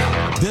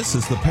This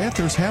is the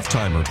Panthers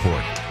Halftime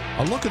Report.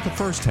 A look at the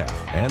first half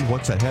and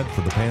what's ahead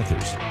for the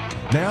Panthers.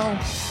 Now,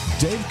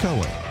 Dave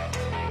Cohen.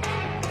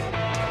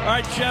 All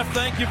right, Jeff,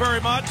 thank you very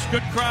much.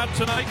 Good crowd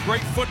tonight. Great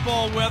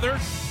football weather.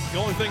 The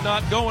only thing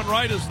not going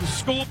right is the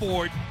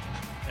scoreboard,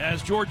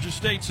 as Georgia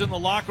State's in the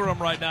locker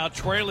room right now,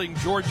 trailing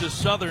Georgia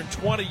Southern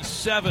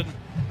 27-7.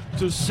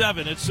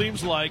 It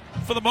seems like,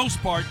 for the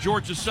most part,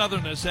 Georgia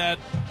Southern has had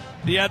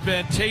the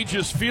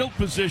advantageous field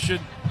position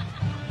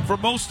for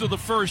most of the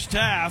first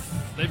half.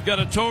 They've got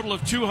a total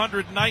of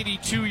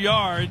 292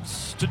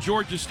 yards to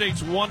Georgia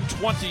State's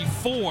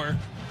 124.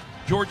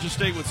 Georgia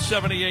State with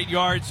 78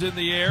 yards in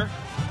the air,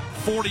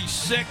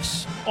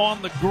 46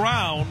 on the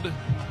ground,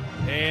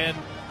 and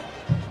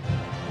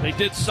they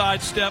did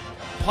sidestep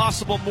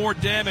possible more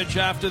damage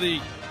after the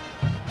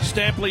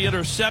Stampley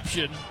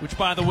interception, which,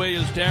 by the way,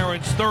 is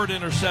Darren's third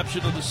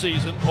interception of the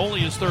season, only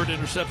his third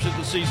interception of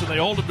the season. They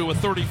hold him to a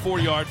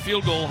 34-yard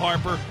field goal,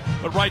 Harper,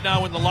 but right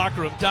now in the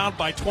locker room, down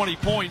by 20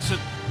 points, and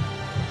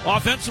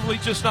offensively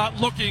just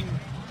not looking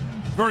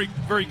very,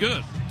 very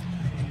good.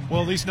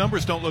 Well, these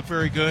numbers don't look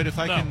very good. If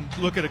I can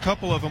look at a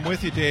couple of them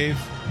with you, Dave,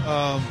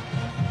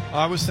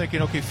 I was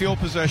thinking, okay, field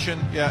possession,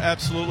 yeah,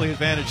 absolutely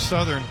advantage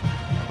Southern.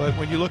 But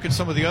when you look at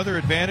some of the other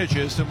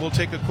advantages, and we'll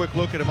take a quick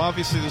look at them,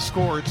 obviously the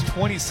score, it's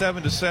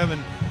 27-7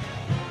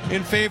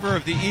 in favor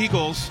of the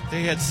Eagles.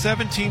 They had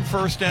 17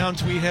 first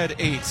downs, we had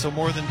 8, so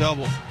more than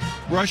double.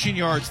 Rushing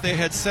yards, they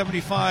had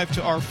 75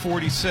 to our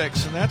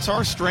 46, and that's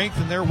our strength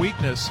and their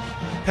weakness.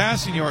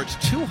 Passing yards,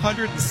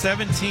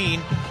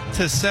 217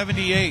 to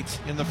 78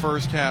 in the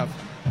first half.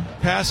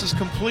 Passes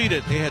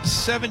completed, they had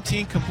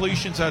 17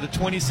 completions out of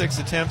 26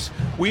 attempts.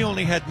 We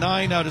only had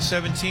 9 out of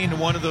 17, and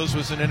one of those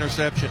was an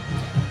interception.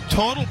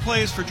 Total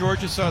plays for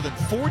Georgia Southern,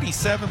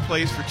 47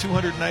 plays for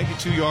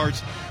 292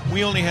 yards.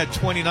 We only had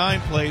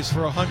 29 plays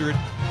for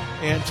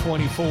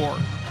 124.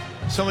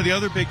 Some of the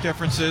other big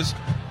differences,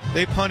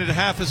 they punted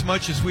half as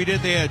much as we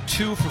did. They had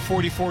 2 for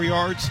 44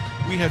 yards.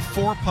 We had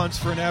 4 punts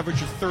for an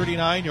average of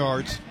 39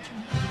 yards.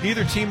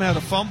 Neither team had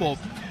a fumble.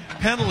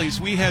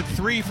 Penalties, we had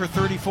 3 for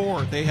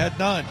 34. They had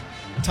none.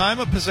 Time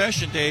of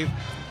possession, Dave,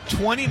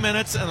 20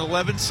 minutes and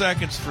 11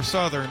 seconds for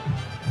Southern.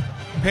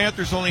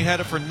 Panthers only had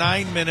it for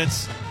 9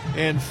 minutes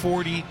and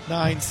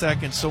 49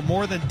 seconds, so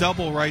more than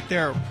double right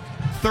there.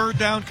 Third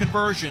down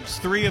conversions,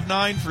 3 of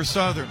 9 for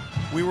Southern.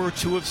 We were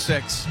 2 of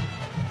 6.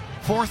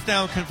 Fourth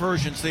down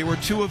conversions, they were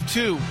 2 of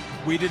 2.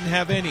 We didn't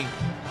have any.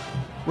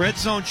 Red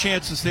zone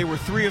chances, they were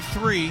 3 of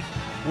 3.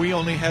 We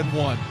only had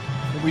 1,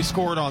 and we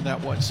scored on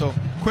that one. So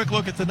quick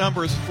look at the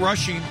numbers.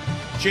 Rushing,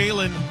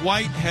 Jalen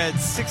White had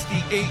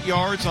 68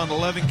 yards on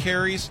 11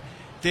 carries.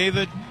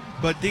 David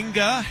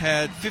Badinga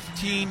had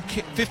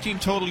 15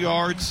 total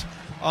yards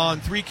on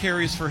 3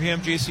 carries for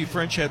him. J.C.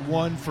 French had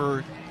 1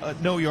 for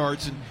no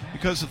yards, and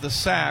because of the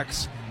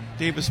sacks,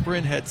 Davis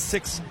Brin had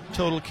 6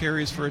 total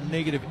carries for a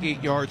negative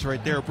 8 yards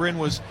right there. Brin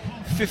was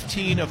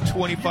 15 of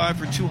 25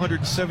 for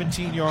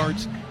 217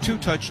 yards, 2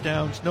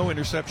 touchdowns, no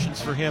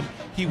interceptions for him.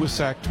 He was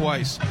sacked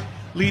twice.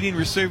 Leading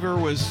receiver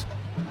was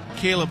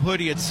Caleb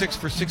Hoodie at 6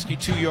 for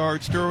 62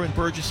 yards. Derwin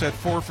Burgess had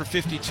 4 for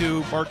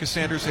 52. Marcus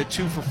Sanders had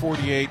 2 for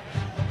 48.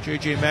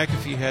 J.J.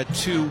 McAfee had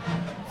 2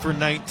 for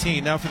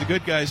 19. Now for the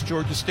good guys,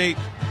 Georgia State,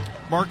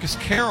 Marcus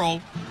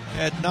Carroll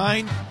had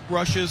 9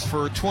 rushes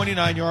for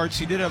 29 yards.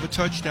 He did have a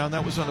touchdown.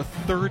 That was on a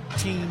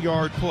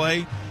 13-yard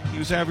play. He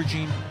was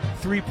averaging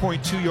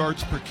 3.2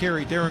 yards per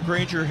carry. Darren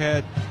Granger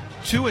had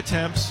 2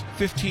 attempts,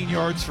 15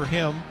 yards for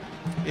him.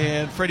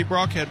 And Freddie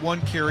Brock had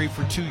 1 carry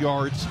for 2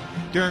 yards.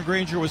 Darren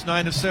Granger was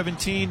 9 of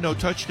 17, no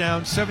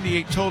touchdown,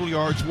 78 total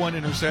yards, 1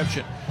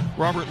 interception.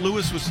 Robert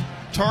Lewis was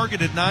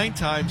targeted 9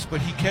 times, but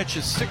he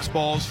catches 6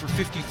 balls for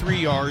 53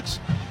 yards.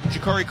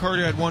 Jakari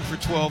Carter had 1 for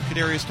 12.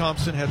 Kadarius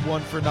Thompson had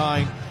 1 for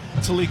 9.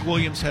 Talik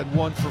Williams had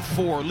 1 for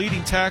 4.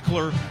 Leading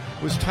tackler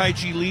was Ty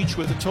G. Leach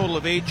with a total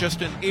of 8.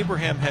 Justin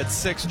Abraham had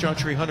 6. John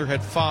Trey Hunter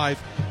had 5.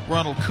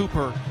 Ronald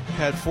Cooper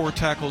had 4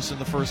 tackles in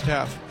the first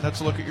half.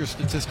 That's a look at your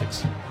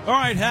statistics. All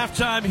right,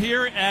 halftime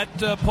here at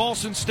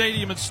Paulson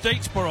Stadium in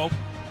Statesboro.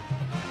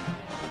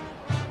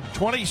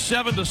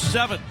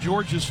 27-7,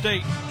 Georgia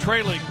State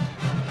trailing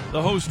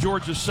the host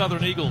Georgia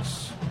Southern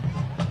Eagles.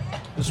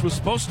 This was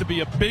supposed to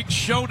be a big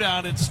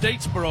showdown in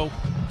Statesboro.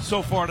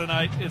 So far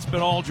tonight, it's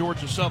been all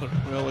Georgia Southern.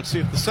 Well, let's see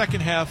if the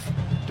second half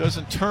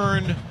doesn't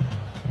turn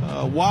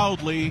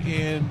wildly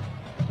in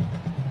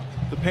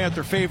the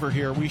Panther favor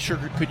here. We sure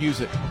could use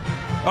it.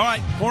 All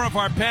right, more of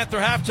our Panther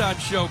halftime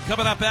show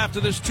coming up after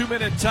this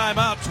 2-minute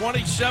timeout.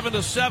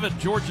 27-7,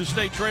 Georgia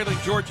State trailing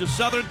Georgia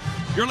Southern.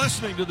 You're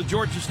listening to the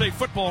Georgia State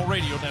Football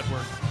Radio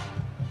Network.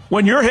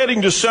 When you're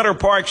heading to Center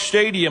Park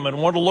Stadium and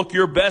want to look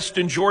your best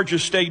in Georgia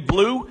State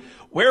blue,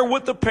 wear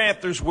what the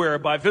Panthers wear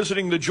by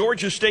visiting the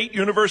Georgia State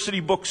University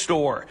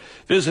Bookstore.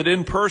 Visit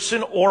in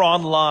person or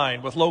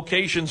online with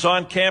locations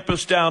on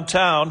campus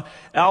downtown,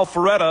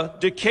 Alpharetta,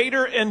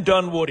 Decatur, and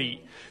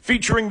Dunwoody,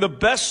 featuring the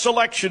best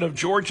selection of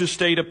Georgia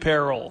State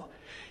apparel.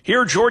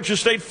 Hear Georgia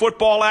State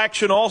football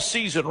action all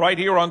season right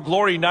here on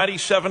Glory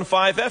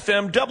 97.5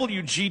 FM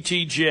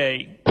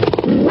WGTJ.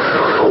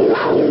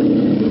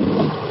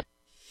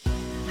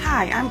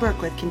 Hi, I'm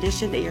Brooke with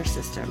Conditioned Air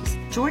Systems.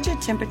 Georgia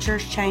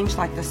temperatures change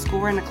like the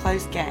score in a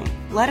close game.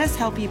 Let us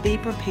help you be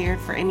prepared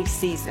for any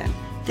season.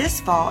 This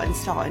fall,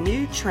 install a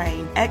new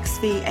Trane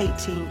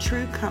XV18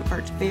 True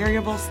Comfort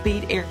Variable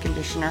Speed Air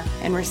Conditioner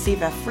and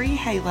receive a free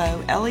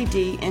Halo LED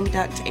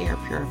Induct Air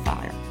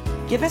Purifier.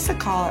 Give us a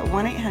call at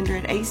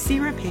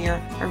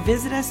 1-800-AC-REPAIR or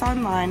visit us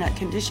online at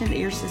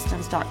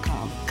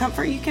conditionedairsystems.com.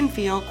 Comfort you can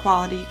feel,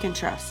 quality you can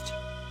trust.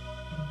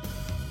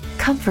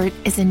 Comfort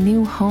is a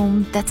new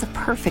home that's a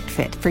perfect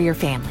fit for your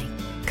family.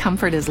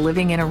 Comfort is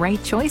living in a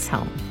Right Choice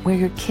home where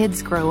your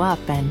kids grow up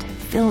and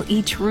fill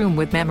each room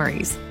with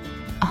memories.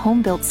 A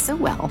home built so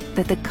well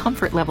that the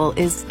comfort level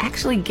is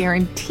actually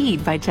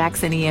guaranteed by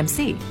Jackson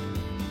EMC.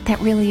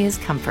 That really is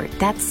comfort.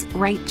 That's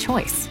Right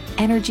Choice.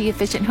 Energy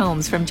efficient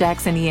homes from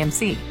Jackson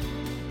EMC.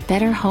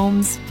 Better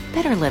homes,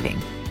 better living.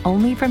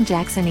 Only from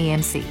Jackson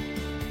EMC.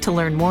 To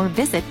learn more,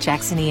 visit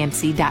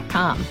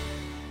JacksonEMC.com.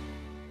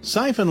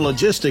 Siphon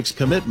Logistics'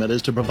 commitment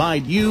is to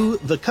provide you,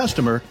 the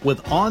customer,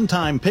 with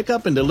on-time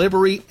pickup and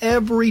delivery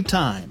every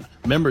time.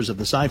 Members of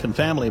the Siphon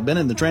family have been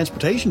in the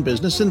transportation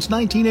business since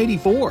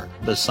 1984.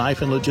 The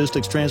Siphon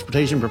Logistics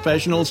transportation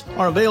professionals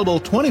are available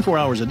 24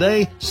 hours a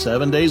day,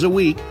 7 days a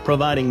week,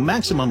 providing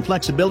maximum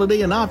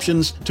flexibility and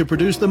options to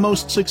produce the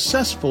most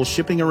successful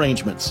shipping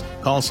arrangements.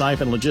 Call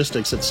Siphon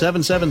Logistics at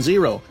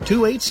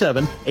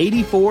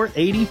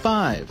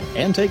 770-287-8485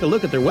 and take a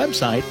look at their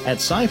website at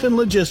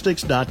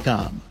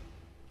siphonlogistics.com.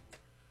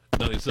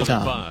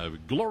 97.5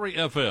 Glory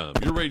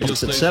FM, your radio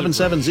it's at station.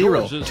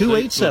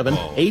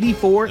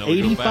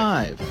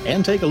 770-287-8485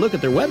 and take a look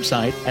at their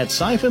website at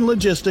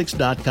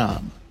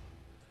siphonlogistics.com.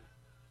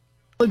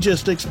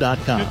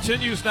 Logistics.com.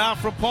 Continues now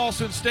from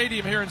Paulson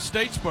Stadium here in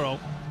Statesboro.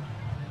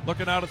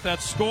 Looking out at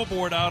that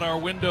scoreboard out our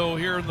window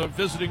here in the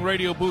visiting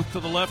radio booth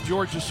to the left,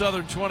 Georgia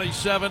Southern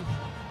 27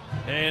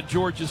 and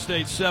Georgia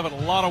State 7.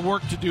 A lot of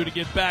work to do to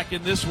get back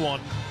in this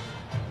one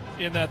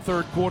in that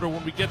third quarter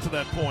when we get to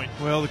that point.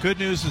 Well, the good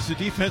news is the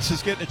defense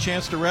is getting a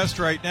chance to rest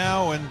right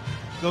now, and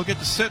they'll get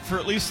to sit for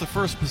at least the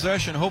first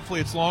possession. Hopefully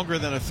it's longer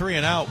than a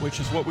 3-and-out,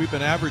 which is what we've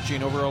been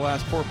averaging over our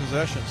last 4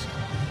 possessions.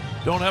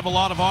 Don't have a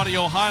lot of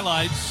audio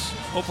highlights.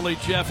 Hopefully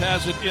Jeff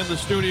has it in the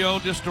studio.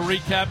 Just to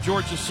recap,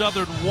 Georgia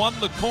Southern won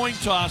the coin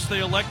toss they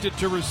elected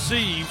to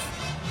receive,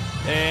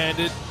 and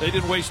they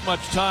didn't waste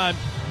much time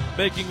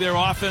making their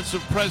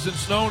offensive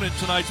presence known in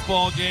tonight's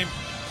ball game.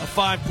 A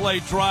 5-play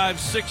drive,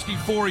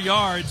 64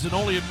 yards, in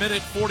only a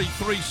minute,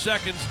 43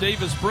 seconds.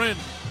 Davis Brin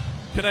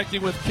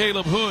connecting with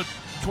Caleb Hood,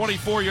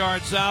 24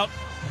 yards out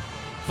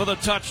for the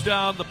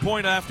touchdown. The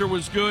point after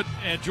was good,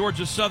 and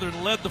Georgia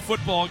Southern led the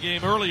football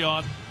game early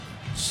on,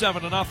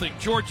 7-0.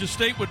 Georgia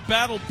State would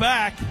battle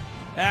back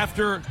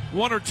after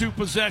 1 or 2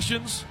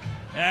 possessions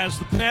as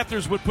the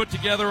Panthers would put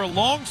together a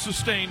long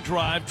sustained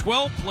drive,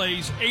 12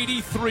 plays,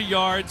 83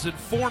 yards in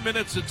 4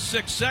 minutes and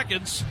 6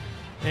 seconds.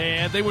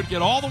 And they would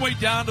get all the way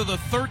down to the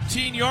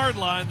 13-yard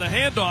line. The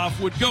handoff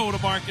would go to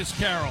Marcus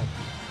Carroll.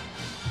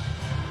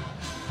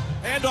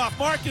 Handoff,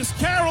 Marcus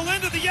Carroll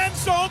into the end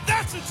zone.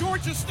 That's a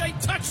Georgia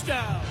State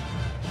touchdown.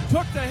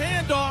 Took the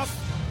handoff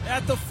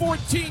at the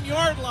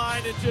 14-yard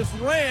line and just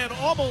ran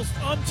almost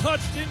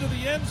untouched into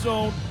the end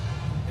zone.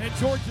 And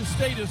Georgia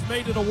State has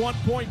made it a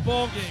 1-point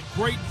ball game.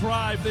 Great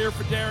drive there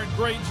for Darren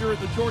Granger and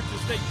the Georgia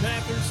State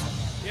Panthers.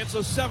 It's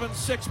a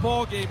 7-6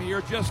 ball game here,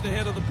 just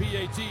ahead of the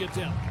PAT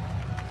attempt.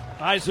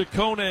 Isaac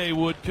Kone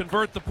would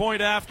convert the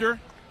point after,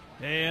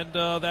 and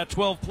that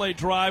 12-play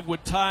drive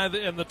would tie,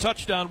 and the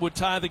touchdown would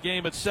tie the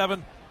game at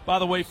 7. By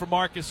the way, for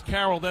Marcus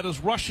Carroll, that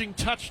is rushing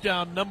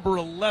touchdown number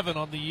 11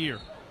 on the year.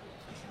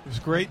 It was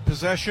great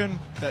possession.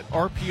 That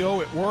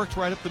RPO, it worked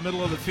right up the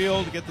middle of the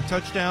field to get the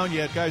touchdown.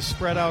 You had guys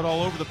spread out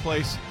all over the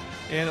place,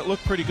 and it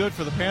looked pretty good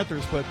for the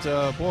Panthers. But,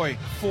 boy,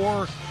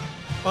 4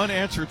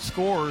 unanswered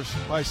scores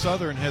by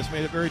Southern has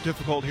made it very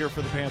difficult here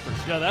for the Panthers.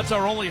 Yeah, that's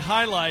our only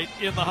highlight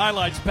in the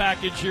highlights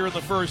package here in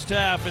the first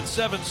half. At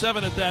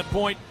 7-7 at that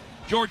point,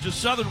 Georgia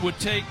Southern would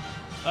take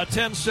a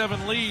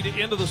 10-7 lead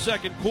into the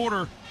second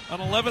quarter. An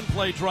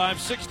 11-play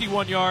drive,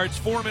 61 yards,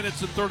 4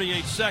 minutes and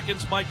 38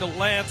 seconds. Michael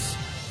Lance,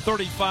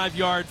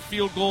 35-yard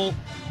field goal,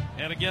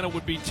 and again it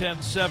would be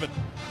 10-7.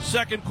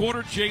 Second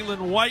quarter,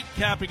 Jalen White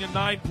capping a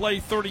 9-play,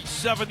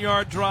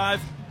 37-yard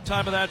drive.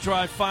 Time of that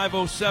drive,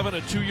 5:07, a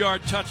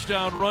 2-yard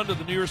touchdown run to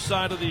the near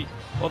side of the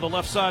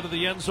left side of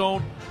the end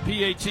zone.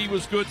 PAT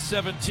was good,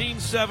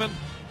 17-7.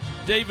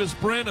 Davis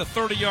Brin, a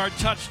 30-yard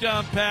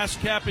touchdown pass,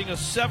 capping a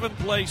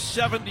 7-play,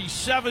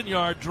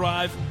 77-yard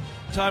drive.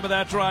 Time of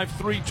that drive,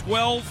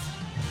 3:12,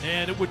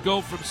 and it would go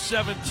from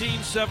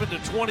 17-7 to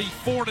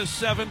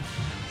 24-7.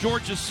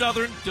 Georgia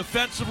Southern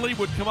defensively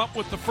would come up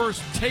with the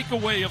first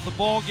takeaway of the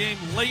ball game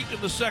late in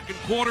the second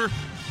quarter.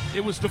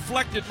 It was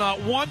deflected not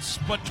once,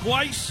 but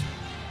twice.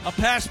 A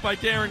pass by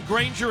Darren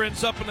Granger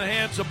ends up in the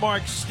hands of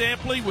Mark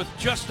Stampley with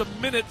just a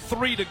minute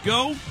 3 to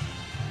go.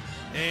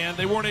 And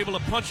they weren't able to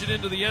punch it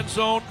into the end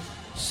zone.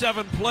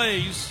 7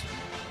 plays,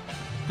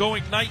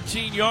 going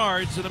 19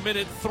 yards in a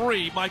minute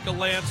 3. Michael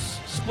Lance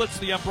splits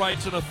the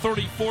uprights in a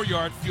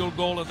 34-yard field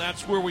goal, and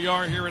that's where we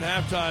are here at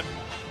halftime,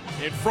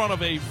 in front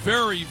of a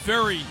very,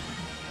 very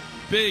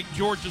big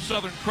Georgia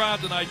Southern crowd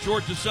tonight.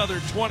 Georgia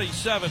Southern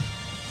 27,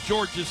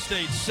 Georgia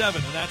State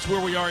 7, and that's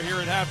where we are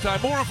here at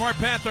halftime. More of our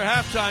Panther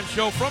halftime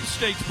show from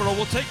Statesboro.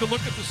 We'll take a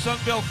look at the Sun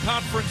Belt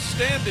Conference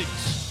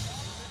standings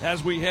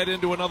as we head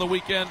into another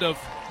weekend of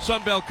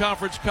Sun Belt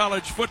Conference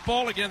college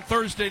football. Again,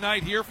 Thursday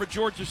night here for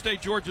Georgia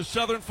State, Georgia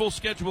Southern. Full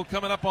schedule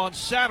coming up on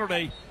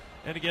Saturday.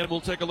 And again,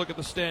 we'll take a look at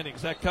the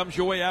standings. That comes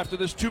your way after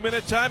this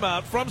 2-minute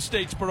timeout from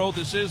Statesboro.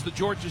 This is the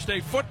Georgia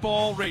State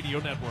Football Radio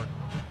Network.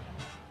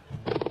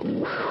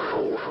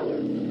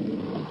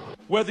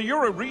 Whether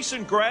you're a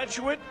recent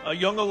graduate, a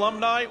young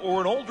alumni,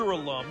 or an older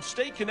alum,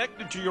 stay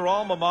connected to your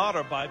alma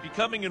mater by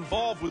becoming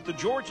involved with the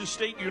Georgia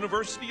State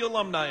University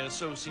Alumni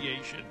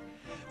Association.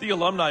 The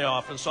Alumni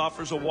Office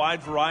offers a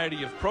wide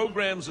variety of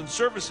programs and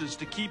services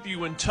to keep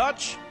you in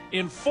touch,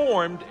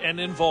 informed, and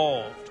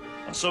involved.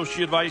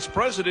 Associate Vice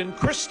President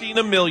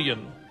Christina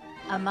Million.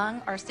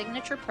 Among our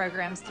signature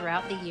programs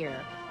throughout the year,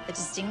 the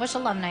Distinguished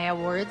Alumni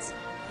Awards,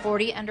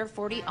 40 Under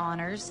 40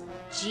 Honors,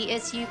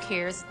 GSU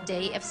Cares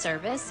Day of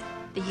Service,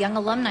 the Young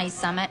Alumni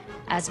Summit,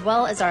 as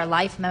well as our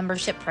Life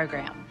Membership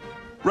Program.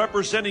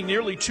 Representing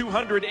nearly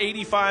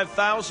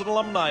 285,000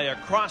 alumni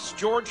across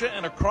Georgia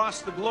and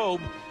across the globe,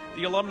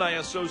 the Alumni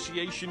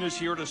Association is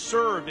here to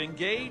serve,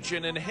 engage,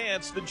 and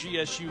enhance the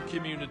GSU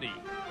community.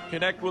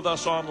 Connect with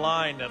us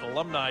online at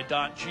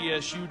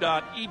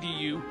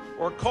alumni.gsu.edu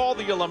or call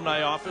the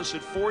Alumni Office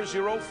at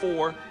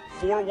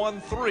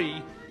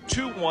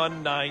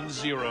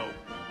 404-413-2190.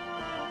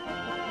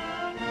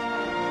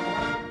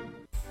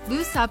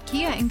 Lusab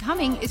Kia in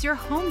Cumming is your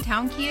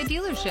hometown Kia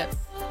dealership.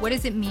 What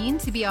does it mean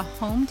to be a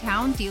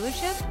hometown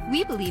dealership?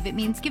 We believe it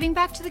means giving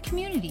back to the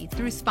community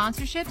through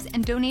sponsorships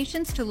and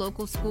donations to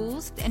local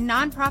schools and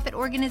nonprofit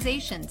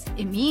organizations.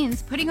 It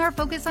means putting our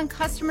focus on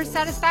customer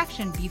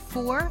satisfaction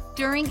before,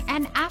 during,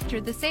 and after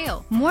the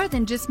sale, more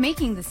than just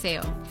making the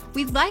sale.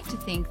 We'd like to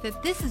think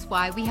that this is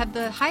why we have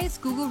the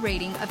highest Google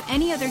rating of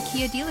any other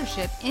Kia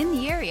dealership in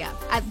the area.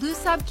 At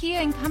Lusab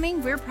Kia in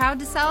Cumming, we're proud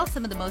to sell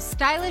some of the most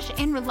stylish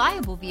and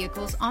reliable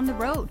vehicles on the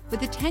road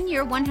with a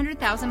 10-year,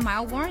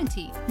 100,000-mile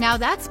warranty. Now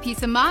that's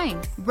peace of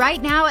mind.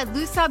 Right now at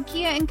Lusab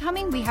Kia in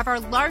Cumming, we have our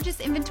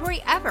largest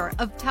inventory ever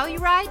of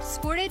Telluride,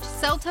 Sportage,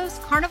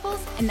 Seltos, Carnivals,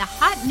 and the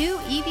hot new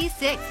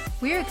EV6.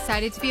 We're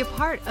excited to be a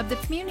part of the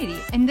community,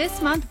 and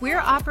this month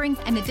we're offering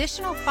an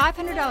additional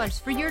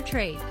 $500 for your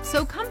trade.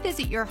 So come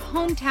visit your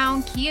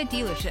hometown Kia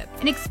dealership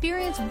and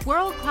experience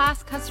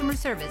world-class customer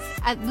service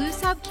at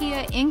Lusab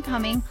Kia in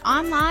Cumming,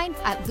 online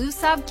at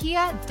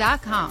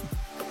lusabkia.com.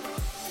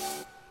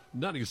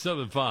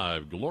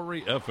 97.5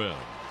 Glory FM.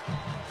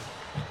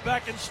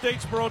 Back in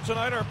Statesboro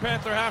tonight, our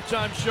Panther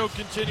halftime show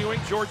continuing.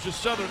 Georgia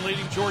Southern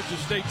leading Georgia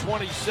State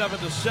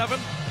 27-7.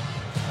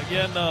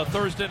 Again,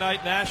 Thursday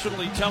night,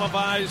 nationally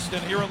televised,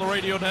 and here on the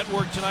radio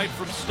network tonight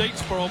from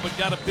Statesboro. But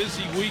got a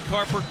busy week,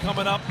 Harper,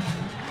 coming up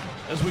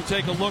as we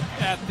take a look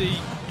at the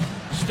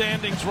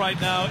standings right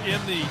now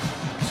in the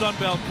Sun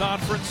Belt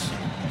Conference.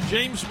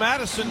 James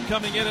Madison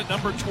coming in at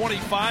number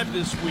 25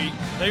 this week.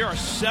 They are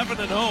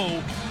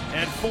 7-0.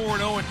 And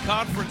 4-0 in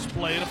conference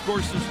play. And, of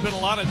course, there's been a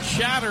lot of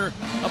chatter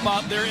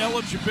about their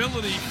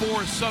eligibility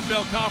for Sun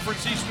Belt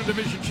Conference Eastern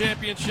Division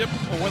Championship,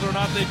 or whether or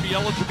not they'd be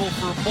eligible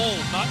for a bowl.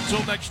 Not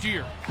until next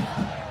year.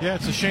 Yeah,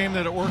 it's a shame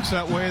that it works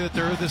that way, that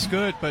they're this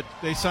good, but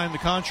they signed the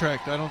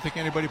contract. I don't think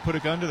anybody put a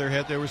gun to their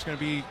head. There was going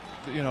to be,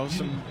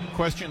 some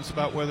questions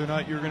about whether or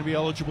not you're going to be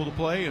eligible to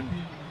play, and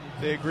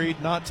they agreed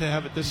not to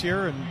have it this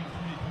year, and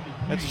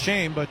that's a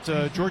shame, but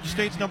Georgia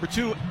State's number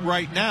 2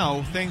 right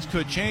now. Things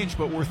could change,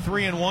 but we're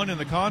 3-1 in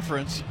the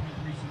conference,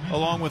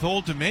 along with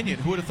Old Dominion.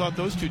 Who would have thought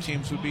those two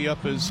teams would be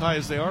up as high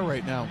as they are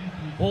right now?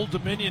 Old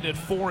Dominion at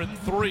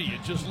 4-3,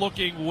 and just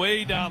looking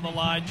way down the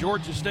line,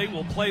 Georgia State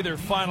will play their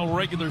final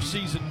regular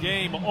season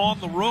game on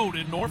the road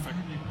in Norfolk.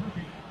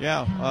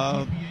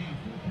 Yeah,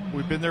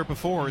 we've been there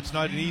before. It's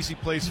not an easy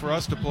place for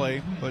us to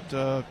play,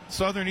 but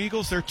Southern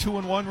Eagles, they're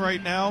 2-1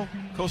 right now.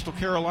 Coastal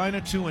Carolina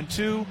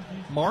 2-2.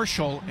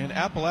 Marshall and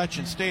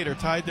Appalachian State are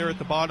tied there at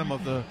the bottom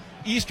of the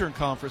Eastern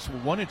Conference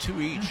with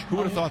 1-2 each. Who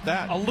would have thought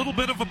that? A little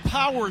bit of a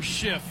power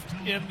shift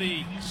in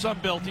the Sun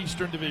Belt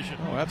Eastern Division.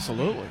 Oh,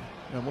 absolutely.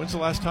 And when's the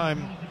last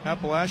time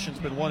Appalachian's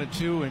been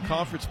 1-2 in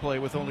conference play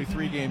with only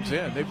 3 games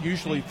in? They've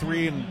usually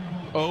 3-0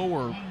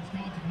 or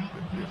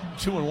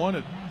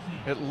 2-1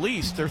 at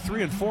least. They're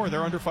 3-4.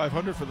 They're under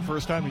 500 for the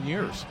first time in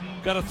years.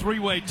 Got a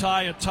 3-way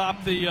tie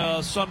atop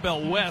the Sun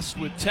Belt West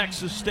with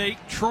Texas State,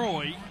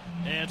 Troy,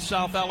 and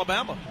South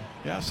Alabama.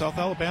 Yeah, South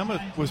Alabama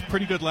was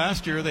pretty good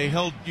last year. They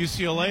held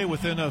UCLA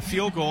within a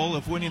field goal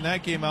of winning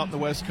that game out in the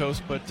West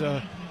Coast. But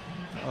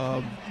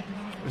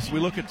as we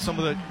look at some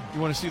of the,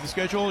 you want to see the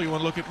schedule? Or you want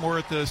to look at more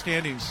at the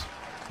standings?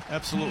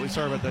 Absolutely.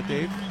 Sorry about that,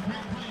 Dave.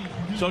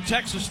 So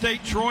Texas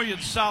State, Troy,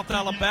 and South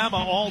Alabama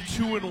all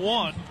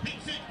 2-1.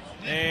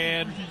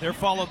 And they're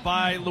followed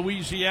by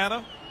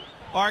Louisiana,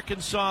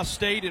 Arkansas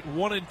State at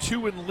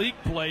 1-2 in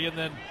league play. And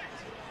then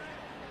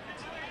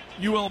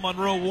UL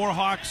Monroe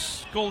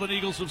Warhawks, Golden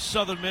Eagles of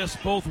Southern Miss,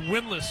 both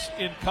winless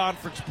in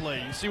conference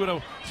play. You see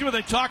what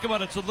they talk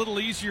about. It's a little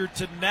easier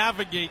to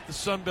navigate the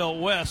Sun Belt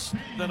West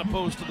than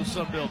opposed to the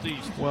Sun Belt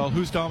East. Well,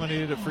 who's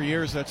dominated it for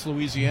years? That's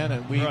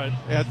Louisiana. We, right.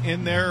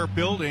 In their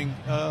building,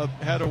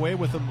 had a way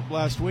with them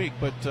last week,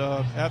 but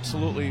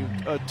absolutely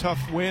a tough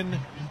win.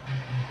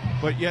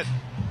 But yet,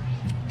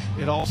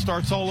 it all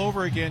starts all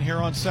over again here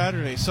on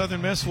Saturday.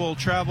 Southern Miss will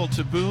travel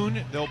to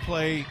Boone. They'll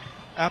play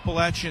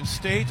Appalachian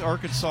State.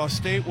 Arkansas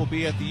State will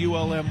be at the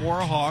ULM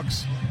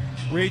Warhawks.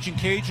 Raging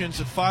Cajuns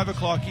at 5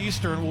 o'clock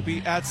Eastern will be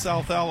at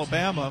South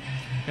Alabama.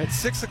 At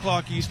 6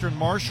 o'clock Eastern,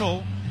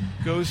 Marshall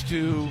goes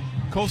to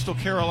Coastal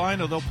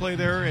Carolina. They'll play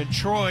there. And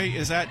Troy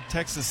is at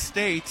Texas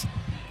State.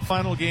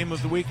 Final game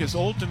of the week is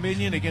Old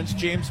Dominion against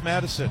James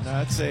Madison.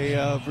 That's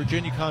a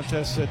Virginia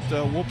contest that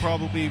we'll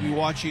probably be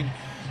watching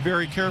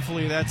very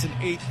carefully. That's an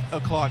 8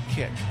 o'clock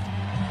kick.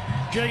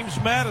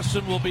 James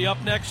Madison will be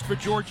up next for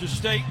Georgia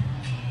State.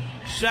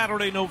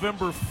 Saturday,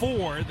 November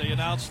 4. They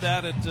announced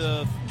that as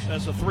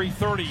a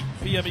 3:30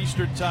 p.m.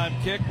 Eastern Time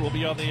kick. We'll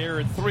be on the air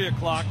at 3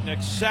 o'clock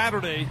next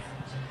Saturday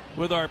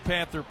with our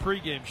Panther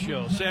pregame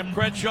show. Sam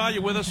Crenshaw,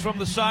 you with us from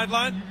the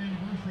sideline?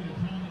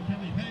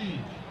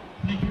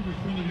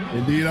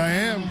 Indeed, I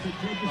am.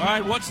 All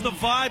right, what's the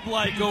vibe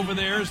like over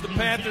there as the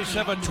Panthers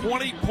have a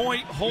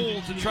 20-point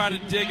hole to try to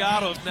dig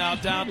out of now,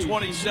 down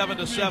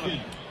 27-7?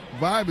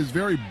 Vibe is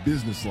very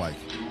businesslike.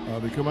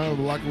 They come out of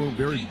the locker room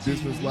very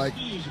businesslike.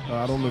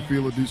 Out on the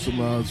field, do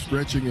some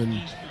stretching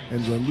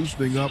and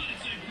loosening up.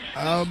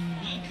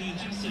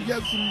 You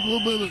got some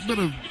little bit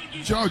of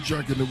jaw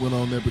jerking that went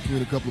on there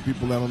between a couple of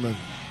people out on the.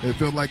 It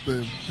felt like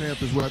the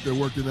Panthers were out there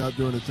working out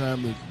during the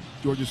time the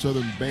Georgia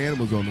Southern band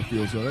was on the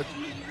field. So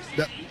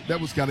that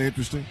was kind of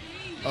interesting.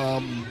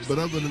 But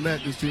other than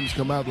that, this team's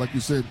come out, like you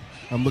said.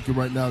 I'm looking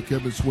right now,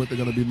 Kevin Swint, they're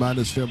going to be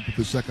minus him for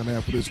the second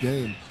half of this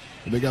game.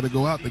 And they got to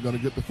go out. They're going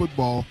to get the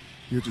football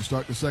here to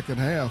start the second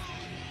half.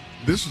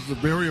 This is a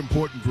very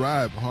important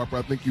drive, Harper.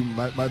 I think you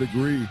might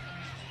agree,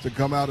 to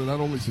come out and not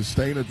only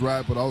sustain a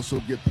drive but also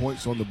get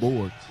points on the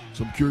board.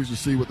 So I'm curious to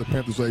see what the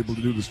Panthers are able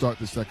to do to start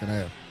the second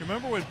half.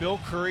 Remember when Bill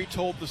Curry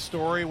told the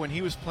story when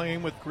he was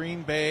playing with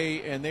Green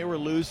Bay and they were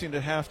losing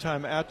at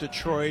halftime at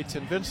Detroit,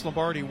 and Vince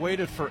Lombardi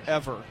waited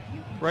forever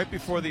right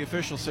before the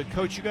official said,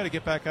 "Coach, you got to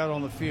get back out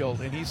on the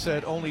field." And he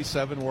said only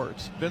 7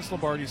 words. Vince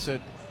Lombardi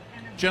said,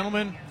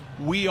 "Gentlemen,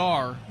 we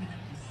are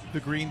the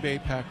Green Bay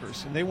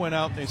Packers." And they went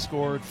out and they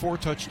scored 4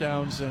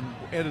 touchdowns and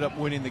ended up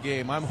winning the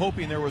game. I'm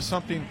hoping there was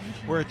something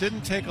where it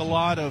didn't take a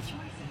lot of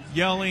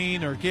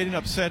yelling or getting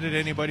upset at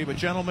anybody, but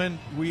gentlemen,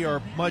 we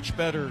are much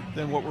better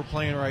than what we're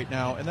playing right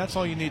now, and that's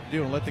all you need to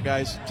do, and let the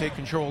guys take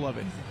control of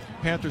it.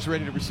 Panthers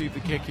ready to receive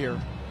the kick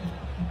here.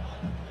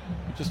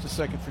 Just a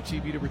second for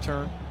TV to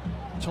return.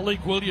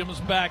 Talik Williams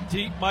back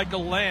deep.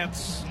 Michael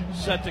Lance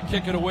set to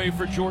kick it away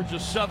for Georgia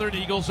Southern.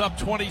 Eagles up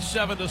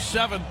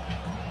 27-7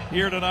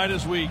 here tonight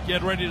as we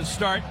get ready to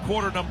start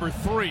quarter number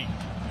 3.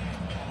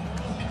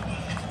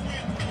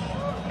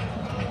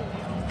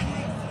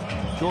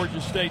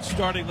 Georgia State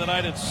starting the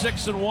night at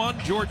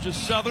 6-1. Georgia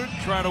Southern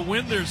trying to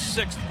win their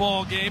 6th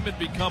ball game and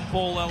become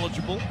bowl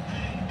eligible.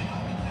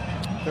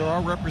 There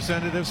are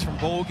representatives from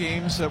bowl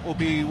games that will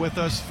be with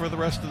us for the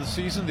rest of the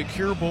season. The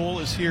Cure Bowl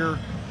is here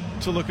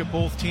to look at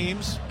both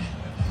teams.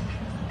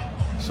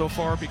 So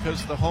far,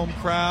 because of the home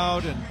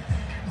crowd and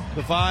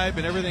the vibe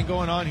and everything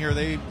going on here,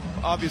 they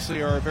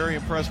obviously are very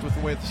impressed with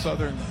the way the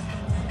Southern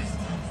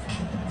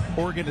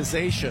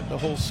organization, the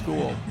whole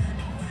school,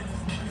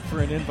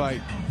 for an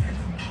invite.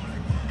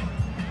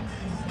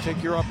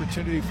 Take your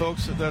opportunity,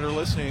 folks that are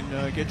listening.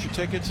 Get your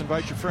tickets,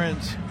 invite your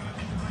friends.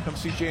 Come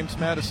see James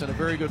Madison, a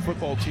very good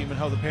football team, and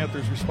how the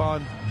Panthers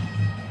respond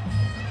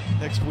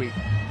next week.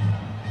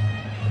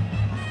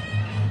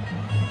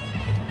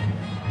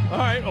 All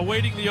right,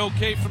 awaiting the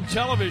okay from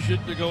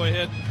television to go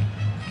ahead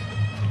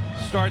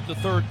and start the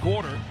 3rd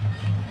quarter.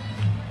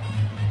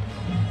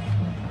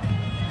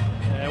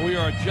 And we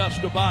are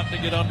just about to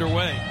get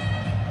underway.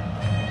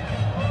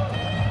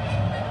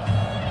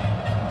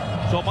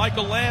 So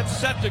Michael Lance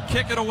set to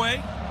kick it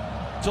away.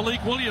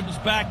 Talik Williams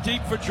back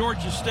deep for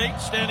Georgia State,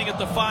 standing at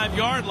the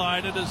 5-yard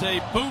line. It is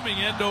a booming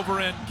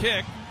end-over-end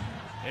kick.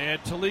 And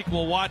Talik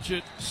will watch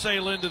it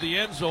sail into the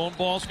end zone.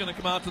 Ball's going to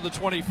come out to the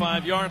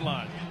 25-yard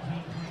line.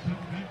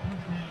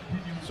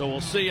 So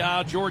we'll see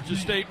how Georgia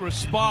State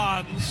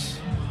responds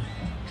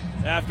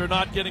after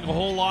not getting a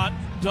whole lot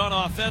done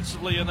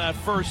offensively in that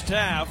first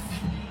half.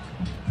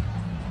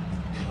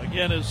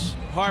 Again, as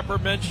Harper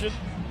mentioned,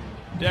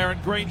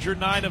 Darren Granger,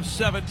 9 of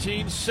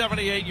 17,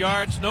 78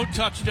 yards, no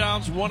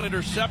touchdowns, 1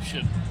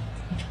 interception,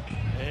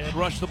 and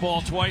rushed the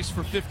ball twice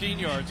for 15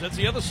 yards. That's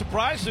the other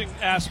surprising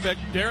aspect.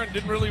 Darren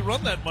didn't really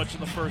run that much in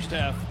the first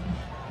half.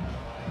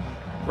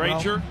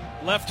 Granger,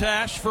 left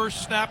hash,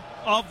 first snap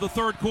of the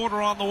 3rd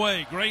quarter on the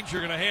way. Granger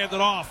going to hand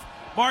it off.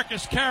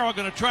 Marcus Carroll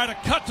going to try to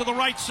cut to the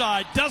right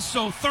side. Does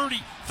so, 30,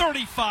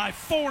 35,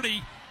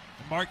 40.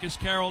 Marcus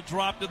Carroll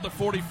dropped at the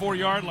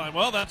 44-yard line.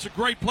 Well, that's a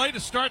great play to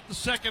start the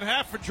second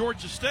half for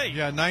Georgia State.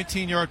 Yeah,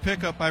 19-yard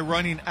pickup by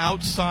running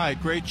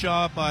outside. Great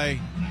job by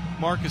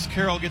Marcus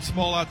Carroll gets the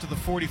ball out to the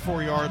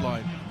 44-yard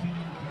line.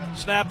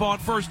 Snap on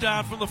first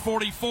down from the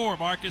 44.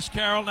 Marcus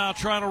Carroll now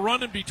trying to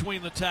run in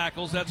between the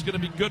tackles. That's going to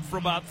be good for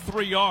about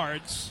 3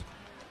 yards,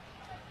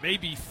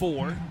 maybe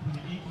 4.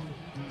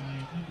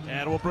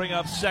 And we'll bring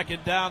up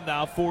second down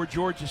now for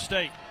Georgia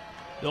State.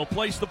 They'll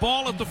place the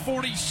ball at the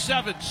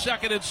 47.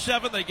 2nd and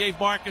 7. They gave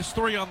Marcus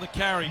 3 on the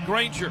carry.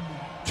 Granger,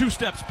 2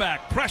 steps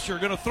back. Pressure,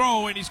 going to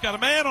throw, and he's got a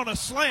man on a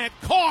slant.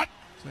 Caught.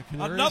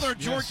 Another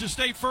Georgia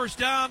State first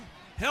down.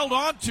 Held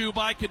on to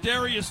by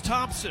Kadarius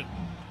Thompson.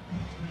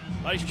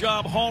 Nice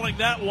job hauling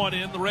that one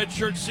in. The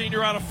redshirt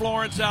senior out of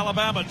Florence,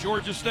 Alabama.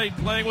 Georgia State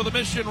playing with a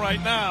mission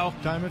right now.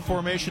 Diamond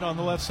formation on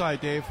the left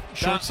side, Dave.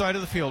 Short side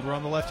of the field. We're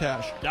on the left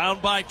hash. Down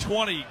by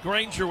 20.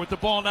 Granger with the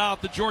ball now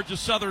at the Georgia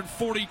Southern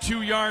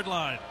 42-yard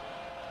line.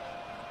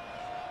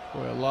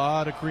 Boy, a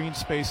lot of green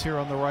space here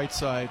on the right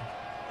side.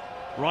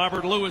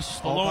 Robert Lewis,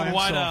 the lone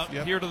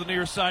wideout, here to the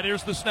near side.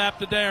 Here's the snap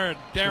to Darren.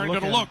 Darren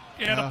going to look,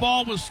 and the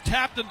ball was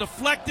tapped and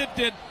deflected.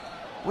 Did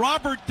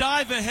Robert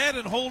dive ahead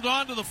and hold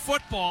on to the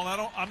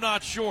football? I'm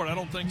not sure. I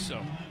don't think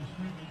so.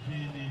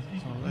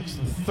 So that's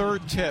the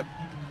 3rd tip.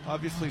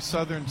 Obviously,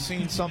 Southern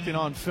seen something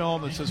on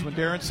film that says when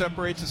Darren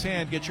separates his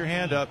hand, get your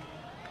hand up.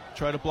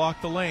 Try to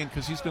block the lane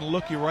because he's going to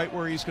look you right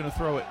where he's going to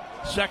throw it.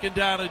 2nd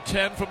down and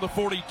 10 from the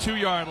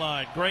 42-yard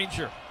line.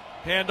 Granger,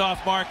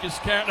 handoff Marcus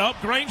Carroll.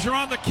 Granger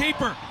on the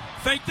keeper.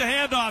 Fake the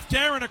handoff.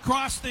 Darren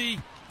across the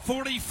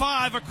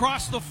 45,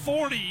 across the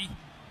 40.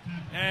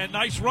 And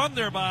nice run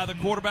there by the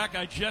quarterback.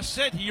 I just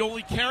said he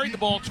only carried the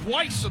ball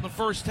twice in the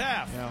first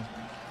half. Yeah.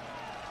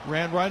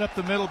 Ran right up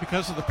the middle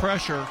because of the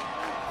pressure.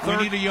 We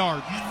need a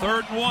yard.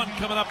 3rd and 1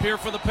 coming up here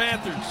for the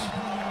Panthers.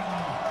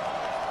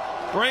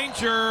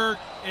 Granger,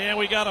 and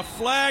we got a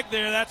flag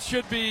there. That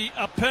should be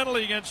a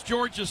penalty against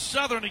Georgia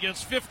Southern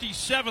against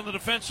 57, the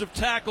defensive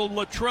tackle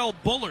Latrell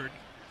Bullard.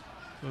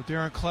 So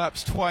Darren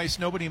claps twice.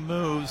 Nobody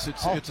moves.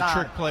 It's a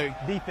trick play.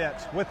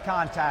 Defense with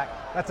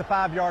contact. That's a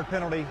 5-yard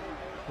penalty.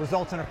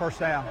 Results in a first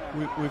down.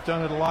 We've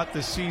done it a lot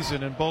this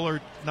season, and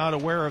Bullard, not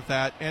aware of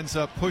that, ends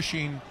up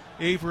pushing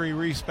Avery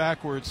Reese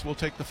backwards. We'll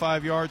take the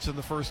 5 yards and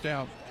the first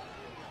down.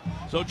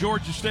 So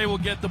Georgia State will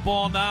get the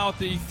ball now at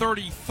the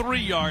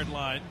 33-yard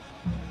line.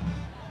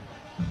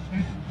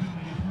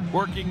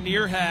 Working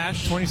near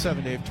hash.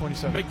 27, Dave,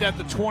 27. Make that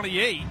the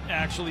 28,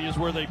 actually, is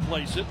where they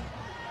place it.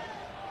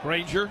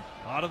 Granger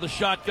out of the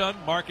shotgun.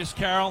 Marcus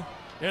Carroll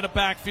in the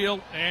backfield.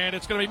 And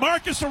it's going to be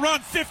Marcus a run,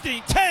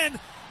 15, 10.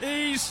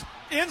 He's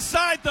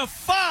inside the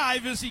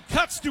 5 as he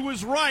cuts to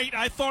his right.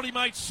 I thought he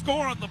might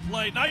score on the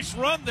play. Nice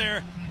run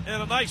there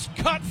and a nice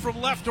cut from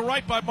left to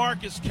right by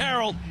Marcus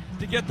Carroll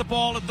to get the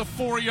ball at the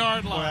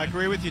 4-yard line. Boy, I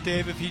agree with you,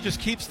 Dave. If he just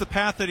keeps the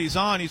path that he's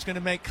on, he's going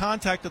to make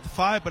contact at the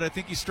 5, but I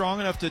think he's strong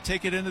enough to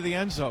take it into the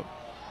end zone.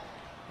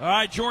 All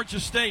right, Georgia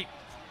State,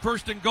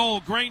 1st and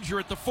goal. Granger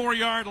at the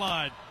 4-yard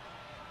line.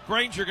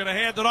 Granger going to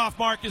hand it off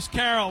Marcus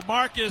Carroll.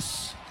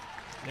 Marcus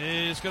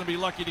is going to be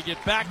lucky to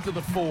get back to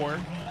the 4.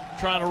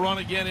 Trying to run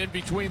again in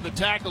between the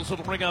tackles.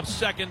 It'll bring up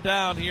 2nd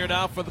down here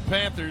now for the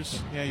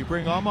Panthers. Yeah, you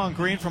bring Amon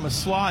Green from a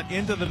slot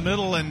into the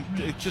middle, and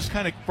it just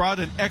kind of brought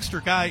an extra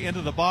guy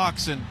into the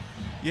box. And,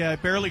 yeah,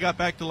 barely got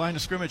back to the line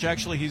of scrimmage.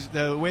 Actually,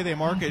 the way they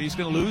mark it, he's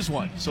going to lose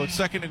one. So it's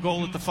 2nd and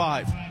goal at the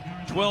 5.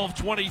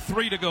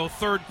 12:23 to go,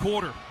 3rd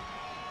quarter.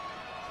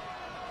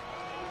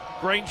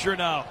 Granger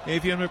now.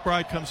 Avian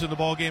McBride comes in the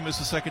ball game as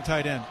the 2nd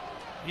tight end.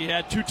 He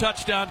had 2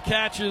 touchdown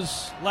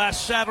catches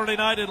last Saturday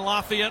night in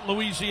Lafayette,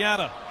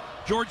 Louisiana.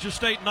 Georgia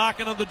State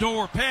knocking on the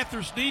door.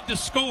 Panthers need to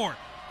score.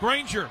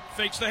 Granger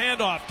fakes the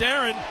handoff.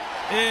 Darren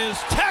is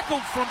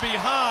tackled from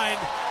behind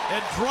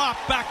and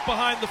dropped back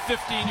behind the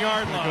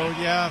 15-yard line.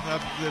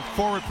 The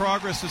forward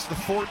progress is the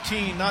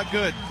 14. Not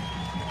good.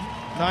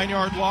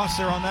 9-yard loss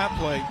there on that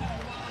play.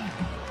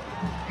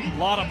 A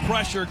lot of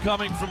pressure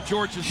coming from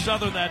Georgia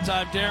Southern that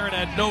time. Darren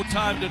had no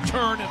time to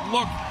turn and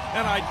look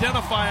and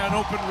identify an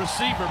open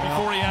receiver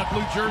before he had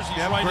blue jerseys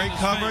right in his great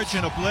coverage face.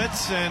 And a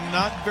blitz and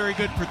not very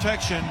good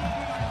protection.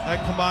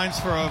 That combines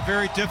for a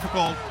very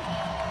difficult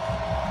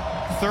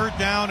 3rd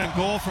down and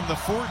goal from the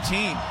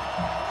 14.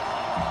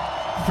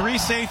 3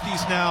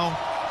 safeties now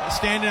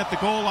standing at the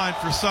goal line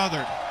for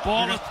Southern.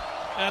 Ball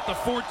at the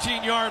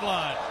 14-yard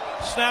line.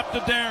 Snap to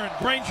Darren.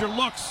 Granger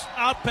looks,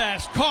 out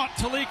pass, caught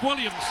Talik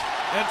Williams,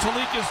 and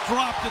Talik is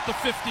dropped at the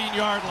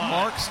 15-yard line.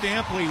 Mark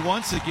Stampley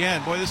once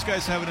again. Boy, this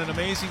guy's having an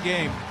amazing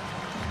game.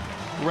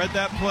 Read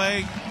that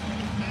play.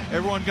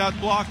 Everyone got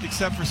blocked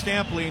except for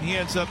Stampley, and he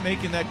ends up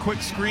making that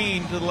quick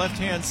screen to the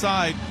left-hand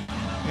side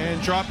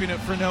and dropping it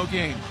for no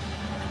gain.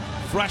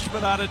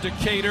 Freshman out of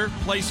Decatur,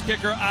 place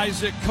kicker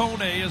Isaac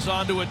Kone is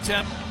on to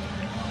attempt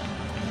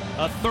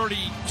a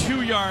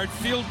 32-yard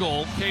field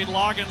goal. Cade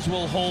Loggins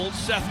will hold.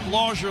 Seth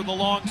Blauger, the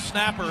long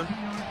snapper,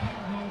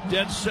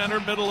 dead center,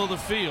 middle of the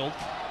field.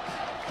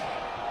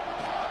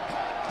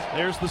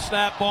 There's the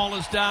snap. Ball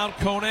is down.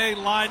 Kone,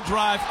 line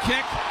drive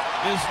kick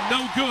is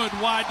no good,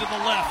 wide to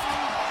the left.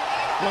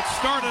 What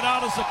started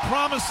out as a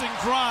promising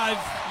drive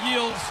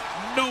yields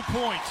no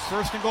points.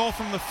 1st and goal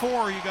from the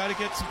 4. You got to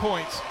get some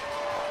points.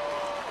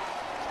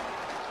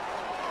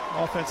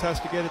 Offense has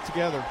to get it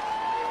together.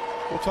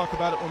 we'll talk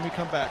about it when we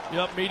come back.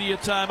 Yep, media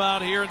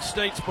timeout here in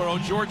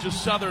Statesboro. Georgia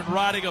Southern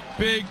riding a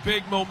big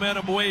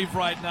momentum wave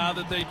right now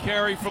that they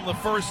carry from the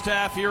first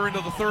half here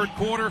into the third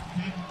quarter.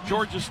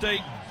 Georgia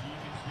State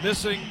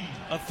missing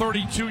a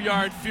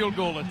 32-yard field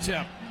goal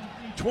attempt.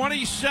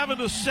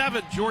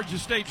 27-7, Georgia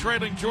State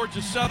trailing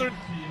Georgia Southern.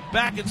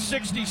 Back in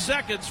 60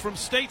 seconds from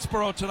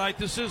Statesboro tonight.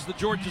 This is the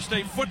Georgia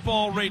State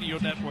Football Radio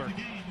Network.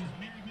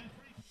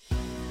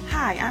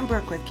 Hi, I'm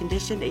Brooke with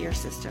Conditioned Air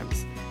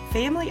Systems.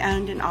 Family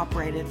owned and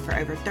operated for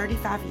over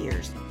 35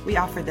 years, we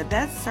offer the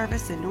best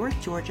service in North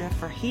Georgia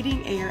for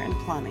heating, air, and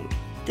plumbing.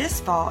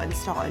 This fall,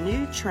 install a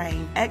new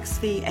Trane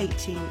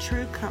XV18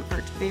 True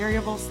Comfort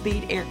Variable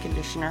Speed Air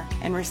Conditioner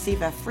and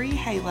receive a free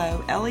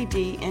Halo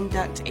LED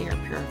Induct Air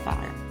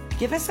Purifier.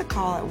 Give us a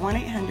call at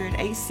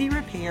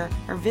 1-800-AC-REPAIR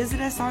or visit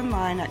us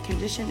online at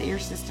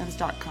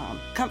conditionedairsystems.com.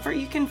 Comfort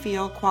you can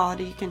feel,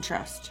 quality you can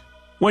trust.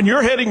 When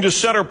you're heading to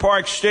Center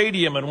Park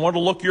Stadium and want to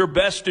look your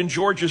best in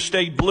Georgia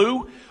State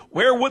blue,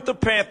 wear what the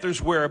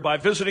Panthers wear by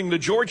visiting the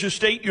Georgia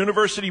State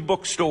University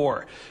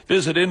Bookstore.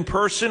 Visit in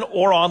person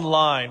or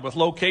online with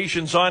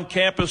locations on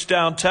campus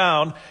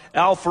downtown,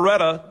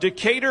 Alpharetta,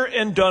 Decatur,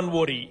 and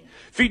Dunwoody,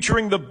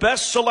 featuring the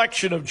best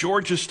selection of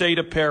Georgia State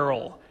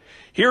apparel.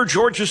 Hear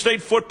Georgia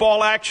State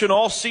football action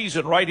all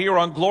season right here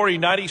on Glory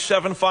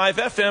 97.5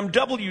 FM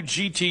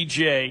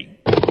WGTJ.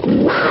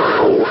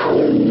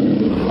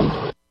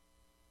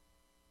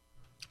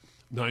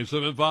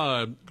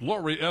 97.5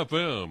 Glory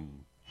FM.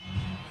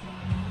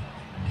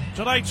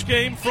 Tonight's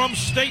game from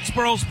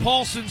Statesboro's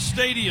Paulson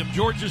Stadium.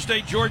 Georgia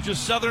State, Georgia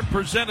Southern,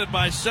 presented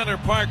by Center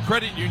Park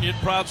Credit Union,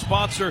 proud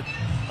sponsor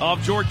of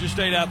Georgia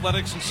State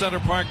Athletics and Center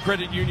Park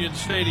Credit Union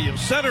Stadium.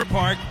 Center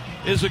Park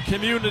is a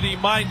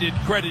community-minded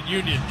credit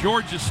union.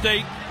 Georgia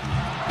State,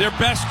 their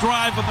best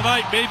drive of the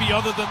night, maybe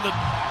other than the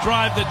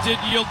drive that did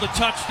yield the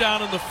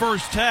touchdown in the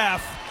first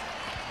half.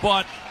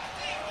 But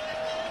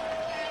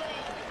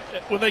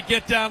when they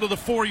get down to the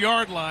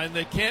 4-yard line,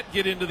 they can't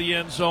get into the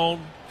end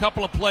zone. A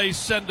couple of plays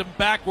send them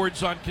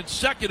backwards on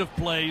consecutive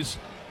plays,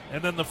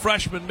 and then the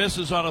freshman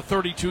misses on a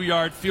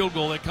 32-yard field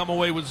goal. They come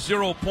away with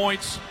 0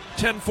 points,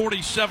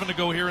 10:47 to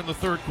go here in the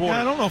third quarter.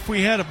 Yeah, I don't know if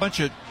we had a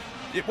bunch of...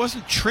 It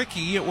wasn't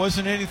tricky. It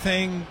wasn't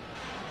anything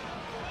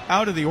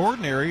out of the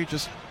ordinary.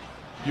 Just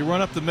you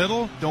run up the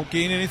middle, don't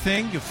gain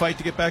anything. You fight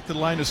to get back to the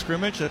line of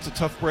scrimmage. That's a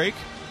tough break.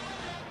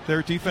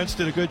 Their defense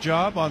did a good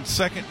job on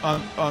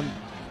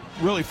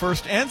really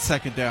first and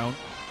second down.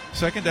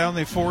 Second down,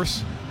 they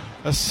force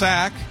a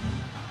sack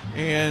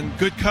and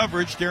good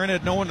coverage. Darren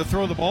had no one to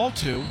throw the ball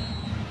to.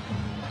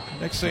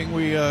 Next thing,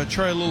 we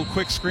try a little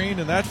quick screen,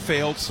 and that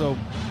failed. So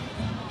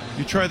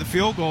you try the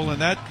field goal,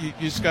 and that you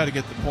just got to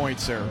get the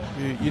points there.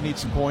 You need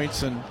some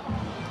points and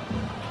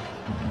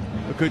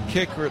a good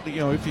kick, or if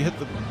you hit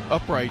the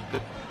upright,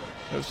 that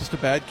was just a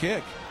bad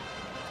kick.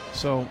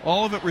 So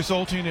all of it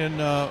resulting in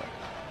a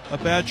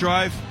bad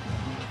drive,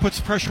 puts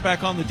the pressure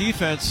back on the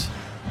defense.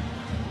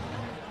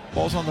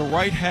 Ball's on the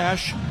right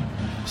hash.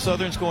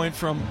 Southern's going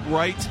from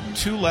right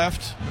to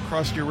left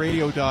across your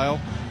radio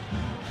dial.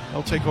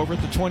 They'll take over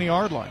at the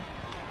 20-yard line.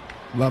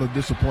 A lot of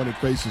disappointed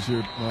faces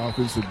here on the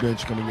offensive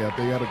bench coming out.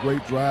 They had a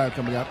great drive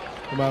coming out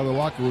of the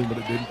locker room, but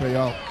it didn't pay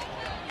off.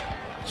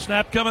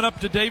 Snap coming up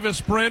to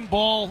Davis Brin.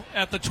 Ball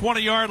at the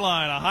 20-yard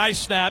line. A high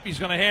snap. He's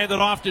going to hand it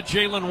off to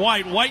Jalen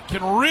White. White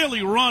can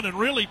really run and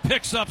really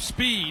picks up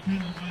speed.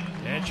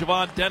 And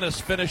Javon Dennis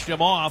finished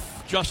him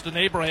off. Justin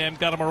Abraham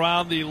got him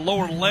around the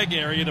lower leg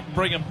area to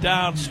bring him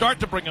down,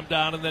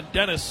 and then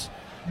Dennis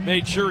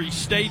made sure he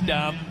stayed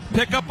down.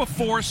 Pick up a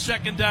 4,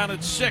 second down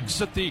and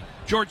 6 at the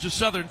Georgia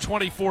Southern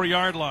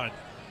 24-yard line.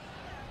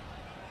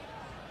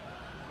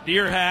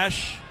 Near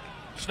hash,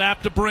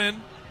 snap to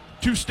Brin.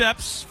 2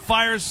 steps,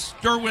 fires.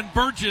 Derwin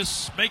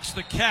Burgess makes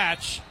the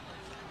catch.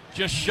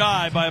 Just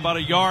shy by about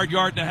a yard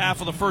and a half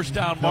of the first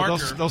down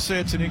marker. They'll say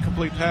it's an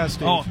incomplete pass,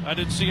 Dave. Oh, I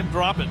didn't see him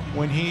drop it.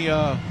 When he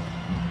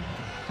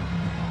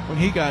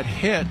got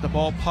hit, the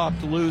ball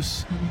popped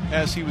loose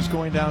as he was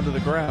going down to the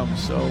ground.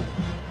 So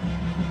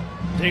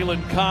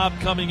Dalen Cobb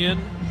coming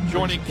in,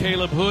 joining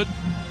Caleb Hood.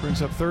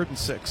 Brings up 3rd and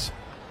 6.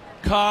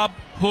 Cobb,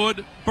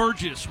 Hood,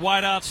 Burgess.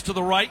 Wideouts to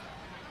the right.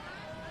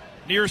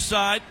 Near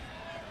side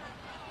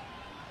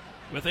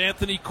with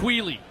Anthony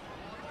Quealy.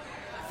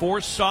 4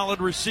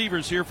 solid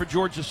receivers here for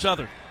Georgia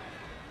Southern.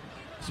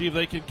 See if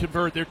they can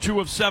convert. They're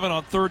 2 of 7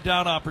 on third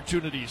down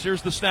opportunities.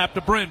 Here's the snap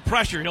to Brin.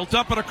 Pressure. He'll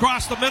dump it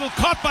across the middle.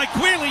 Caught by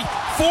Quealy.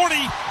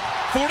 40,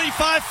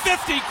 45,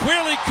 50.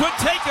 Quealy could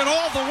take it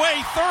all the way.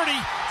 30,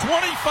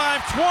 25,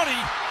 20.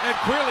 And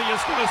Quealy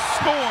is going to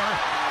score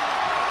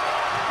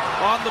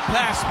on the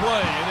pass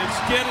play. And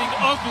it's getting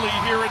ugly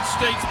here in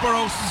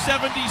Statesboro.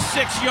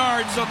 76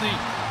 yards on the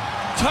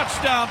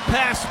touchdown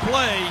pass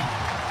play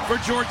for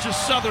Georgia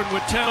Southern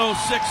with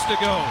 10:06 to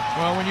go.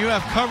 Well, when you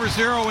have cover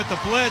 0 with the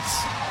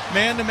blitz,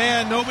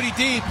 man-to-man, nobody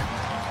deep,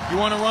 you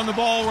want to run the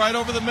ball right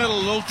over the middle,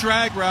 a little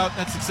drag route.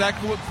 That's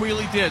exactly what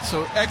Quealy did.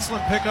 So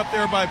excellent pickup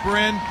there by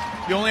Brin.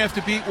 You only have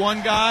to beat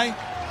one guy,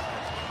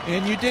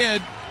 and you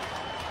did.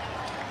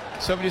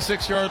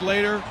 76 yards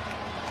later,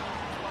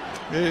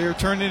 you're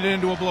turning it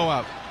into a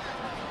blowout.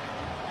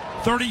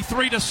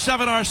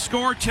 33-7 our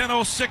score,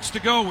 10:06 to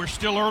go. We're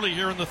still early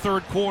here in the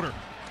third quarter.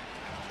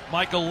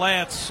 Michael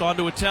Lantz on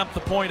to attempt the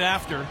point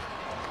after.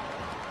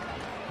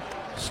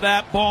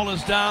 Snap, ball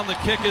is down, the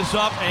kick is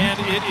up, and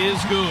it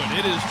is good.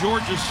 It is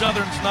Georgia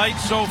Southern's night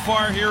so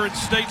far here at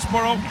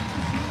Statesboro,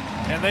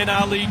 and they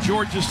now lead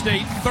Georgia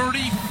State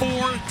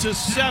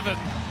 34-7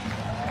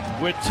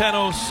 with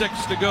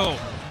 10:06 to go.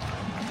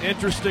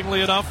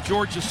 Interestingly enough,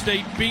 Georgia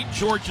State beat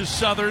Georgia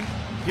Southern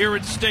here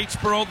at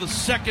Statesboro, the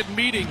second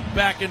meeting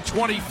back in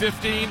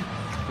 2015.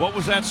 What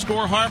was that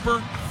score,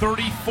 Harper?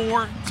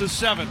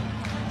 34-7.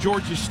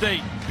 Georgia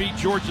State beat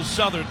Georgia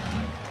Southern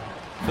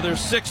for their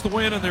sixth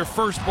win in their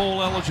first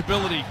bowl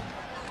eligibility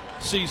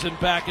season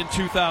back in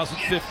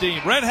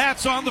 2015. Red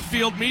Hats on the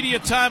field, media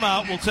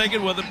timeout. We'll take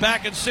it with them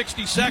back in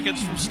 60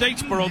 seconds from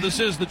Statesboro. This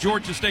is the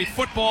Georgia State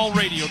Football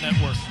Radio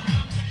Network.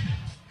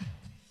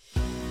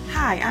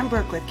 Hi, I'm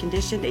Brooke with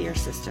Conditioned Ear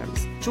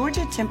Systems.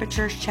 Georgia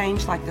temperatures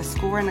change like the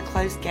score in a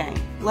close game.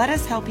 Let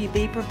us help you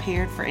be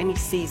prepared for any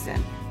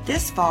season.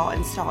 This fall,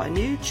 install a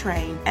new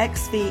Trane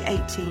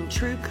XV18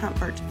 True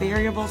Comfort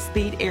Variable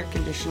Speed Air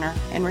Conditioner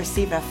and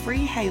receive a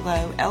free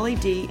Halo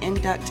LED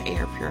Induct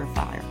Air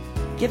Purifier.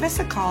 Give us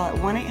a call at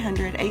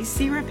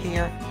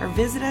 1-800-AC-REPAIR or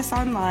visit us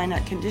online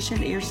at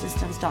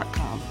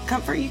conditionedairsystems.com.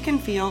 Comfort you can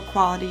feel,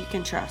 quality you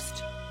can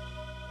trust.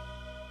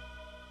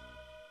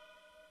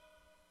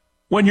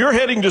 When you're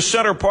heading to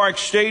Center Park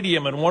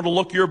Stadium and want to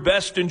look your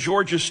best in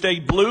Georgia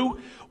State blue,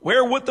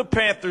 wear what the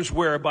Panthers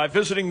wear by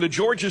visiting the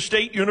Georgia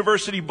State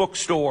University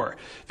Bookstore.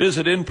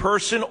 Visit in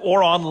person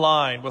or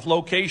online with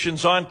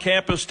locations on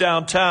campus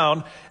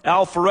downtown,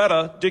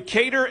 Alpharetta,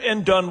 Decatur,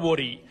 and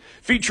Dunwoody,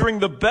 featuring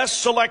the best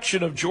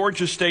selection of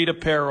Georgia State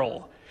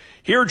apparel.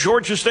 Hear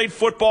Georgia State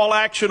football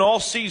action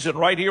all season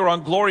right here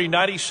on Glory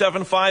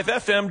 97.5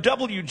 FM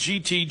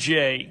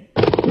WGTJ.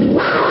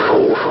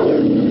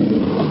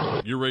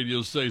 Your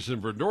radio station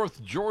for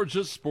North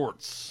Georgia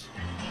sports.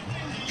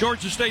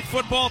 Georgia State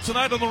football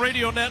tonight on the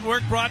radio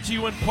network, brought to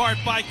you in part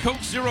by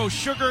Coke Zero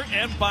Sugar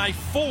and by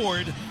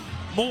Ford.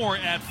 More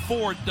at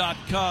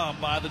Ford.com,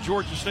 by the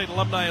Georgia State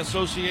Alumni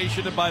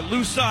Association, and by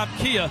Lusab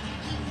Kia.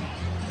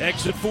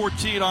 Exit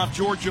 14 off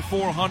Georgia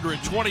 400.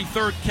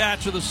 23rd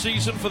catch of the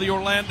season for the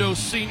Orlando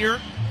senior,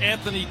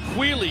 Anthony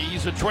Quealy.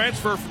 He's a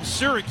transfer from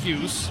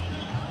Syracuse,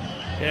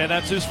 and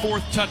that's his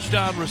fourth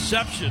touchdown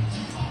reception.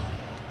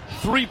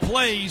 3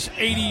 plays,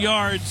 80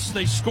 yards.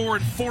 They score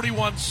in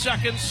 41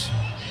 seconds,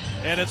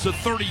 and it's a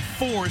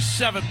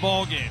 34-7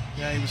 ball game.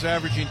 Yeah, he was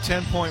averaging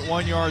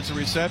 10.1 yards a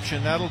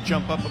reception. That'll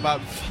jump up about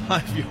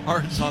 5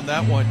 yards on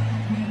that one.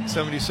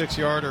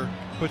 76-yarder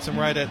puts him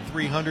right at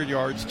 300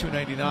 yards,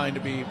 299 to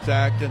be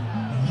exact, and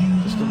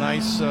just a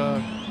nice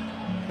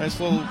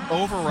little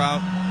over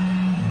route,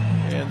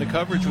 and the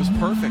coverage was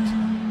perfect.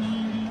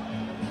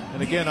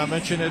 And again, I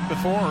mentioned it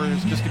before,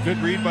 it's just a good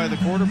read by the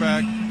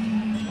quarterback.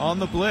 On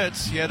the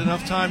blitz, he had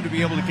enough time to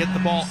be able to get the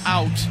ball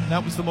out.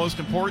 That was the most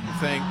important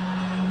thing.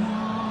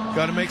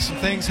 Got to make some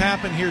things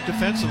happen here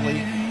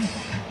defensively,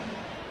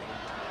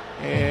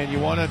 and you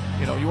want to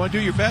do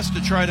your best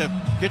to try to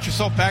get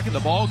yourself back in the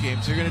ball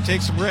game. So you're going to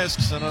take some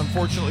risks, and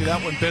unfortunately,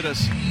 that one bit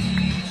us.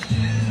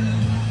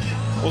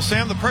 Well,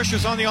 Sam, the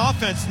pressure's on the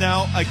offense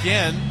now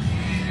again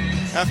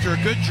after a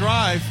good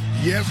drive.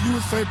 Yes, you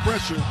would say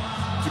pressure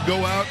to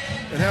go out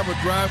and have a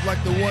drive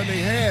like the one they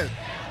had,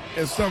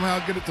 and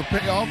somehow get it to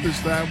pay off this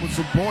time with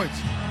some points.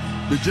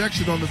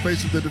 Rejection on the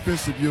face of the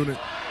defensive unit,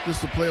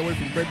 just to play away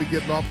from maybe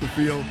getting off the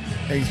field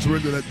and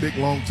surrender that big,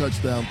 long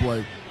touchdown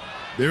play.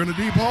 They're in a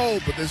deep hole,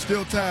 but there's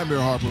still time there,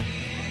 Harper.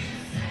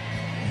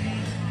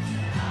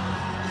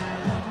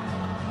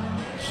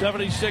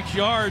 76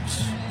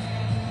 yards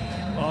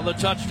on the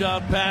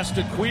touchdown pass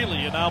to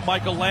Quealy, and now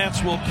Michael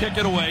Lantz will kick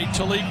it away.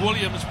 Talik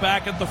Williams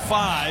back at the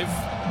 5,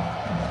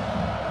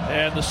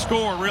 and the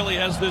score really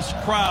has this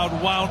crowd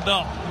wound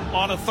up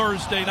on a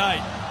Thursday night.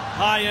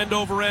 High end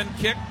over end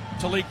kick.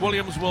 Talik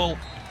Williams will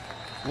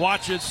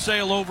watch it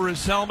sail over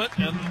his helmet,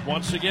 and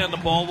once again the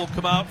ball will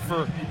come out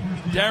for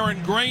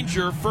Darren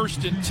Granger,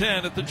 1st and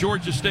 10 at the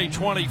Georgia State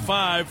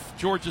 25.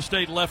 Georgia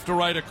State left to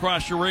right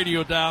across your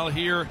radio dial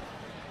here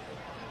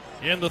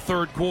in the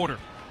third quarter.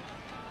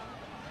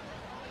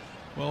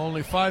 Well,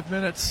 only 5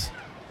 minutes,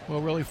 well,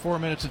 really 4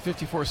 minutes and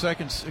 54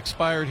 seconds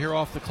expired here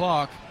off the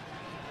clock.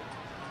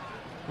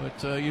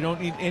 But you don't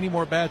need any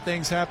more bad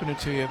things happening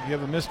to you. You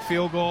have a missed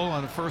field goal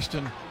on a 1st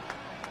and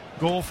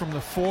goal from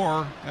the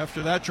 4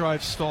 after that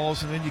drive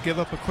stalls, and then you give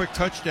up a quick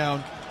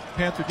touchdown.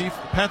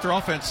 Panther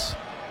offense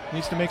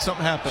needs to make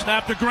something happen.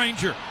 Snap to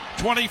Granger.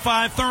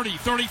 25-30,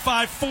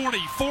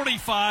 35-40,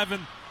 45,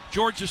 and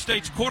Georgia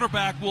State's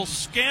quarterback will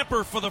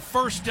scamper for the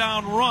first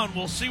down run.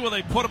 We'll see where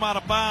they put him out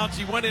of bounds.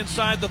 He went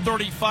inside the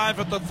 35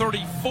 at the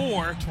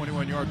 34.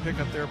 21-yard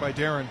pickup there by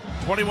Darren.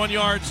 21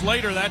 yards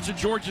later, that's a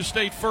Georgia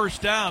State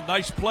first down.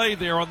 Nice play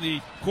there on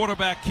the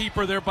quarterback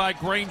keeper there by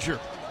Granger.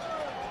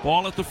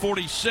 Ball at the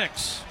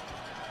 46.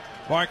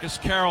 Marcus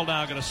Carroll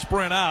now going to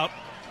sprint out.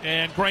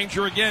 And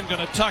Granger again going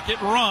to tuck it,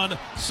 run,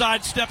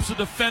 sidesteps a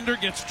defender,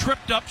 gets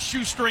tripped up,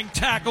 shoestring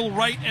tackle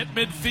right at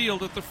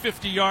midfield at the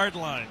 50-yard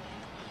line.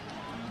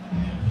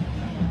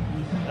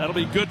 That'll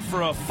be good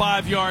for a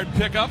 5-yard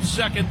pickup.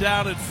 Second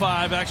down at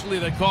 5. Actually,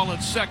 they call it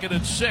 2nd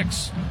and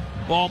 6.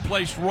 Ball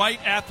placed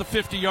right at the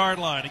 50-yard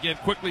line. Again,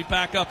 quickly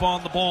back up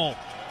on the ball.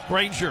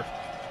 Granger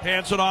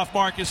hands it off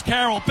Marcus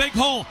Carroll. Big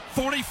hole.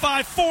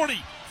 45-40.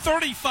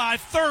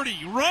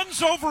 35-30.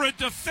 Runs over a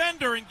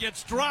defender and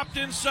gets dropped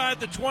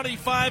inside the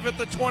 25 at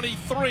the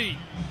 23.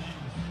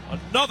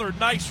 Another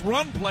nice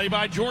run play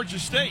by Georgia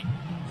State.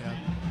 Yeah.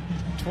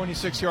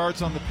 26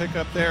 yards on the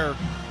pickup there.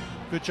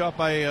 Good job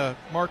by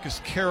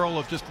Marcus Carroll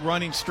of just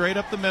running straight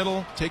up the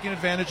middle, taking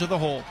advantage of the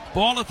hole.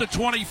 Ball at the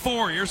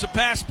 24. Here's a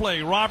pass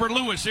play. Robert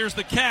Lewis, here's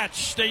the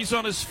catch. Stays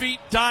on his feet,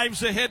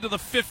 dives ahead to the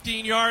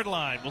 15-yard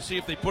line. We'll see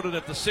if they put it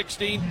at the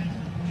 16.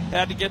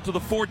 Had to get to the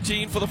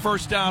 14 for the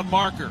first down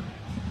marker.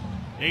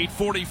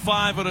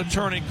 8:45 on a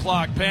turning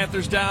clock.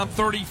 Panthers down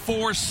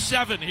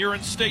 34-7 here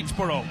in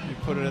Statesboro. You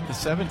put it at the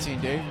 17,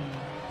 Dave.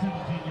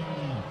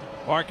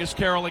 Marcus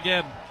Carroll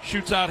again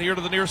shoots out here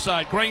to the near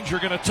side. Granger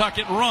going to tuck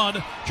it and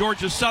run.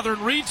 Georgia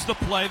Southern reads the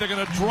play. They're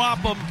going to drop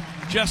him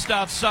just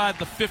outside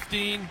the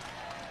 15.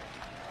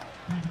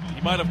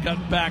 He might have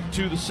gotten back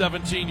to the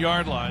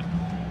 17-yard line.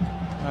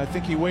 I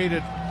think he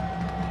waited.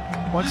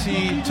 Once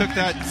he took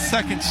that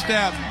second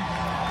step,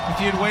 if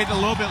he had waited a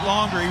little bit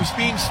longer, he was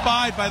being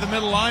spied by the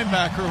middle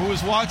linebacker who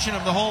was watching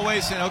him the whole way,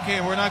 saying,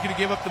 okay, we're not going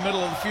to give up the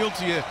middle of the field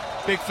to you,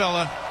 big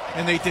fella,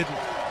 and they didn't.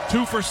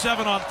 2 for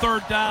 7 on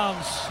third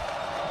downs,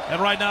 and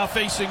right now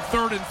facing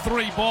 3rd and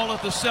 3, ball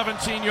at the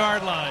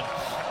 17-yard line.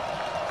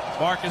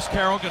 Marcus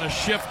Carroll going to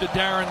shift to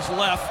Darren's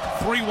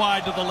left, 3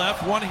 wide to the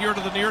left, 1 here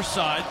to the near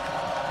side.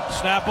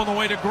 Snap on the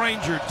way to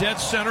Granger, dead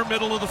center,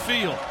 middle of the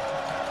field.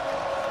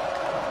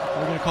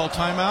 We're going to call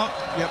timeout.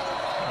 Yep.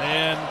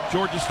 And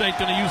Georgia State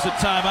going to use a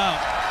timeout.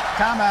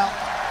 Timeout,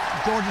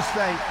 Georgia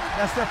State.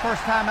 That's their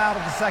first timeout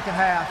of the second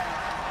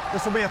half.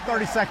 This will be a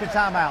 30-second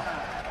timeout.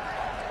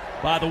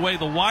 By the way,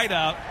 the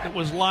wideout that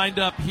was lined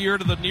up here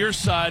to the near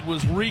side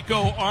was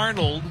Rico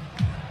Arnold,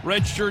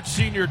 redshirt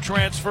senior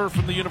transfer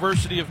from the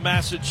University of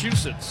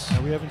Massachusetts.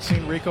 Now, we haven't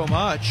seen Rico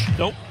much.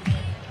 Nope.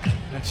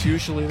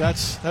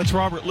 That's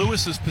Robert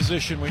Lewis's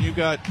position when you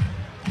got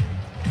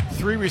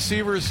 3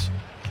 receivers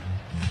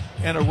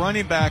and a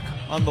running back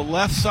on the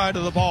left side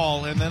of the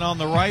ball, and then on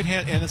the right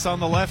hand, and it's on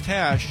the left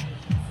hash.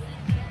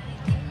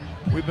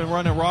 We've been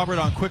running Robert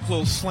on quick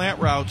little slant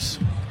routes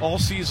all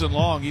season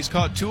long. He's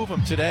caught 2 of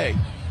them today.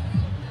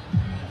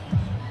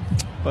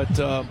 But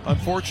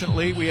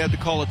unfortunately, we had to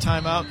call a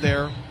timeout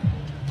there.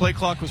 Play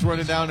clock was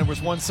running down. There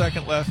was 1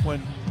 second left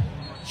when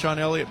Sean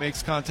Elliott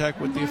makes contact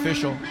with the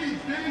official.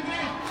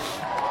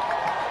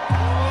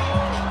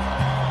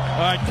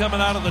 All right, coming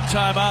out of the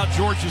timeout,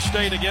 Georgia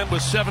State again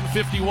with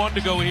 7:51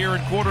 to go here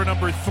in quarter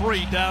number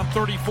 3, down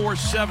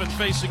 34-7,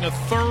 facing a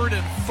 3rd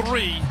and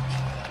 3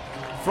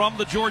 from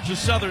the Georgia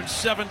Southern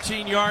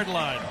 17-yard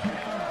line.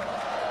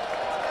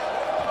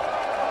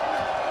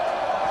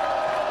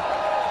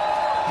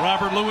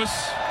 Robert Lewis,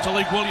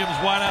 Talik Williams,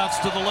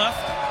 wideouts to the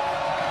left.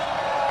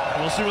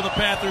 We'll see where the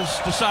Panthers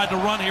decide to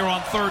run here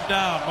on 3rd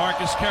down.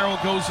 Marcus Carroll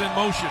goes in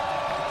motion.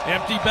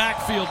 Empty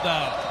backfield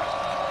now.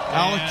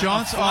 Alec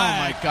Johnson, oh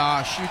my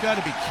gosh, you got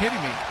to be kidding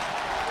me.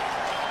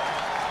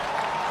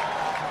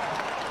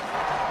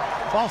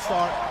 Ball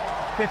start,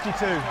 52,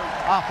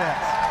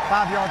 offense,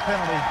 5-yard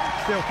penalty,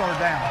 still 3rd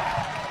down.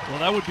 Well,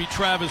 that would be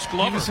Travis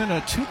Glover. He was in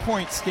a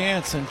 2-point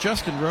stance, and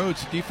Justin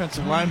Rhodes,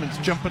 defensive lineman's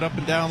jumping up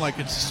and down like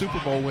it's a Super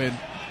Bowl win.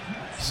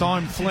 Saw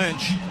him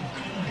flinch.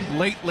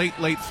 Late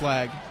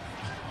flag.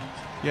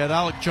 You had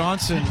Alec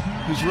Johnson,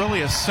 who's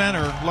really a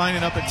center,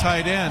 lining up at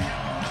tight end.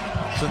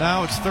 So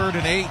now it's 3rd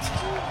and 8.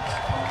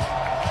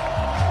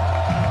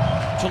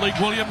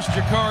 Talik Williams,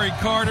 Jakari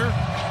Carter,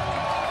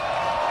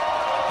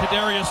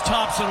 Kadarius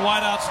Thompson,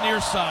 wideouts near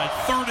side.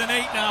 3rd and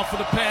 8 now for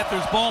the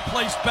Panthers. Ball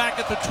placed back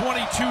at the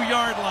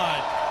 22-yard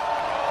line.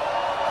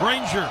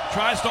 Granger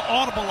tries to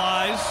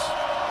audibilize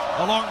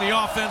along the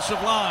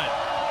offensive line.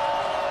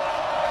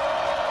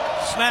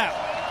 Snap.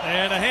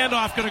 And a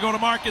handoff going to go to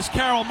Marcus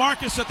Carroll.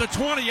 Marcus at the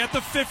 20, at the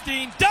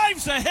 15,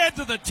 dives ahead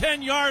to the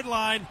 10-yard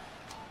line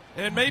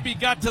and maybe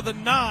got to the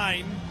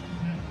 9,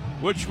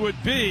 which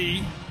would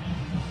be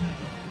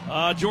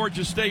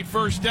Georgia State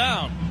first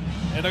down.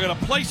 And they're going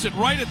to place it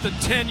right at the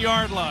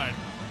 10-yard line.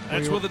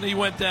 That's where the knee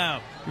went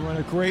down. You went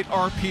a great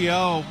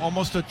RPO,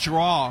 almost a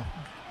draw.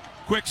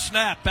 Quick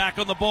snap, back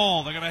on the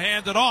ball. They're going to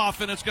hand it off,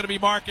 and it's going to be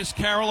Marcus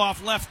Carroll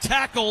off left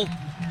tackle,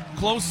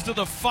 close to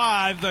the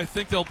 5. I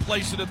think they'll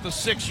place it at the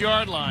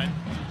 6-yard line.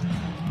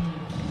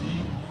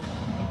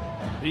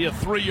 Be a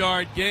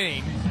 3-yard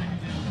gain.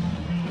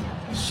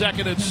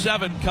 2nd and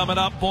 7 coming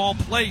up. Ball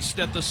placed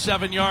at the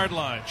 7-yard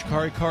line.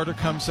 Jakari Carter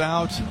comes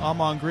out.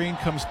 Amon Green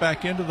comes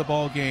back into the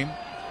ball game.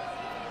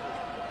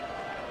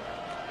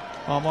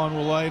 Amon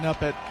will line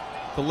up at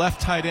the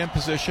left tight end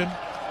position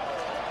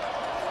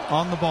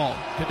on the ball.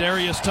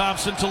 Kadarius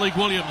Thompson, Talik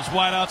Williams,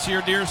 wideouts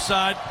here near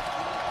side.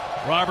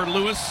 Robert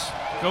Lewis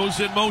goes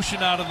in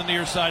motion out of the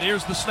near side.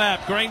 Here's the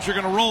snap. Granger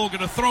going to roll,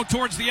 going to throw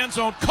towards the end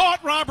zone.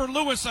 Caught Robert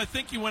Lewis. I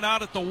think he went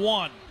out at the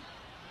 1.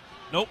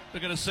 Nope,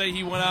 they're going to say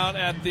he went out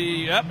at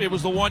the, it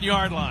was the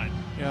 1-yard line.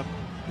 Yep.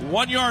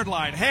 1 yard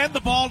line. Hand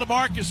the ball to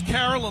Marcus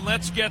Carroll and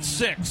let's get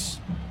 6.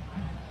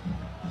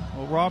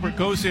 Well, Robert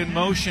goes in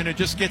motion and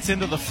just gets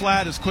into the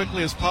flat as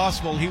quickly as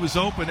possible. He was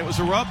open. It was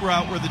a rub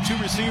route where the two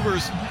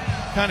receivers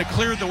kind of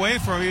cleared the way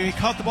for him. He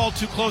caught the ball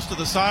too close to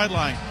the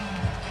sideline.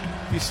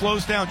 He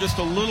slows down just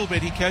a little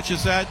bit. He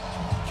catches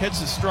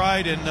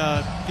stride and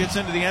gets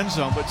into the end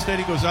zone, but instead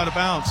he goes out of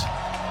bounds.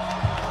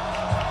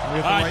 We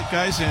have the right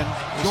guys in.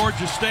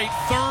 Georgia State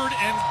 3rd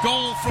and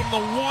goal from the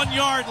 1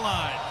 yard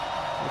line.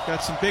 We've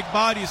got some big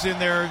bodies in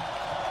there.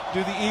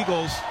 Do the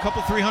Eagles, a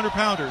couple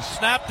 300-pounders.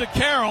 Snap to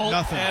Carroll,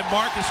 nothing. And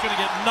Marcus going to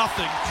get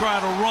nothing. Try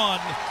to run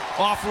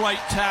off right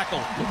tackle.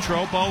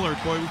 Latrell Bullard,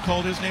 boy, we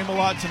called his name a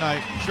lot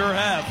tonight. Sure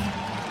have.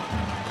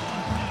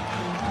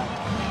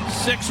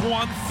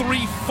 6'1",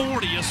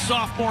 340, a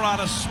sophomore out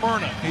of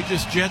Smyrna. He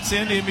just jets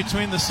in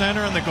between the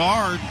center and the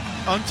guard,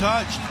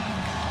 untouched.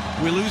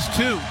 We lose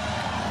 2.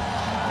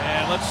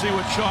 And let's see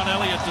what Sean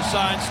Elliott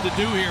decides to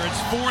do here.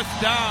 It's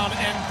 4th down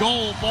and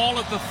goal. Ball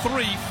at the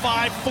 3,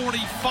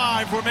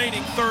 5:45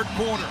 remaining, third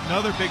quarter.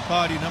 Another big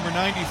body, number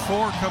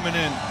 94 coming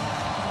in.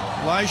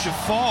 Elijah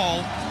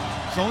Fall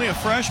is only a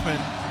freshman.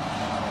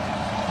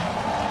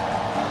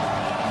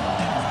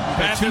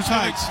 Got 2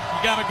 tights.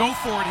 You got to go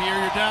for it here.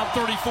 You're down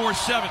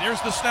 34-7.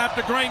 Here's the snap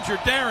to Granger.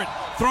 Darren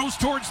throws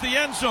towards the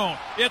end zone.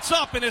 It's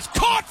up and it's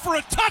caught for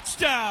a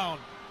touchdown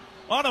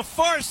on the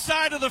far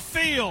side of the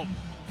field.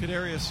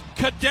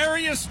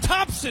 Kadarius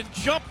Thompson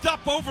jumped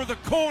up over the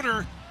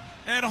corner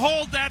and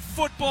hauled that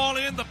football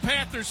in. The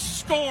Panthers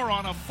score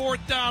on a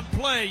 4th down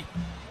play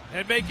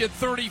and make it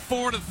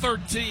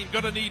 34-13.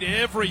 Going to need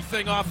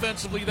everything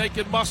offensively they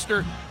can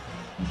muster.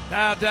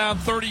 Now down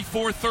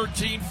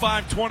 34-13,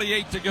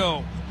 5:28 to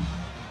go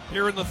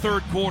here in the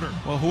third quarter.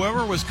 Well,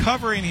 whoever was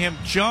covering him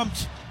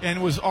jumped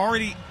and was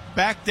already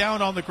back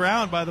down on the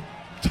ground by the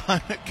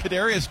time that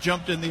Kadarius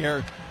jumped in the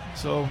air.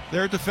 So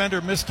their defender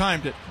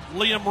mistimed it.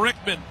 Liam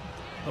Rickman,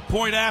 the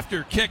point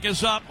after kick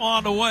is up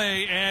on the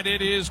way, and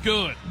it is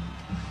good.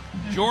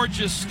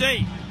 Georgia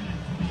State.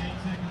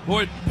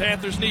 Boy,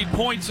 Panthers need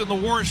points in the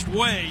worst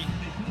way,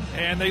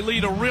 and they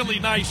lead a really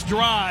nice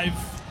drive,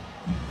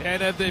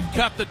 and they've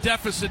cut the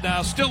deficit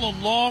now. Still a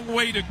long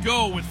way to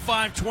go with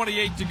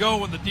 5:28 to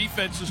go, and the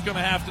defense is going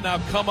to have to now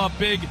come up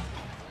big.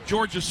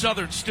 Georgia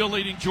Southern still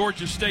leading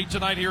Georgia State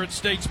tonight here at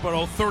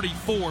Statesboro,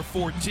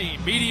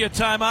 34-14. Media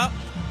timeout.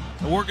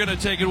 And we're going to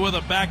take it with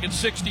them back in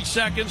 60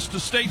 seconds to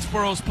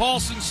Statesboro's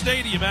Paulson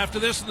Stadium after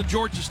this in the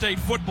Georgia State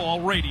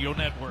Football Radio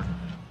Network.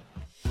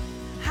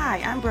 Hi,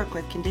 I'm Brooke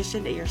with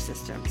Conditioned Air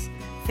Systems.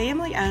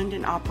 Family owned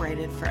and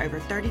operated for over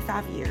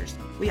 35 years,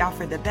 we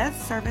offer the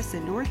best service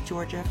in North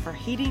Georgia for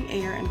heating,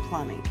 air, and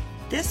plumbing.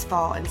 This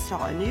fall,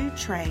 install a new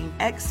Trane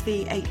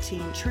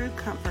XV18 True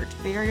Comfort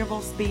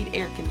Variable Speed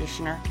Air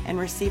Conditioner and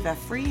receive a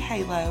free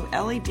Halo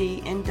LED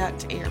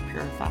Induct Air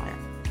Purifier.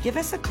 Give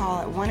us a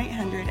call at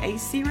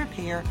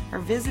 1-800-AC-REPAIR or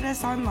visit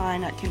us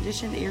online at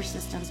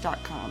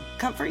conditionedairsystems.com.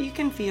 Comfort you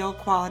can feel,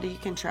 quality you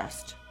can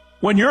trust.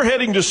 When you're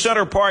heading to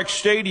Center Park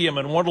Stadium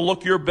and want to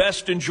look your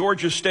best in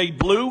Georgia State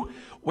blue,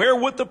 wear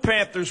what the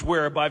Panthers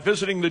wear by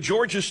visiting the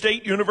Georgia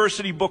State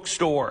University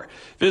Bookstore.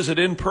 Visit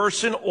in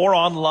person or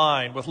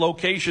online with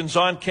locations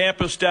on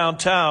campus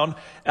downtown,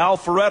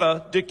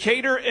 Alpharetta,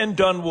 Decatur, and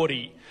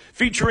Dunwoody,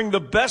 featuring the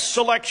best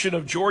selection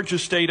of Georgia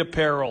State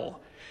apparel.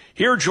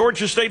 Hear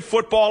Georgia State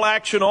football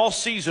action all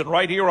season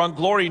right here on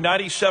Glory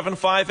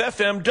 97.5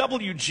 FM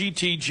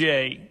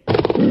WGTJ.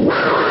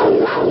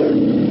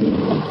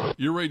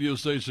 Your radio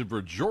station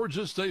for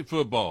Georgia State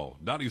football,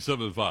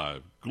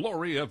 97.5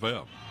 Glory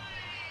FM.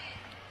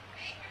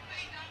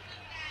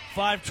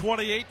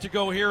 5:28 to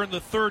go here in the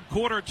third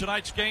quarter.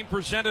 Tonight's game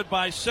presented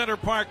by Center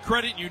Park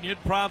Credit Union,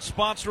 proud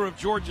sponsor of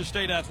Georgia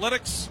State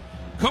Athletics,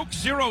 Coke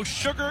Zero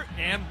Sugar,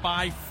 and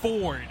by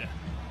Ford.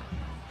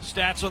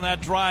 Stats on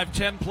that drive,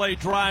 10-play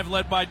drive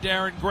led by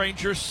Darren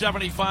Granger,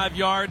 75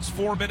 yards,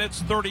 4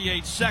 minutes,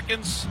 38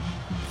 seconds.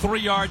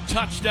 3-yard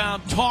touchdown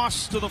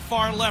toss to the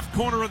far left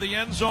corner of the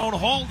end zone,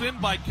 hauled in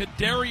by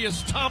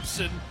Kadarius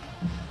Thompson.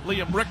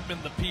 Liam Rickman,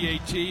 the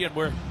PAT, and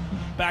we're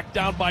back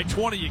down by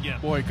 20 again.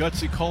 Boy,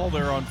 gutsy call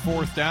there on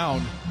 4th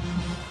down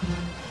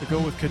to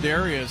go with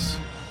Kadarius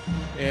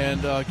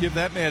and give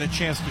that man a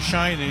chance to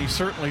shine, and he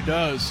certainly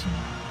does.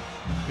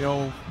 You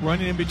know,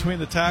 running in between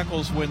the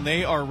tackles when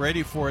they are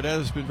ready for it. That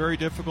has been very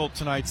difficult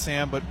tonight,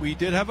 Sam, but we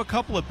did have a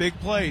couple of big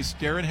plays.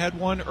 Darren had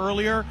one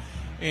earlier,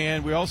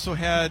 and we also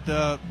had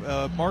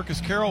Marcus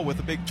Carroll with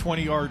a big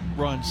 20-yard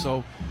run.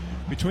 So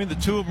between the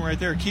two of them right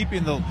there,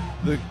 keeping the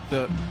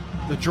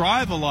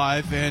drive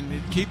alive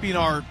and keeping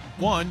our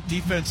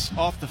defense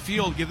off the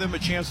field, give them a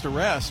chance to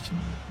rest,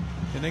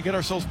 and then get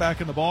ourselves back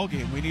in the ball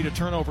game. We need a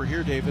turnover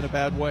here, Dave, in a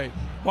bad way.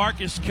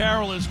 Marcus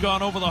Carroll has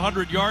gone over the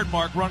 100-yard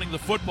mark running the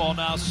football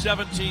now.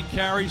 17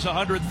 carries,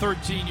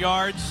 113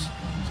 yards.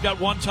 He's got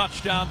one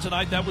touchdown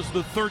tonight. That was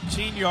the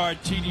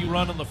 13-yard TD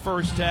run in the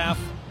first half.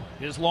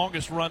 His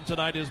longest run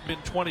tonight has been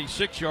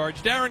 26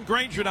 yards. Darren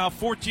Granger now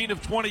 14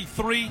 of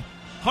 23,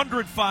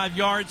 105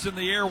 yards in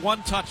the air,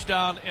 one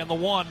touchdown, and the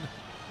one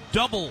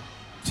double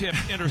tip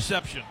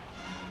interception.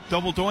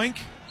 Double doink?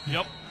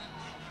 Yep.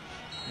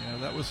 Yeah,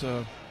 that was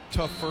a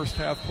tough first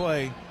half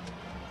play.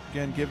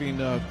 Again, giving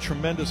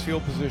tremendous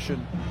field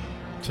position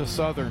to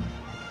Southern.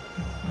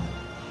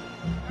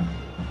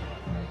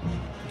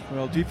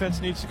 Well,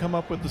 defense needs to come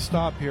up with the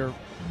stop here.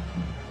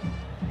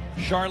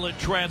 Charlotte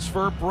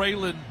transfer,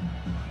 Braylon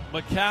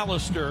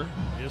McAllister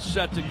is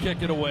set to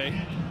kick it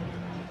away.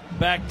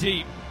 Back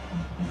deep,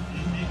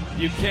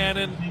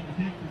 Buchanan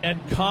and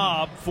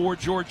Cobb for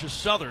Georgia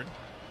Southern.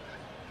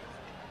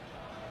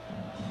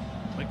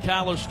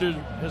 McAllister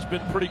has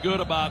been pretty good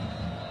about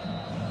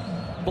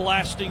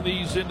blasting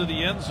these into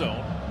the end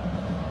zone.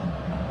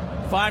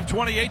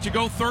 5:28 to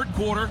go, third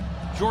quarter.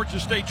 Georgia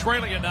State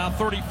trailing it now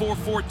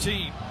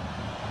 34-14.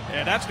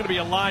 And that's going to be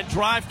a line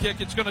drive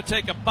kick. It's going to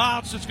take a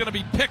bounce. It's going to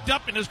be picked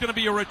up, and there's going to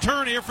be a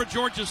return here for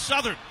Georgia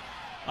Southern.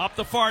 Up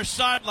the far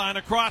sideline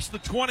across the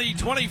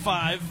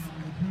 20-25.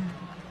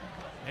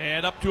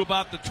 And up to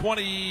about the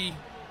 20.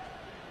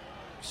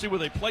 See where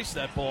they place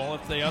that ball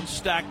if they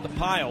unstack the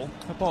pile.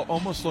 That ball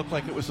almost looked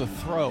like it was a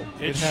throw.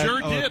 It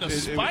sure did, a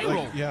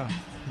spiral. Yeah,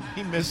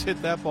 he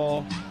mishit that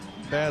ball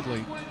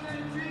badly.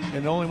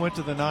 And it only went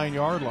to the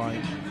 9-yard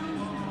line.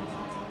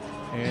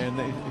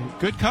 And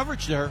good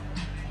coverage there.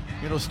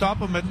 You know, stop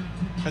him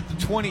at the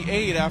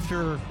 28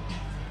 after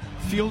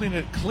fielding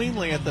it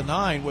cleanly at the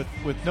 9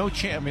 with no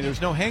chance. I mean,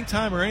 there's no hang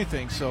time or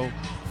anything. So,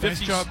 nice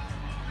job.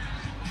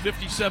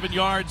 57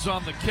 yards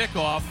on the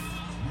kickoff.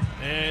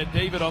 And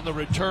David on the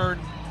return,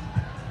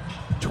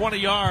 20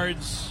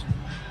 yards.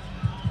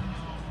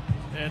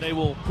 And they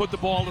will put the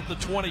ball at the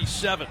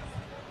 27.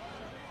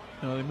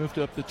 No, they moved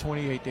up to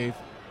 28, Dave.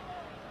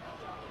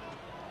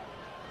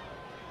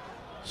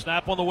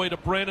 Snap on the way to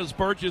Bryn as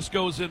Burgess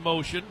goes in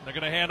motion. They're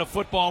going to hand a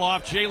football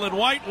off. Jalen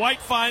White. White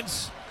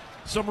finds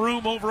some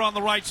room over on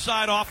the right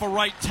side off a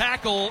right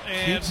tackle.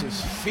 And keeps his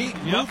feet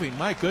moving,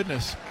 my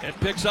goodness. And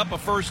picks up a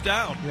first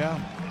down. Yeah,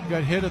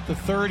 got hit at the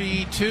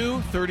 32,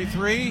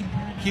 33.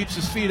 Keeps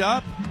his feet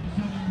up.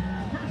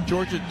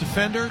 Georgia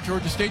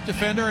State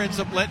defender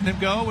ends up letting him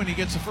go, and he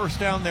gets a first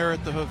down there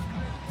at the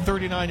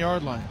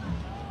 39-yard line.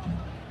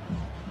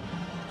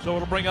 So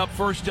it'll bring up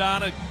first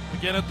down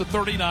again at the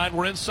 39.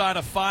 We're inside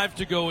of 5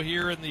 to go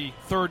here in the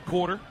third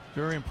quarter.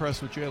 Very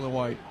impressed with Jalen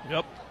White.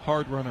 Yep.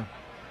 Hard runner.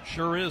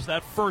 Sure is.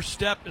 That first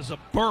step is a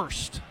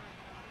burst.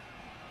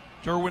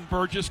 Derwin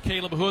Burgess,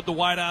 Caleb Hood, the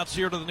wideouts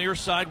here to the near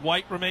side.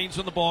 White remains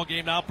in the ball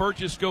game. Now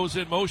Burgess goes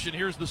in motion.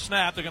 Here's the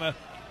snap. They're going to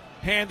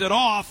hand it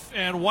off,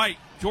 and White.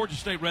 Georgia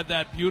State read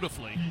that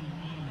beautifully.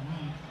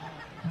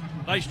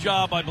 Nice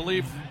job, I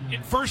believe.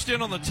 First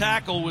in on the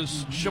tackle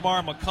was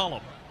Shamar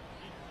McCullum.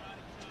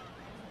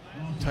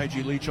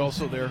 Tyji Leach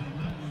also there.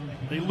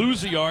 They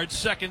lose a yard,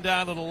 second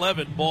down at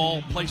 11.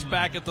 Ball placed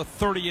back at the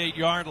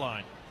 38-yard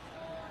line.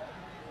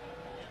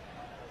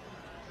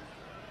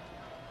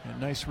 And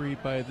nice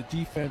read by the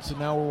defense, and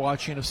now we're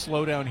watching a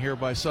slowdown here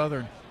by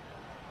Southern.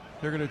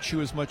 They're going to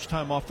chew as much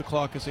time off the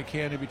clock as they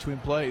can in between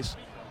plays.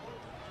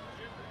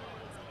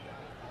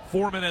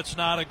 4 minutes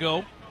now to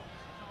go.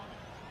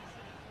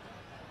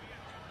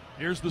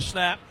 Here's the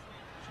snap.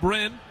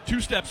 Bryn, 2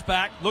 steps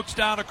back, looks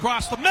down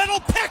across the middle,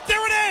 pick,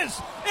 there it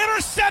is!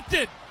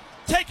 Intercepted!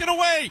 Taken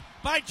away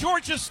by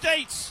Georgia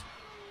State's.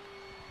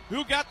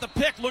 Who got the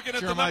pick? Looking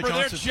at Jeremiah the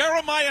number Johnson. there.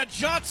 Jeremiah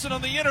Johnson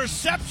on the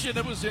interception.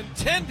 It was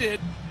intended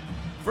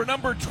for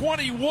number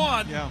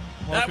 21. Yeah,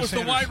 that was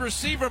Sanders. The wide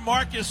receiver,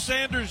 Marcus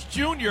Sanders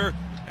Jr.,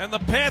 and the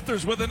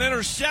Panthers with an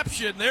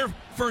interception, their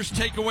first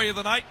takeaway of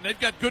the night, and they've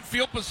got good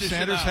field position.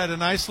 Sanders now. had a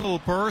nice little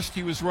burst.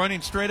 He was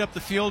running straight up the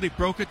field. He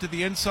broke it to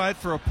the inside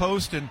for a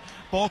post, and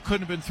ball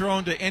couldn't have been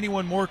thrown to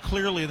anyone more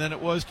clearly than it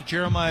was to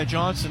Jeremiah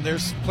Johnson.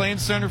 There's playing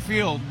center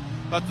field,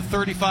 about the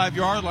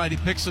 35-yard line. He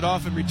picks it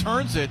off and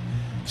returns it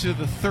to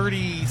the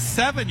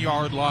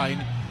 37-yard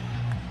line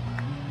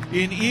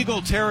in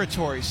Eagle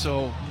territory.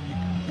 So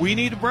we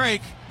need a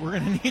break. We're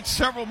going to need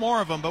several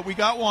more of them, but we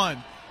got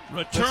one.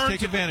 Let's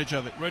take advantage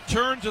of it.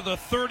 Return to the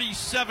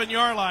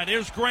 37-yard line.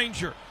 Here's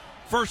Granger.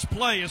 First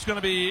play is going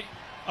to be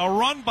a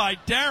run by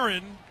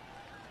Darren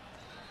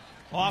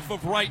off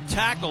of right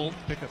tackle.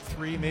 Pick up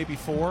 3, maybe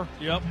 4.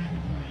 Yep.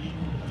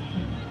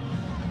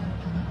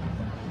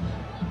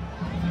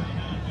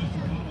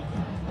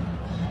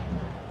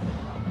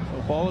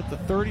 So ball at the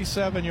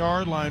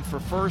 37-yard line for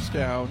first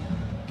down.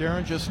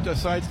 Darren just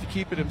decides to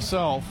keep it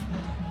himself.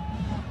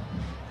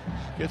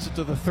 Gets it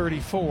to the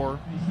 34.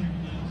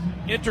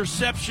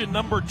 Interception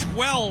number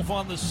 12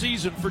 on the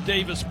season for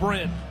Davis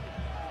Bryn.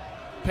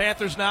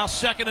 Panthers now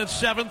 2nd and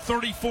 7,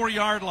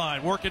 34-yard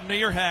line. Working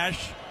near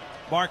hash.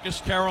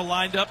 Marcus Carroll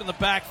lined up in the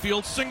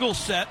backfield. Single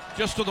set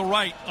just to the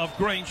right of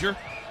Granger.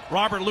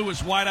 Robert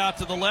Lewis wide out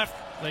to the left.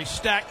 They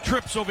stack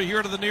trips over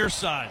here to the near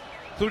side,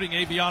 including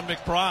Avion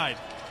McBride.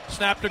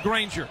 Snap to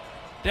Granger.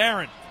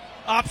 Darren.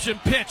 Option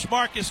pitch.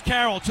 Marcus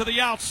Carroll to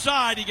the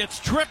outside. He gets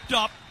tripped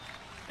up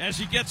as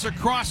he gets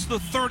across the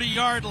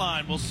 30-yard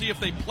line. We'll see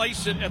if they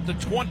place it at the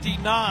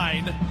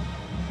 29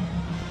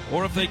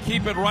 or if they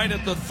keep it right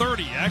at the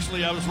 30.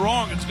 Actually, I was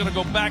wrong. It's going to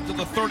go back to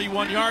the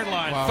 31-yard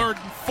line. Wow.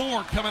 3rd and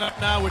 4 coming up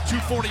now with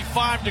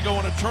 2:45 to go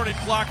in a turning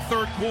clock,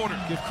 third quarter.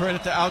 Give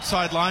credit to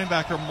outside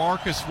linebacker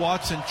Marcus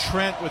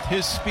Watson-Trent with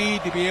his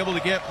speed to be able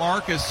to get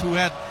Marcus, who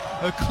had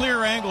a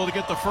clear angle to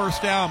get the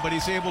first down, but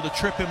he's able to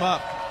trip him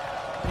up.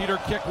 Peter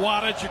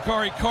Kikwata,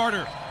 Jakari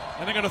Carter.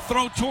 And they're going to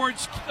throw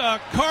towards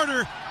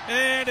Carter,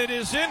 and it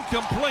is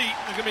incomplete.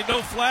 There's going to be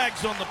no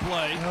flags on the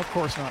play. No, of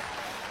course not.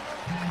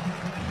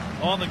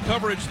 On the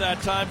coverage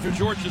that time for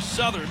Georgia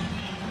Southern,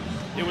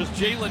 it was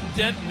Jalen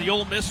Denton, the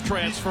Ole Miss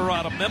transfer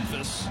out of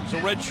Memphis. He's a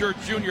redshirt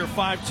junior,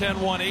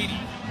 5'10", 180.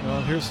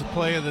 Well, here's the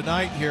play of the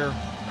night here.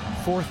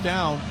 4th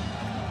down.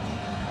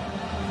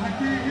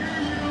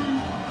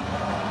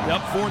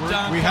 Yep, 4th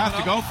down. We have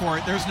to go for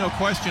it. There's no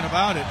question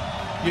about it.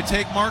 You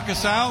take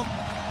Marcus out,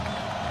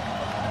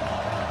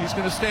 he's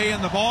going to stay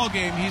in the ball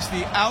game. He's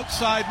the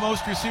outside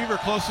most receiver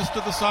closest to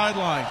the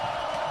sideline.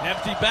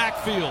 Empty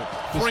backfield.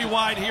 3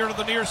 wide here to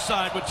the near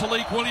side with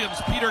Talik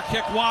Williams, Peter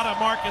Kikwata,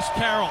 Marcus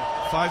Carroll.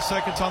 5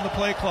 seconds on the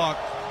play clock.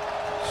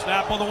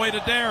 Snap on the way to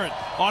Darren.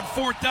 On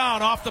 4th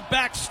down, off the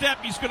back step,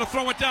 he's going to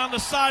throw it down the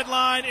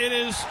sideline. It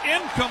is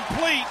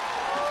incomplete.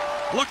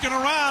 Looking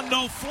around,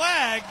 no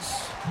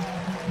flags.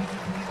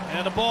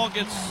 And the ball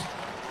gets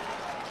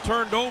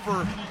turned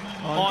over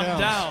on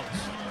downs.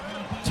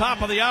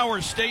 Top of the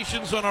hour,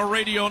 stations on our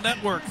radio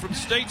network from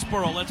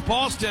Statesboro. Let's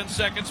pause 10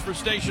 seconds for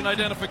station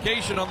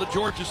identification on the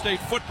Georgia State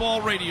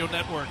Football Radio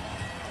Network.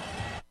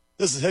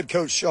 This is head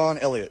coach Sean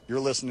Elliott. You're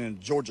listening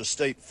to Georgia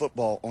State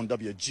Football on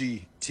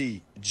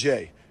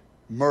WGTJ,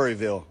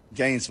 Murrayville,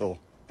 Gainesville,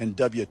 and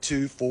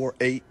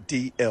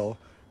W248DL,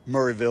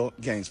 Murrayville,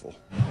 Gainesville.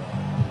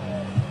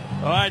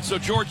 All right, so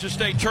Georgia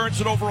State turns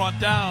it over on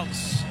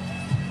downs.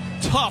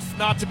 Tough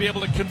not to be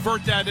able to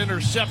convert that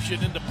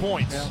interception into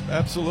points. Yeah,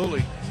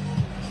 absolutely.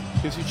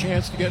 Gives you a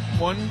chance to get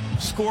one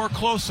score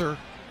closer.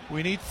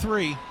 We need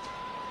 3.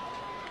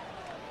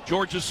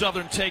 Georgia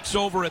Southern takes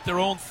over at their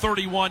own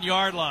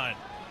 31-yard line.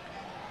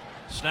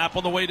 Snap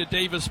on the way to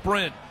Davis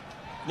Brin.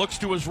 Looks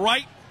to his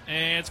right,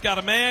 and it's got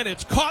a man.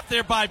 It's caught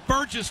there by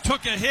Burgess.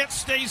 Took a hit,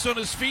 stays on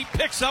his feet,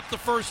 picks up the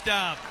first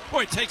down.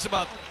 Boy, it takes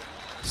about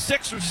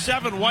 6 or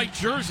 7 white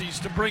jerseys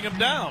to bring him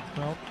down.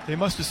 Well, they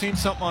must have seen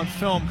something on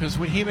film, because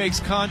when he makes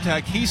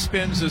contact, he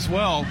spins as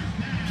well.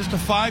 Just a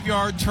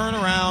 5-yard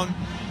turnaround.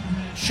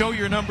 Show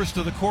your numbers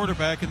to the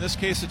quarterback. In this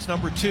case, it's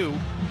number 2.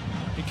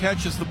 He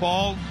catches the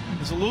ball.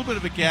 There's a little bit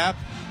of a gap.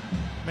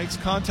 Makes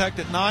contact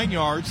at 9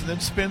 yards and then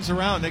spins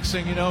around. Next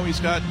thing you know,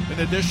 he's got an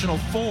additional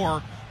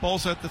 4.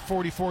 Ball's at the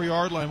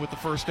 44-yard line with the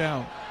first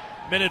down.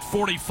 Minute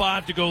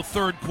 45 to go,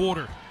 third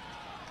quarter.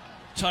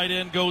 Tight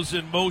end goes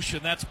in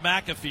motion. That's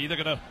McAfee.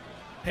 They're going to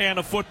hand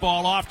a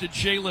football off to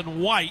Jalen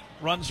White.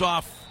 Runs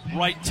off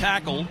right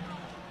tackle.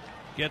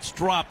 Gets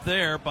dropped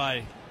there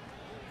by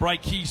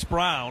Brykees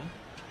Brown.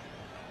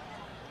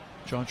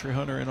 John Trey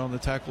Hunter in on the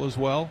tackle as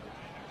well.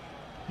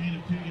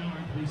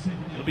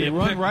 They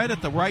run right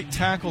at the right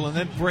tackle and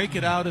then break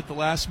it out at the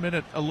last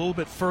minute a little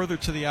bit further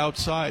to the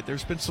outside.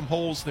 There's been some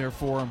holes there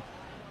for them.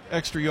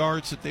 Extra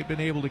yards that they've been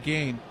able to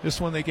gain. This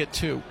one they get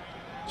 2.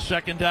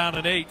 2nd down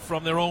and 8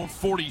 from their own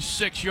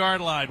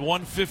 46-yard line.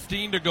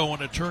 1:15 to go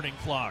on a turning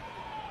clock.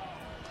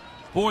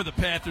 Boy, the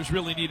Panthers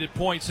really needed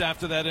points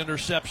after that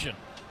interception.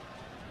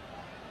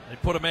 They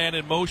put a man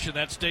in motion.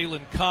 That's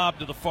Dalen Cobb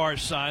to the far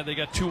side. They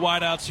got 2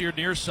 wideouts here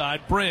near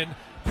side. Brin,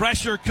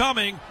 pressure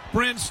coming.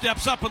 Brin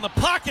steps up in the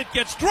pocket,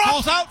 gets dropped.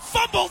 Falls out.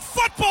 Fumbled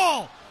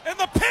football. And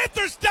the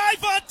Panthers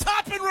dive on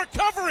top and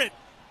recover it.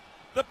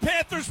 The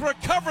Panthers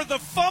recover the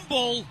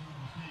fumble.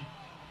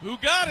 Who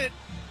got it?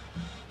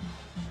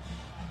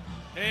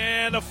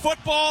 And a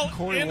football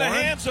in the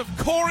hands of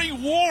Corey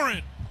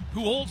Warren,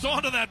 who holds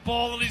on to that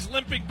ball, and he's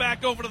limping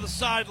back over to the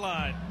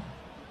sideline.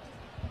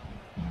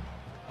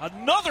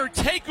 Another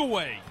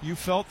takeaway. You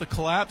felt the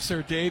collapse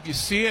there, Dave. You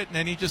see it, and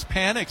then he just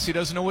panics. He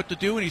doesn't know what to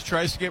do, and he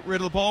tries to get rid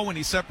of the ball. When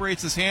he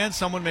separates his hands,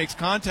 someone makes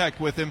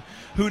contact with him.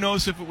 Who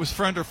knows if it was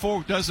friend or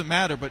foe? It doesn't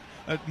matter. But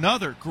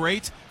another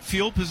great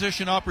field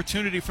position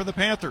opportunity for the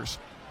Panthers.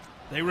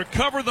 They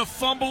recover the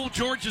fumble.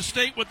 Georgia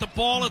State with the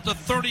ball at the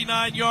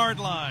 39-yard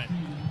line.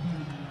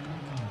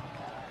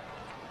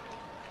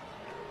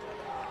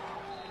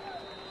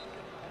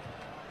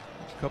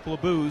 A couple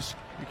of boos.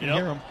 You can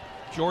hear them.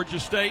 Georgia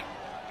State.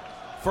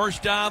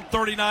 First down,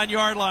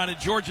 39-yard line in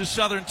Georgia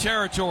Southern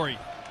territory.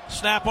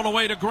 Snap on the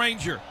way to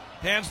Granger.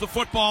 Hands the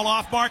football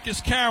off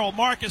Marcus Carroll.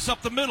 Marcus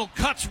up the middle,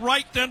 cuts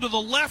right, then to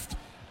the left.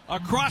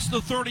 Across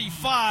the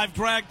 35,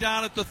 dragged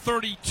down at the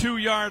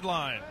 32-yard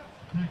line.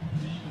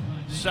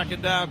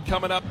 2nd down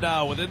coming up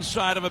now with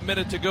inside of a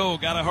minute to go.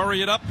 Got to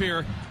hurry it up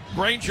here.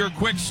 Granger,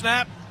 quick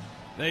snap.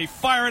 They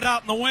fire it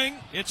out in the wing.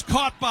 It's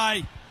caught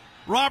by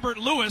Robert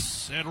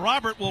Lewis, and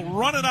Robert will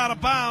run it out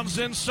of bounds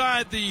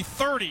inside the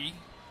 30.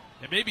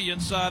 And maybe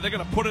inside, they're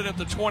going to put it at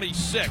the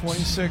 26.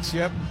 26,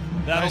 yep.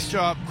 Nice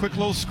job. Quick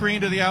little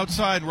screen to the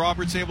outside.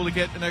 Robert's able to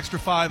get an extra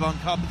 5 on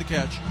top of the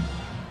catch.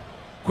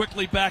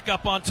 Quickly back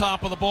up on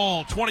top of the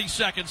ball. 20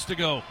 seconds to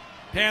go.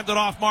 Handed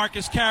off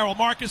Marcus Carroll.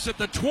 Marcus at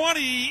the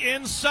 20,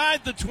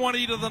 inside the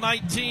 20 to the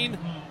 19,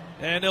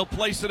 and he'll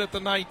place it at the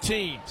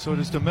 19. So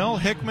does DeMel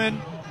Hickman,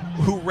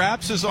 who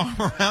wraps his arm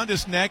around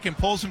his neck and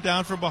pulls him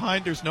down from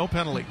behind. There's no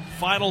penalty.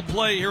 Final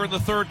play here in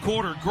the third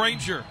quarter.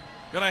 Granger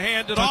going to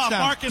hand it Touchdown. off.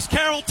 Marcus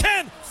Carroll,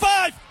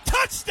 10-5,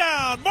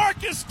 touchdown,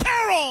 Marcus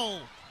Carroll!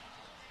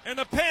 And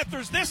the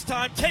Panthers this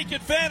time take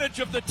advantage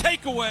of the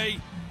takeaway,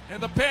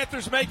 and the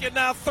Panthers make it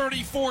now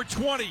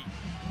 34-20.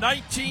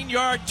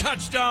 19-yard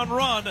touchdown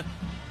run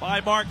by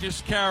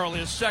Marcus Carroll.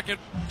 His second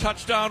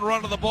touchdown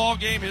run of the ball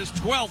game, his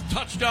 12th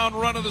touchdown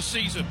run of the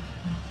season.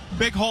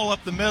 Big hole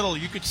up the middle.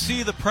 You could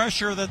see the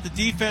pressure that the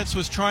defense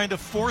was trying to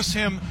force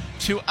him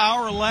to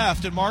our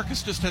left, and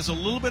Marcus just has a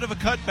little bit of a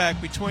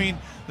cutback between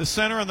the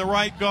center and the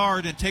right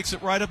guard and takes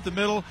it right up the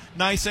middle.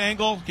 Nice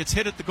angle, gets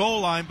hit at the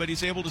goal line, but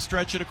he's able to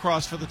stretch it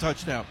across for the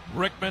touchdown.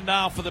 Rickman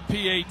now for the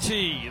PAT.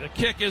 The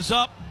kick is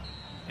up,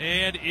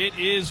 and it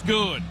is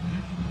good.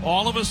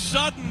 All of a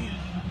sudden,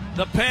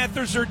 the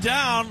Panthers are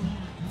down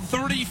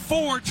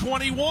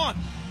 34-21.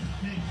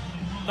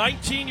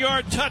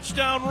 19-yard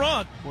touchdown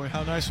run. Boy,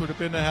 how nice would it have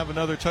been to have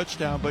another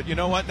touchdown. But you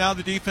know what? Now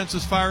the defense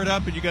is fired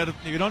up, and you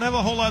don't have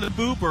a whole lot of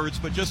boo birds,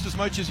 but just as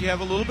much as you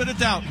have a little bit of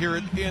doubt here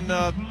in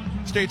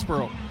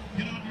Statesboro.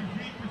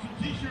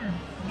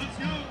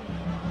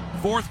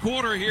 Fourth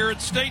quarter here at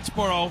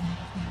Statesboro.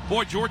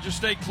 Boy, Georgia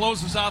State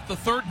closes out the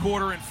third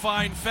quarter in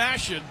fine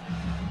fashion.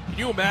 Can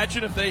you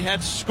imagine if they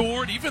had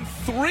scored even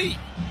 3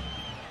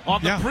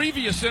 on the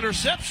previous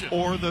interception?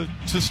 Or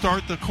to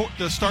start the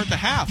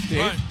half, Dave.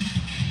 Right.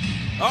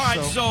 All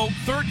right, so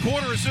third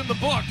quarter is in the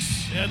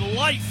books, and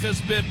life has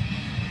been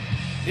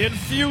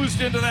infused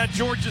into that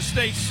Georgia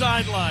State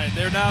sideline.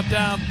 They're now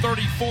down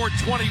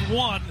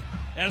 34-21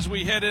 as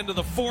we head into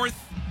the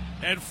fourth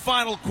and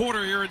final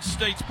quarter here in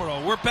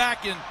Statesboro. We're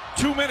back in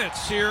 2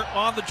 minutes here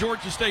on the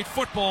Georgia State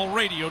Football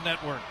Radio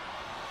Network.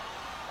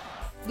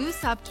 Lou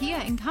Saab Kia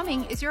in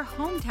Cumming is your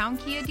hometown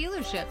Kia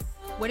dealership.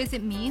 What does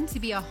it mean to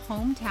be a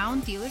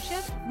hometown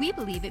dealership? We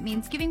believe it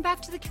means giving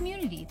back to the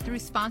community through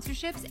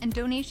sponsorships and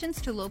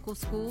donations to local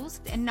schools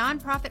and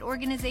nonprofit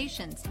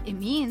organizations. It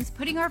means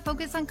putting our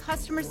focus on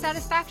customer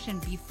satisfaction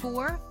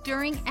before,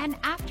 during, and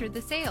after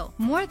the sale,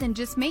 more than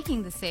just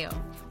making the sale.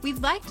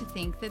 We'd like to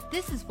think that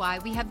this is why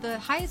we have the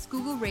highest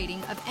Google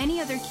rating of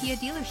any other Kia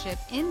dealership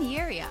in the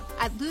area.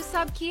 At Lou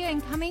Saab Kia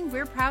in Cumming,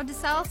 we're proud to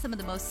sell some of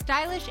the most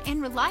stylish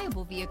and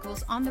reliable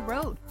vehicles on the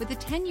road with a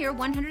 10-year,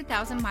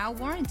 100,000-mile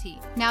warranty.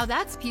 Now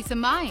that's peace of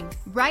mind.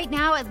 Right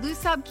now at Lou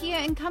Saab Kia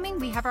in Cumming,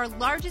 we have our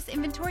largest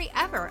inventory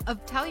ever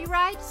of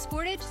Telluride,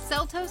 Sportage,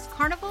 Seltos,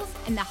 Carnivals,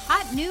 and the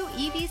hot new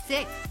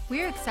EV6.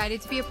 We're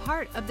excited to be a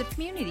part of the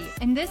community,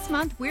 and this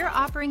month we're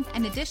offering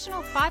an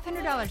additional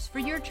 $500 for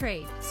your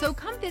trade. So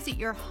come visit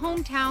your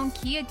hometown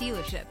Kia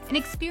dealership and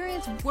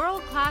experience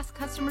world-class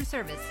customer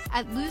service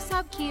at Lou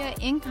Saab Kia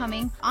in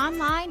Cumming,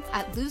 online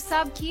at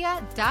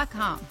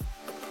lousaabkia.com.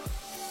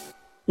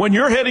 When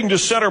you're heading to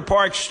Center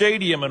Park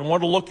Stadium and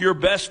want to look your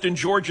best in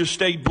Georgia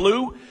State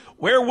blue,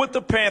 wear what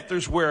the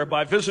Panthers wear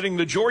by visiting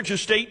the Georgia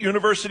State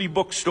University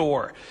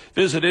Bookstore.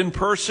 Visit in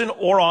person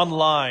or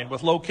online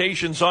with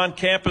locations on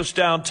campus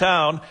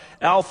downtown,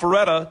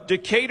 Alpharetta,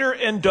 Decatur,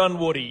 and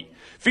Dunwoody,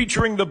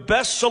 featuring the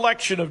best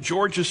selection of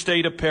Georgia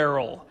State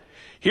apparel.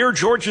 Hear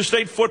Georgia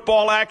State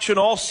football action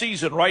all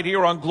season right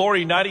here on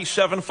Glory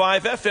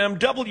 97.5 FM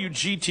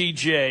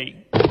WGTJ.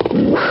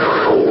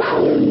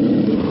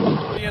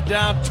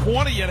 Down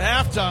 20 at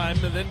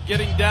halftime and then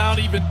getting down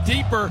even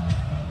deeper.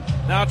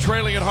 Now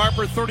trailing at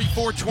Harper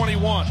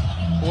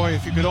 34-21. Boy,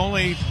 if you could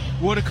only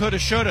woulda, coulda,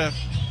 shoulda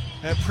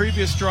that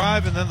previous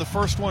drive and then the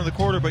first one of the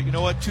quarter. But you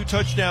know what? 2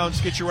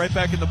 touchdowns get you right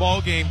back in the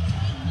ball game.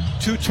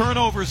 2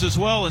 turnovers as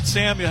well. And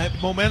Sam, you had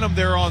momentum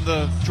there on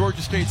the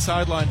Georgia State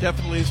sideline.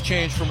 Definitely has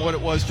changed from what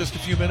it was just a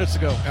few minutes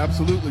ago.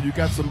 Absolutely. You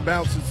got some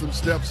bounce and some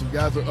steps. Some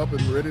guys are up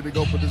and ready to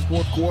go for this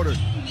fourth quarter.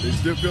 They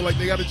still feel like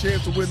they got a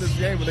chance to win this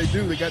game, and they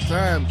do. They got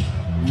time.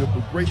 The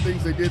great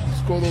things they did to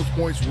score those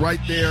points right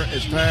there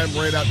as time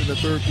ran out in the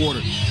third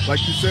quarter.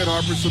 Like you said,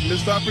 Harper, some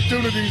missed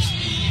opportunities.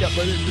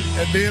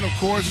 And then, of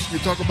course, you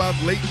talk about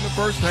late in the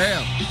first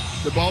half.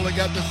 The ball that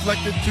got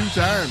deflected 2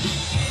 times,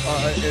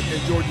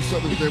 and Georgia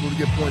Southern was able to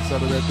get points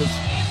out of that. There's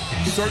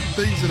certain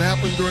things that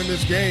happened during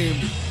this game.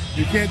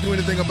 You can't do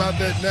anything about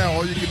that now.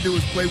 All you can do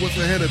is play what's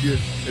ahead of you,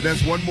 and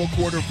that's one more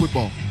quarter of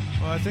football.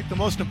 Well, I think the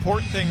most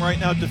important thing right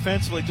now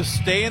defensively, just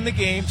stay in the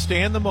game,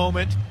 stay in the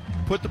moment,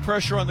 put the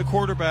pressure on the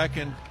quarterback,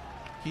 and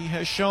he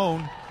has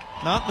shown,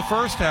 not in the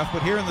first half,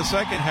 but here in the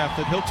second half,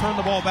 that he'll turn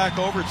the ball back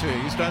over to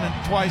you. He's done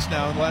it twice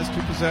now in the last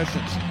 2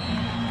 possessions.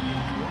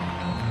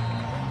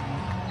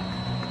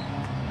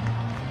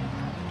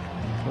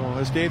 So,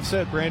 as Dave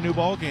said, brand new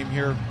ball game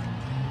here.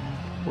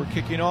 We're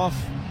kicking off.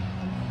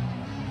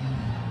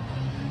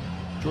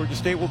 Georgia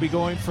State will be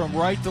going from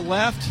right to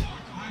left.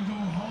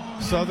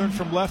 Southern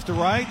from left to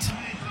right.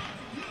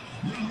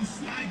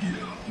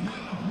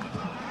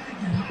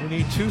 We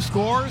need 2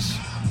 scores.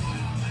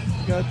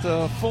 We got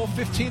the full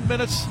 15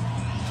 minutes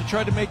to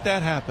try to make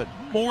that happen.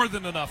 More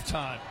than enough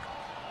time.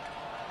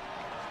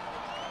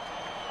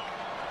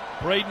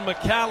 Braden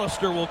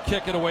McAllister will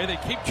kick it away. They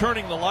keep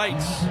turning the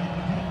lights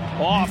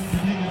off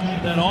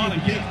and then on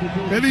again.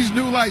 And these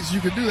new lights, you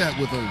can do that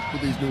with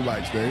these new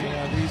lights, Dave.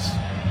 Yeah,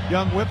 these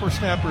young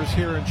whippersnappers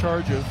here in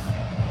charge of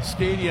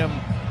stadium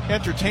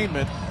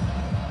entertainment.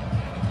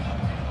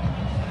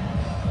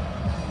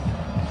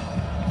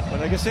 But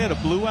I guess they had a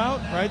blue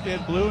out, right? They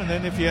had blue, and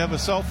then if you have a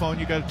cell phone,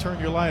 you got to turn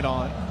your light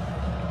on.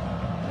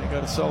 You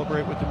got to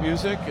celebrate with the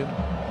music. And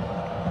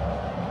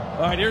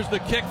all right, here's the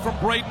kick from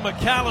Braden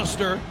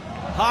McAllister.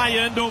 High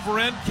end over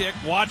end kick.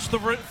 Watch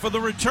for the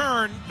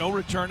return. No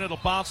return. It'll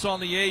bounce on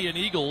the A and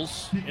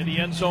Eagles in the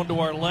end zone to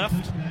our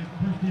left.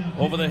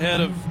 Over the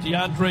head of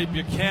DeAndre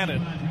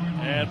Buchanan.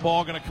 And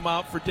ball going to come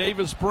out for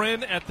Davis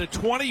Brin at the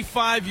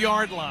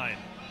 25-yard line.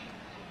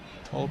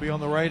 Ball will be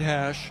on the right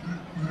hash.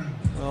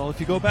 Well,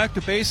 if you go back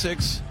to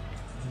basics,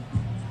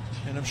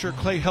 and I'm sure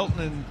Clay Helton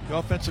and the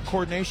offensive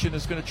coordination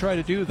is going to try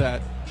to do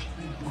that.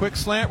 Quick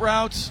slant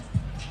routes.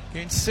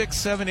 Gain 6,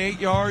 7, 8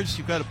 yards.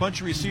 You've got a bunch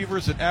of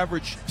receivers that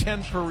average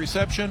 10 per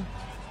reception.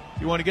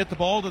 You want to get the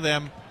ball to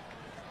them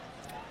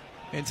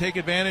and take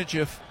advantage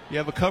if you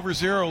have a cover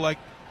zero like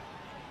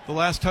the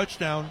last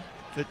touchdown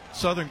that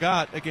Southern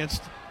got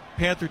against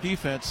Panther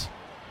defense.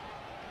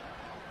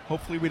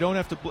 Hopefully we don't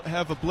have to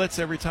have a blitz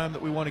every time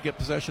that we want to get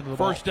possession of the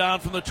ball. First down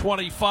from the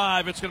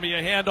 25. It's going to be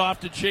a handoff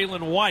to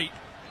Jalen White.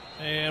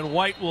 And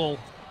White will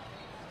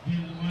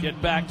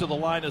get back to the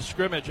line of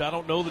scrimmage. I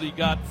don't know that he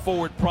got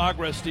forward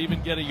progress to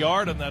even get a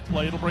yard on that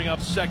play. It'll bring up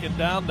second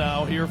down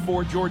now here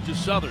for Georgia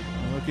Southern.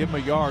 We'll give him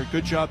a yard.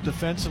 Good job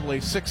defensively.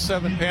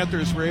 6'7"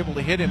 Panthers were able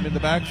to hit him in the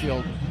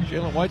backfield.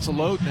 Jalen White's a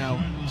load now.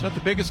 He's not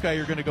the biggest guy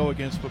you're going to go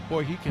against, but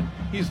boy,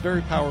 he's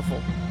very powerful.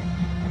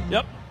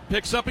 Yep.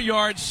 Picks up a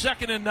yard.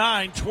 2nd and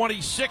 9.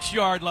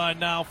 26-yard line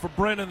now for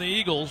Brin and the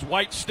Eagles.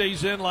 White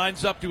stays in,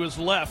 lines up to his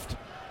left.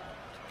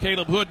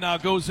 Caleb Hood now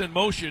goes in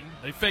motion.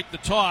 They fake the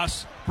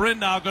toss. Brin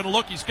now going to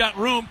look. He's got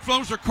room.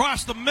 Throws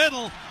across the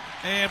middle.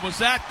 And was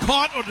that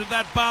caught or did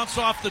that bounce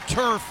off the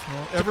turf?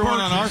 Well, everyone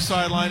on our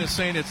sideline is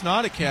saying it's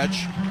not a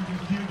catch.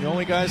 The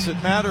only guys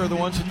that matter are the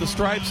ones with the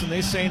stripes, and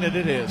they're saying that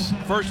it is.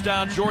 First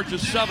down, Georgia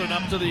Southern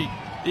up to the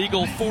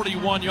Eagle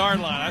 41-yard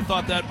line. I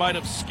thought that might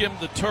have skimmed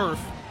the turf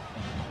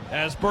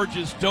as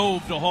Burgess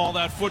dove to haul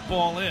that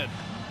football in.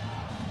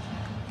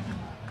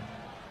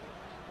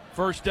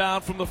 First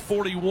down from the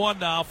 41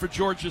 now for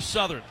Georgia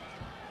Southern.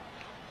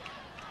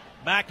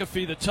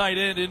 McAfee, the tight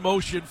end, in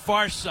motion,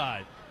 far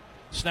side.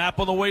 Snap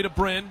on the way to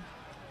Brin.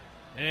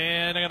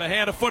 And they're going to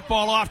hand a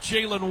football off.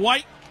 Jalen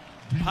White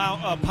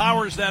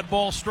powers that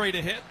ball straight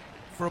ahead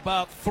for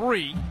about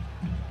 3.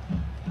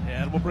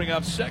 And we'll bring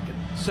up second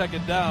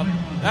down.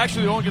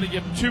 Actually, they're only going to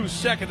give him 2,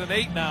 2nd and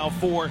 8 now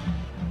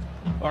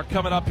are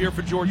coming up here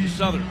for Georgia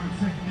Southern.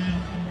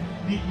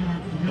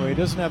 Well, he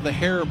doesn't have the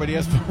hair, but he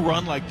has to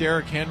run like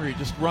Derrick Henry,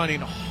 just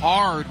running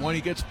hard when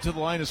he gets to the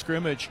line of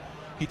scrimmage.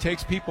 He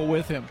takes people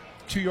with him.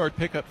 2-yard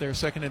pickup there,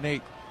 2nd and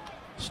 8.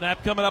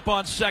 Snap coming up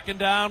on second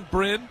down.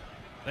 Brin.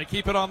 They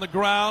keep it on the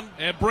ground.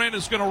 And Brin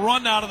is going to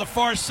run out of the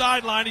far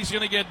sideline. He's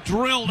going to get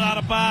drilled out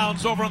of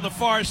bounds over on the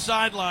far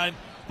sideline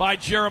by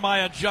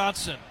Jeremiah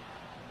Johnson.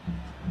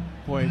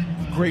 Boy,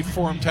 great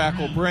form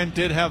tackle. Brin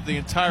did have the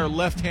entire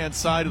left-hand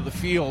side of the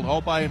field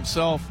all by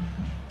himself.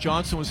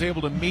 Johnson was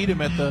able to meet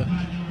him at the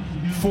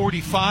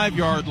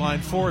 45-yard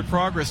line. Forward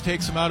progress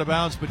takes him out of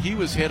bounds, but he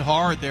was hit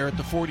hard there at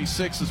the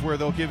 46 is where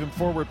they'll give him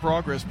forward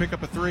progress. Pick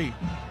up a 3.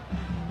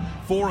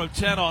 4 of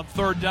 10 on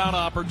third down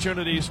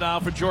opportunities now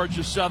for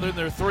Georgia Southern.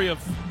 They're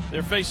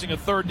facing a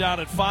third down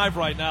at 5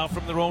 right now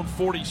from their own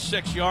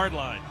 46-yard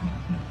line.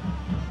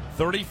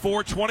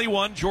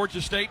 34-21,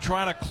 Georgia State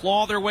trying to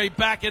claw their way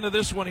back into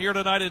this one here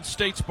tonight in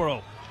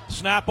Statesboro.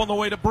 Snap on the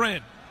way to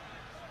Brin.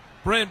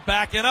 Brin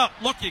backing up,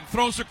 looking,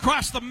 throws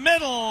across the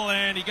middle,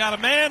 and he got a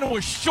man who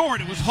was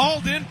short. It was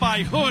hauled in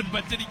by Hood,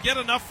 but did he get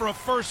enough for a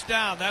first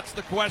down? That's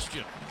the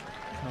question.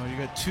 Oh, you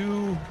got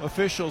 2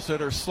 officials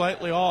that are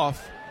slightly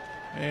off,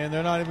 and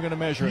they're not even going to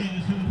measure it.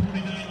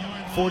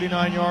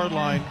 49-yard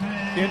line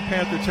in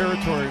Panther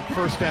territory,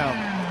 first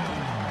down.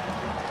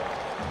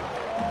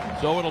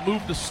 So it'll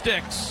move the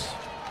sticks.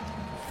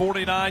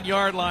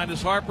 49-yard line,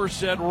 as Harper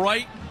said,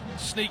 right,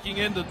 sneaking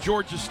into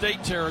Georgia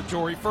State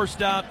territory. First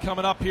down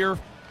coming up here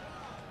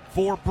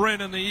for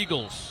Brin and the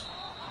Eagles.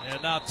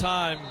 And now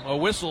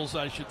whistles,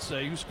 I should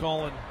say. Who's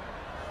calling?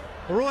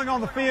 The ruling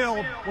on the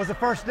field was a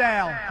first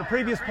down. The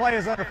previous play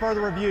is under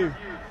further review.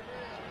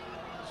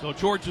 So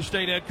Georgia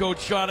State head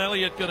coach Sean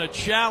Elliott going to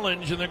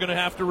challenge, and they're going to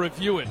have to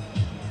review it.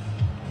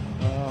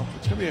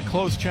 It's going to be a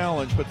close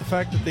challenge, but the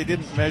fact that they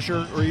didn't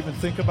measure or even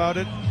think about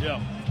it,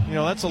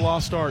 that's a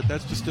lost art.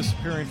 That's just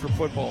disappearing from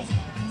football.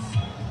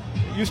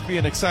 It used to be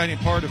an exciting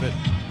part of it.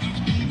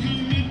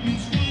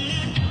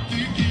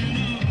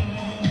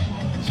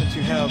 Since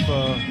you have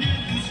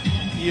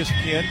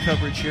ESPN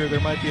coverage here,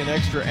 there might be an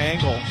extra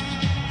angle.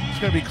 It's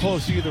going to be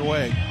close either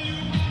way.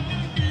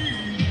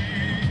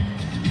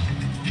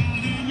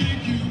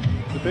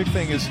 The big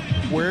thing is,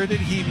 where did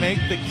he make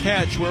the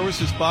catch? Where was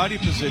his body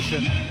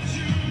position?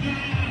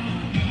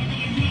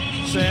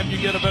 Sam, you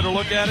get a better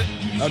look at it?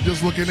 I'm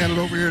just looking at it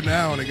over here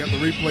now, and I got the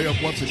replay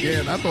up once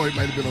again. I thought he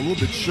might have been a little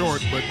bit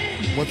short, but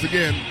once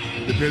again,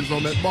 depends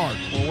on that mark.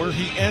 Well, where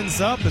he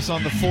ends up is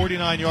on the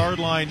 49-yard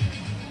line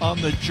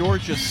on the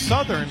Georgia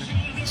Southern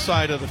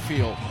side of the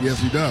field. Yes,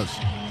 he does.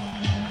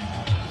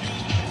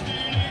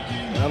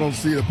 I don't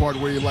see the part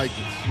where you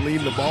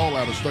lean the ball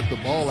out or stuck the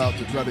ball out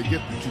to try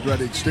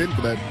to extend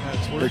for that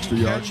extra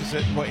yard. Catches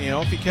it.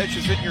 Well, if he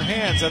catches it in your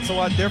hands, that's a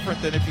lot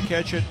different than if you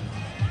catch it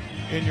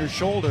in your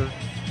shoulder.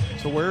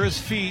 So where his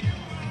feet,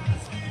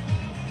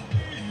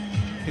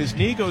 his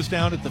knee goes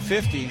down at the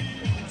 50,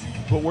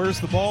 but where's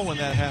the ball when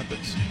that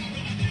happens?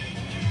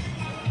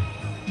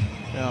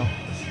 Now,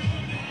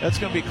 that's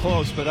going to be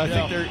close, but I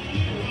think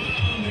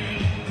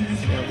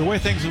the way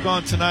things have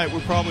gone tonight, we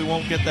probably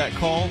won't get that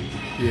call.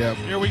 Yeah.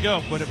 Here we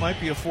go, but it might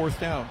be a fourth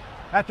down.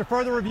 After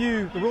further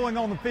review, the ruling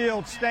on the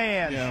field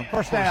stands. Yeah,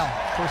 first down.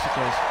 Of course it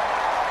does.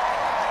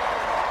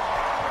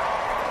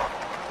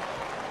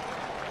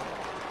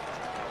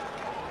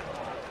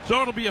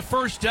 So it'll be a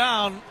first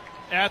down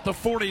at the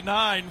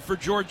 49 for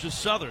Georgia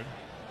Southern.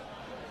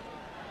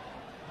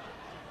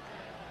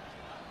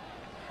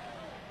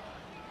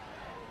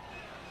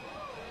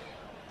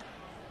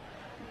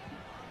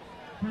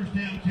 First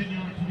down, 10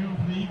 yards to go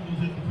for the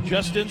Eagles at the 49.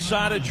 Just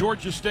inside of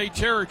Georgia State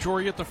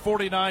territory at the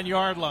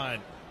 49-yard line.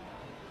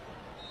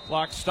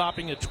 Clock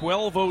stopping at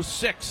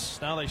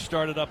 12:06. Now they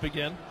started up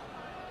again.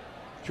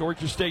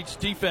 Georgia State's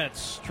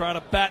defense trying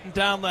to batten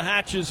down the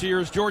hatches here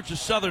as Georgia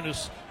Southern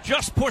has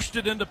just pushed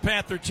it into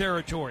Panther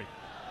territory.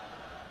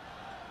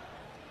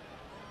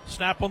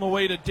 Snap on the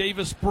way to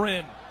Davis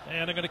Brin.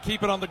 And they're going to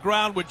keep it on the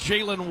ground with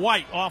Jalen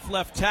White off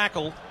left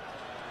tackle.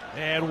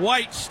 And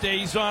White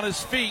stays on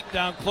his feet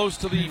down close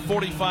to the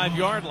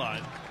 45-yard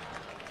line.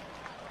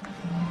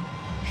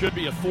 Should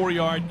be a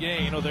 4-yard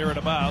gain or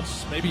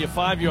thereabouts. Maybe a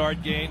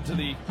 5-yard gain to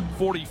the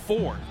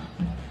 44.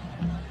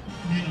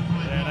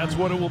 And that's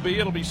what it will be.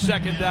 It'll be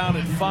second down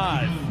at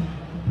 5.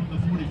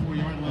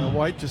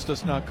 White just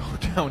does not go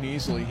down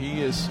easily.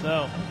 He is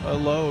a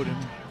load, and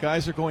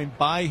guys are going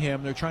by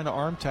him. They're trying to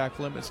arm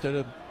tackle him instead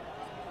of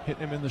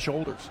hitting him in the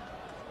shoulders.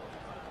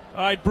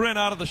 All right, Brin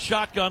out of the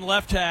shotgun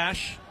left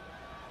hash.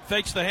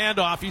 Fakes the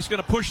handoff. He's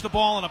going to push the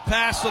ball on a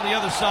pass on the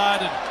other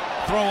side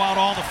and throw out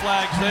all the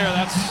flags there.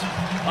 That's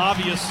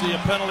obviously a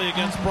penalty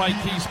against Bright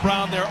Keys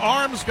Brown. Their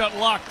arms got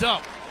locked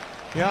up.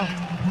 Yeah.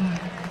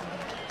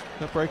 Is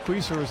that Bright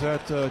Keys or is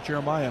that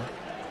Jeremiah?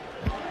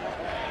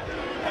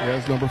 Yeah,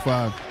 it's number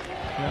 5.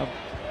 Yeah.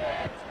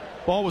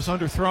 Ball was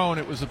underthrown.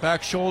 It was a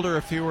back shoulder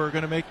if he were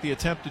going to make the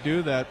attempt to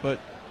do that, but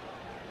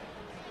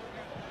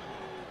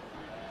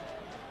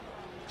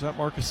is that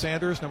Marcus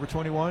Sanders, number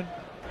 21?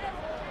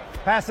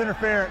 Pass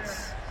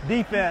interference,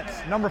 defense,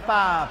 number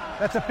 5.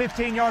 That's a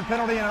 15-yard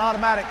penalty and an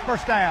automatic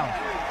first down.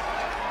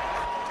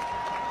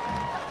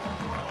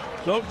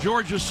 So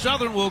Georgia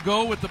Southern will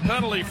go with the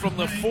penalty from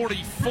the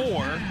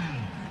 44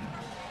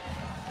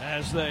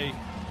 as they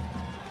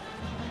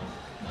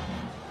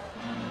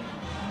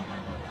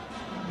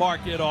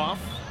mark it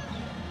off.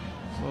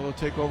 So they'll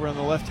take over on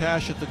the left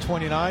hash at the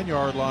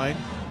 29-yard line.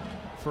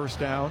 First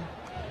down.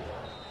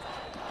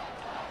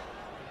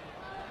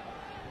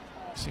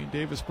 Seen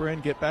Davis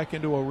Brin get back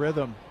into a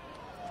rhythm.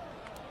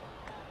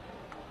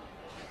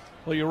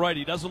 Well, you're right.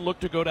 He doesn't look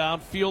to go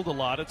downfield a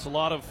lot. It's a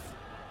lot of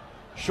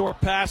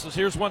short passes.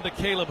 Here's one to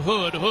Caleb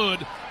Hood.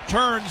 Hood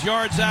turns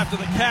yards after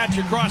the catch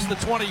across the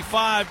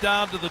 25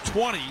 down to the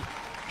 20.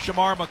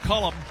 Shamar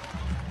McCullum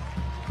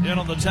in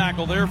on the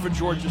tackle there for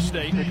Georgia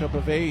State. Pickup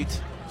of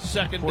 8.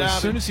 Second down.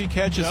 As soon as he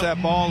catches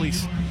that ball,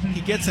 he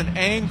gets an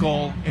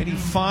angle and he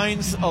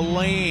finds a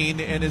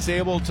lane and is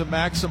able to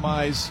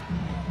maximize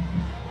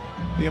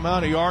the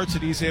amount of yards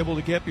that he's able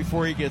to get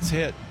before he gets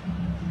hit.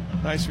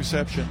 Nice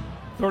reception.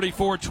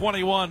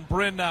 34-21.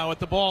 Brin now at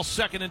the ball,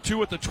 2nd and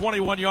 2 at the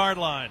 21-yard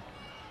line.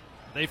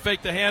 They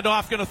fake the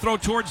handoff, going to throw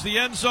towards the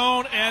end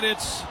zone, and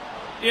it's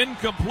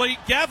incomplete.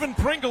 Gavin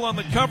Pringle on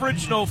the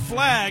coverage, no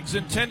flags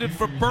intended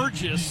for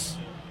Burgess.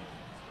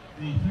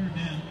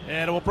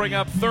 And it will bring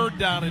up 3rd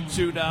down and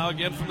 2 now,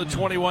 again from the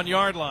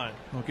 21-yard line.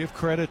 Well, give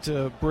credit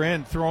to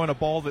Brin throwing a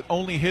ball that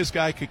only his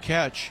guy could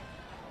catch.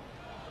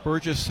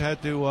 Burgess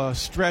had to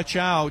stretch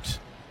out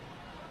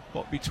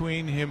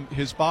between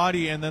his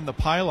body and then the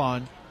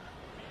pylon.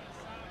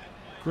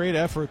 Great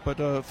effort,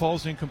 but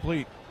falls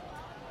incomplete.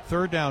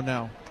 3rd down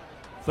now.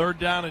 3rd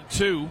down and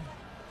 2.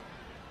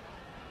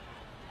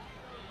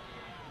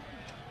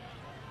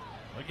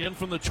 Again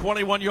from the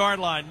 21-yard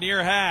line,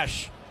 near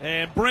hash.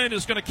 And Brin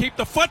is going to keep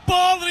the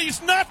football, and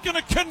he's not going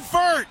to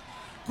convert.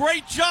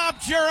 Great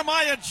job,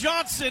 Jeremiah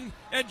Johnson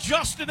and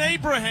Justin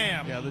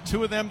Abraham. Yeah, the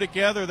two of them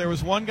together. There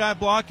was one guy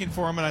blocking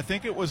for him, and I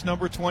think it was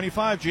number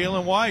 25,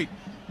 Jalen White.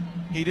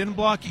 He didn't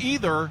block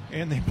either,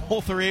 and they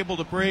both are able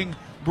to bring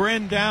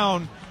Brin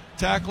down,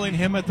 tackling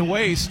him at the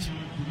waist.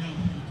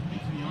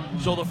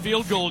 So the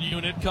field goal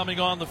unit coming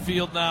on the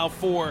field now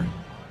for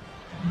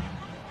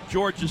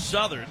Georgia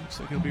Southern.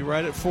 Looks like it'll be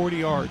right at 40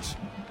 yards.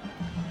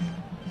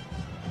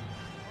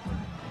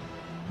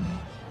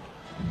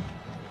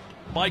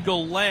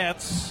 Michael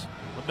Lance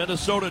A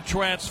Minnesota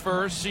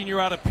transfer, senior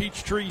out of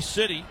Peachtree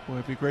City. Boy,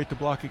 it'd be great to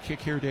block a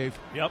kick here, Dave.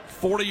 Yep,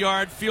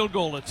 40-yard field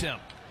goal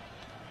attempt.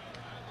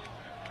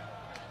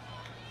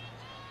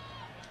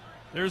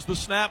 There's the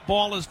snap.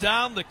 Ball is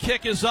down. The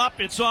kick is up.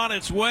 It's on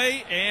its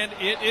way, and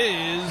it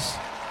is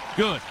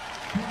good.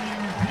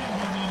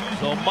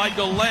 So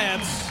Michael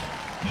Lance,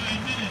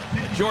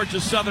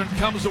 Georgia Southern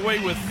comes away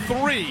with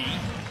 3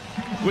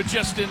 with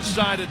just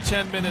inside of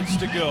 10 minutes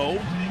to go.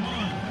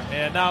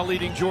 And now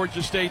leading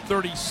Georgia State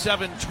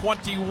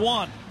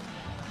 37-21.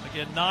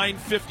 Again,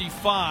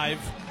 9:55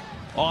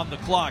 on the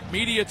clock.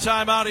 Media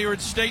timeout here at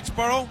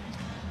Statesboro.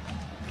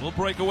 We'll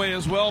break away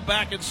as well.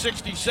 Back in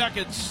 60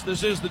 seconds.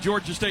 This is the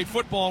Georgia State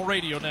Football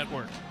Radio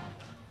Network.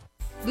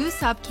 Lou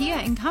Saab Kia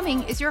in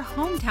Cumming is your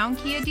hometown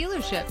Kia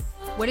dealership.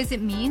 What does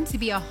it mean to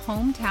be a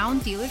hometown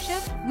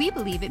dealership? We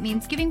believe it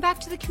means giving back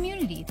to the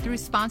community through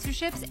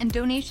sponsorships and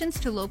donations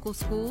to local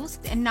schools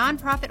and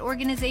nonprofit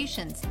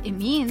organizations. It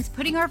means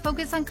putting our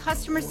focus on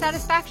customer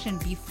satisfaction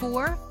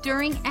before,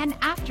 during, and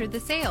after the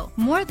sale,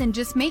 more than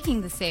just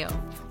making the sale.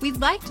 We'd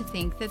like to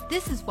think that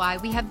this is why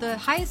we have the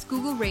highest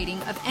Google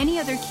rating of any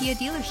other Kia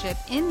dealership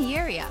in the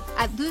area.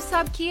 At Lou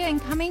Saab Kia in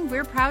Cumming,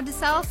 we're proud to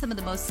sell some of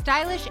the most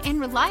stylish and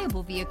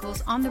reliable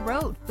vehicles on the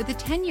road with a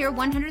 10-year,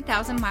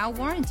 100,000-mile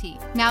warranty.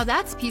 Now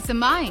that's peace of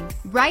mind.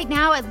 Right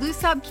now at Lou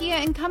Saab Kia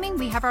in Cumming,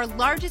 we have our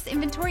largest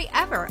inventory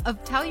ever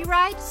of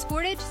Telluride,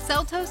 Sportage,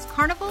 Seltos,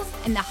 Carnivals,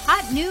 and the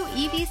hot new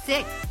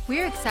EV6.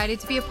 We're excited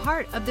to be a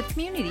part of the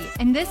community,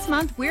 and this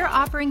month we're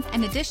offering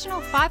an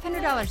additional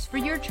 $500 for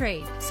your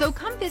trade. So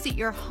come visit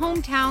your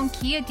hometown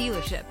Kia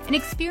dealership and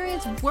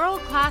experience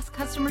world-class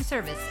customer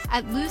service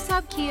at Lou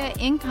Saab Kia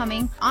in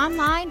Cumming,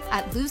 online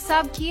at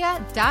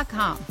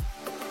lousaabkia.com.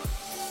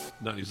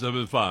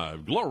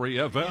 97.5 Glory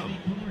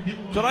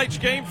FM. Tonight's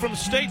game from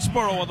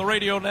Statesboro on the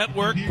radio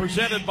network,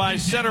 presented by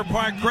Center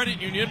Park Credit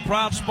Union,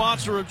 proud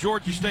sponsor of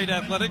Georgia State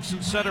Athletics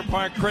and Center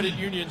Park Credit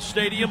Union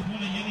Stadium.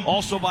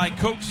 Also by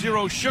Coke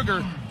Zero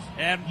Sugar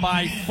and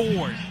by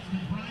Ford.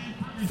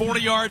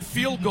 40-yard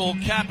field goal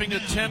capping a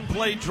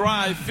 10-play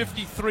drive,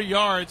 53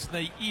 yards.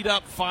 They eat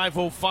up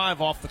 5:05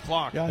 off the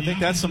clock. Yeah, I think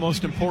that's the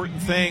most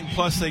important thing,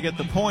 plus they get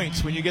the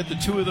points. When you get the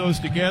two of those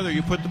together,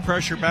 you put the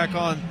pressure back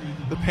on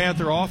the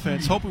Panther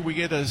offense. Hoping we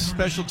get a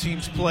special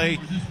teams play.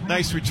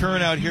 Nice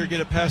return out here, get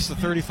it past the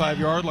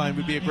 35-yard line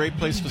would be a great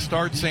place to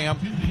start, Sam.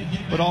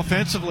 But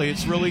offensively,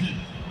 it's really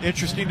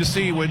interesting to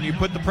see when you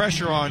put the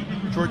pressure on.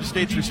 Georgia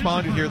State's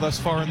responded here thus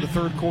far in the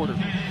third quarter.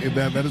 And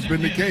that has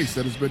been the case.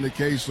 That has been the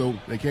case. So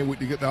they can't wait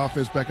to get the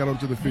offense back out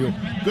onto the field.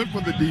 Good for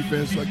the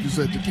defense, like you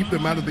said, to keep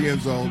them out of the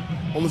end zone.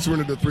 Only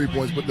surrender to 3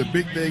 points. But the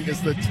big thing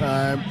is the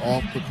time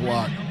off the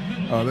clock.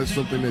 That's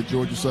something that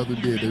Georgia Southern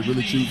did. They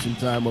really chewed some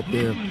time up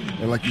there.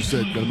 And like you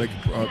said, going to make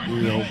a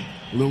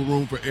little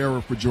room for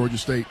error for Georgia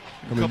State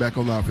coming back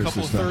on the offense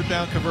couple this time. Third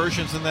down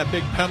conversions and that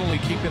big penalty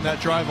keeping that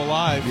drive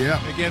alive.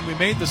 Yeah. Again, we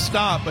made the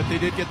stop, but they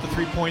did get the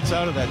 3 points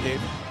out of that,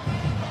 Dave.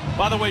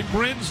 By the way,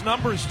 Brin's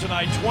numbers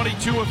tonight,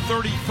 22 of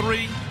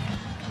 33.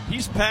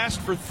 He's passed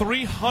for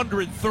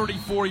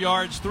 334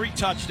 yards, 3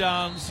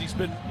 touchdowns. He's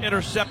been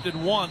intercepted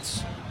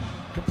once.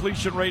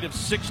 Completion rate of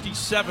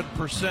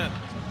 67%.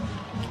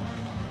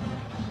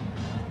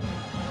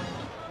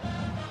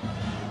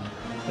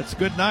 That's a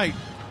good night.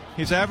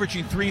 He's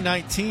averaging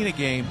 319 a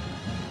game,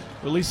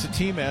 or at least the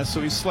team has,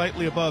 so he's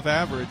slightly above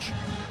average.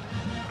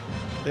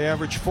 They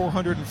average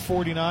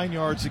 449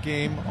 yards a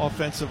game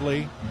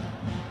offensively.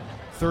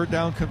 Third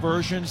down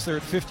conversions, they're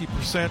at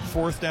 50%.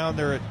 Fourth down,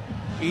 they're at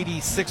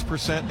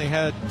 86%. They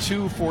had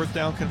 2 fourth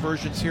down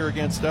conversions here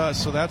against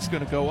us, so that's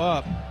going to go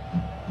up.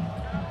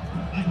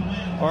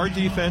 Our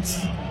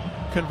defense,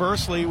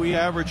 conversely, we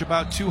average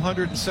about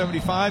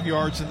 275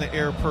 yards in the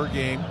air per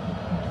game.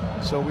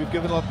 So we've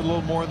given up a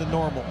little more than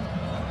normal.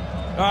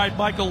 All right,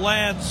 Michael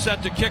Land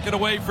set to kick it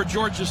away for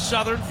Georgia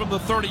Southern from the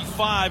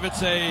 35.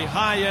 It's a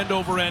high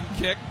end-over-end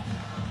kick.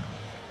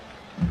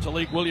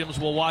 Talik Williams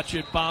will watch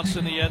it bounce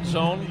in the end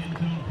zone.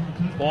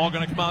 Ball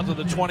going to come out to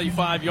the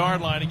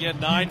 25-yard line. Again,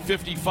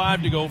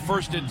 9:55 to go.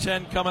 1st and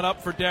 10 coming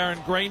up for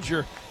Darren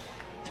Granger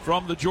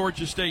from the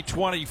Georgia State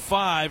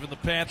 25, and the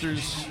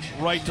Panthers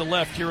right to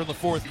left here in the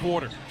fourth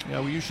quarter.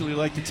 Yeah, we usually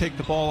like to take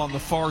the ball on the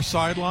far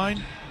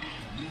sideline.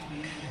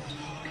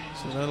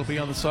 So that'll be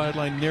on the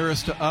sideline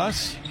nearest to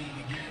us.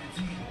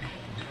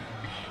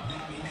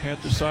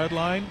 Panther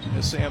sideline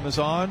as Sam is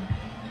on.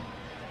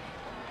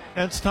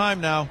 And it's time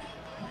now.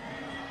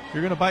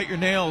 You're going to bite your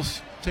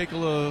nails. Take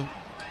a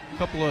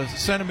couple of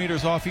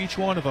centimeters off each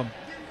one of them.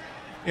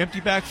 Empty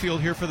backfield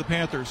here for the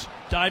Panthers.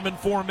 Diamond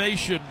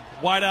formation.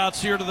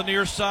 Wideouts here to the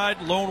near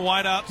side. Lone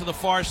wideout to the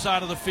far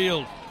side of the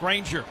field.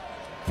 Granger,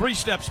 3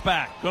 steps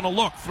back. Going to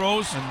look.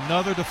 Throws.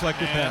 Another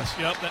deflected pass.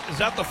 Yep. Is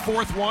that the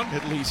 4th one?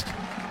 At least.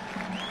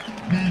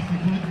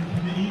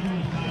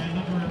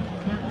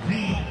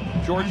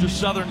 Georgia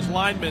Southern's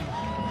linemen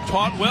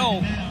taught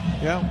well.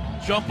 Yeah.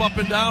 Jump up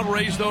and down,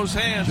 raise those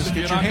hands. Just if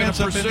get you're your not hands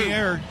gonna up in the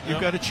air. You've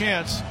Yep. got a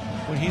chance.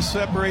 When he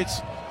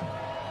separates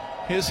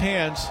his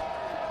hands,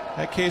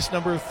 that case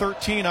number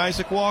 13,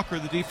 Isaac Walker,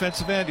 the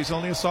defensive end. He's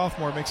only a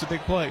sophomore, makes a big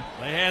play.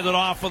 They hand it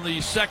off on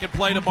the second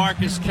play to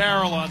Marcus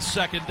Carroll on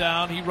second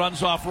down. He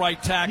runs off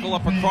right tackle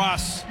up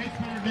across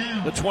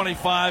the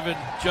 25 and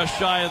just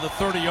shy of the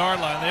 30-yard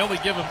line. They only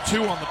give him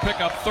 2 on the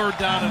pickup. 3rd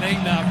down and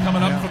 8 now,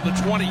 coming up from the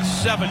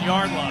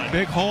 27-yard line.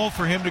 Big hole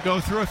for him to go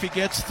through if he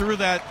gets through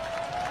that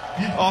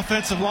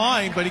offensive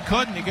line, but he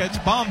couldn't. He gets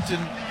bumped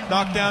and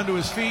knocked down to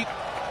his feet.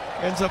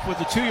 Ends up with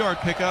a 2-yard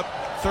pickup.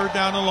 3rd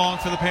down and long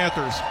for the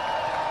Panthers.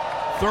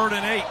 3rd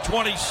and 8,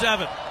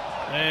 27.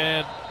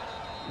 And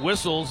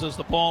whistles as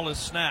the ball is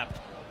snapped.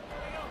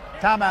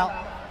 Timeout.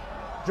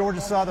 Georgia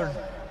Southern.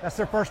 That's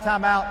their first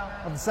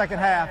timeout of the second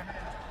half.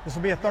 This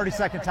will be a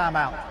 30-second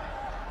timeout.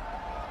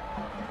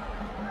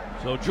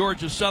 So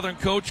Georgia Southern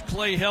coach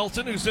Clay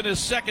Helton, who's in his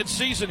second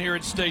season here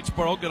at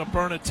Statesboro, going to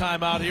burn a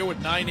timeout here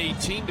with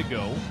 9:18 to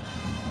go.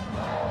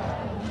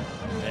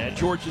 And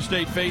Georgia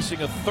State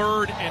facing a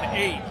 3rd and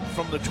 8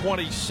 from the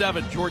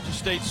 27. Georgia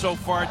State so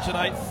far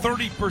tonight,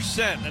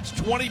 30%. That's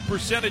 20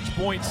 percentage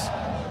points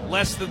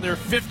less than their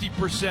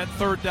 50%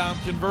 third down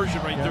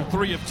conversion rate. They're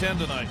 3 of 10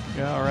 tonight.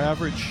 Yeah, our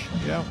average.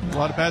 Yeah, a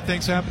lot of bad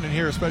things happening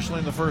here, especially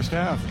in the first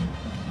half.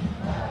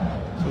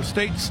 So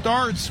State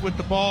starts with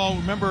the ball.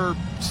 Remember,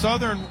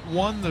 Southern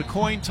won the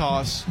coin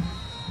toss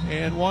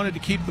and wanted to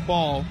keep the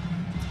ball.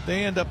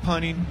 They end up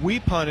punting. We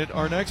punted.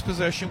 Our next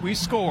possession, we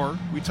score.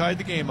 We tied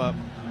the game up.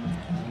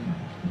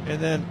 And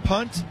then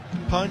punt,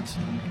 punt,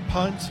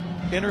 punt,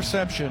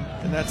 interception,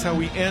 and that's how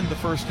we end the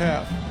first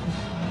half.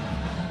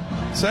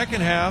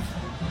 Second half,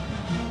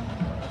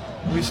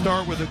 we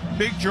start with a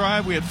big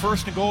drive. We had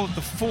 1st and goal at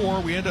the 4.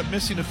 We end up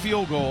missing a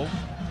field goal.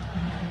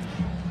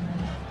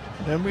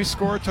 Then we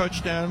score a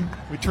touchdown.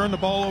 We turn the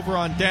ball over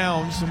on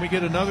downs, and we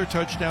get another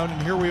touchdown,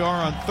 and here we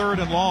are on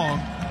 3rd and long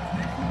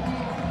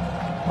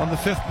on the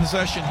 5th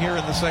possession here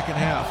in the second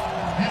half.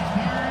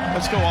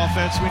 Let's go,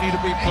 offense. We need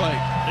a big play.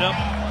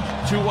 Yep.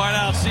 2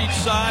 wideouts each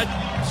side,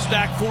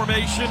 stack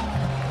formation.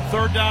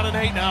 3rd down and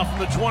 8 now from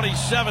the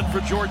 27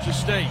 for Georgia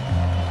State.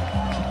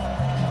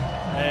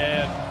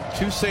 And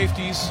 2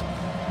 safeties.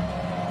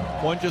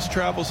 One just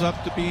travels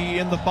up to be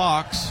in the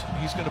box.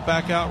 He's going to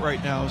back out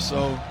right now,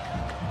 so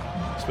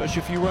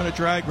especially if you run a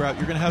drag route,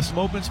 you're going to have some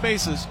open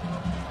spaces.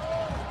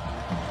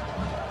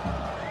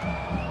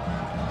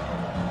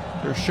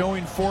 They're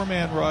showing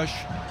 4-man rush.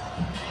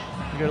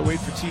 You got to wait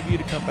for TV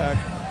to come back.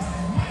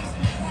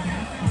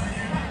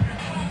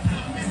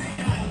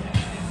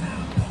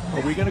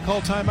 Are we going to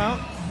call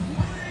timeout?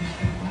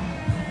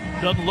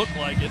 Doesn't look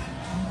like it.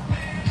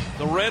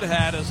 The Red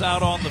Hat is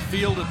out on the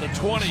field at the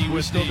 20.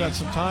 We still got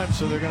some time,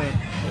 so they're going to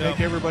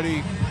make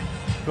everybody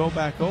go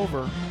back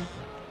over.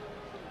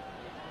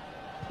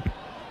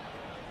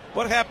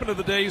 What happened to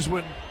the days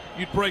when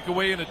you'd break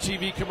away and a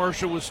TV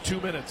commercial was 2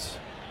 minutes?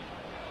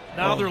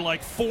 Now they're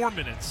like 4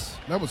 minutes.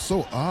 That was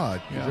so odd.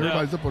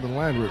 Everybody's up on the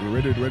line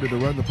ready to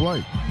run the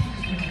play.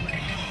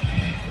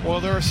 Well,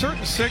 there are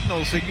certain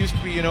signals that used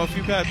to be, if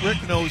you've got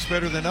Rick knows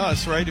better than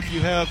us, right? If you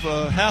have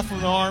half of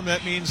an arm,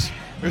 that means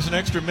there's an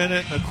extra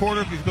minute and a quarter.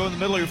 If you go in the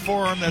middle of your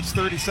forearm, that's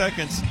 30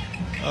 seconds.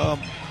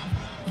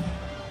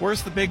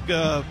 Where's the big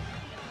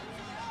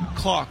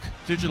clock,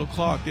 digital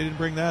clock? They didn't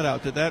bring that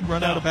out. Did that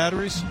run out of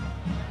batteries?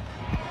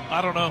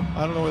 I don't know.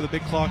 I don't know where the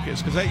big clock is,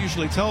 because that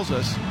usually tells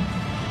us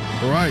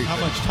how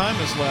much time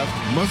is left.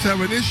 Must have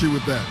an issue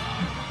with that.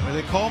 Well,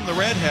 they call him the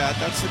Red Hat.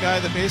 That's the guy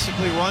that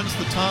basically runs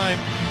the time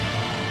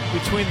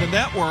between the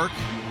network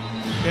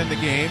and the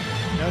game.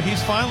 Now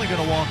he's finally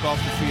going to walk off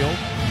the field.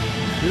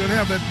 He doesn't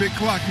have that big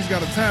clock. He's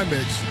got a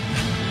Timex.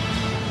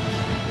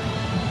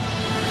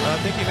 I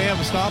think he may have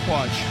a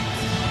stopwatch.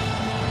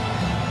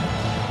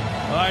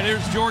 All right,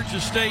 here's Georgia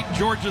State.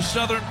 Georgia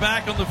Southern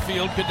back on the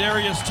field.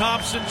 Kadarius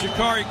Thompson,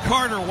 Jakari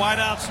Carter,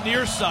 wideouts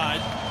near side.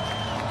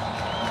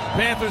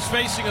 Panthers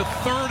facing a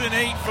 3rd and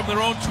 8 from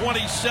their own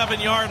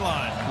 27-yard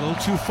line. A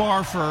little too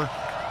far for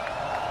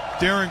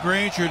Darren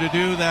Granger to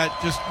do that,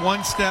 just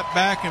one step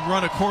back and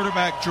run a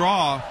quarterback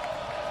draw.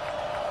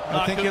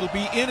 I think it'll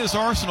be in his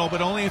arsenal,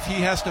 but only if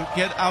he has to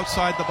get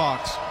outside the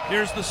box.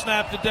 Here's the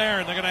snap to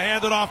Darren. They're going to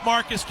hand it off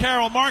Marcus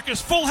Carroll.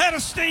 Marcus, full head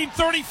of steam,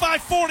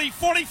 35-40,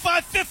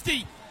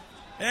 45-50.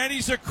 And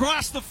he's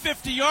across the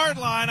 50-yard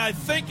line, I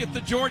think, at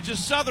the Georgia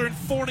Southern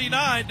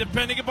 49,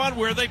 depending upon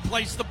where they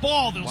place the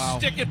ball. They'll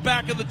stick it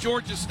back on the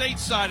Georgia State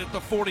side at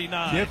the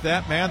 49. Give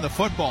that man the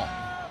football.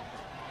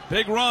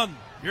 Big run.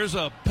 Here's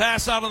a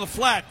pass out on the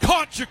flat.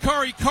 Caught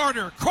Jakari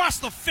Carter across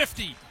the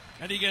 50.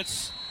 And he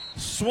gets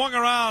swung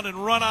around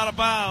and run out of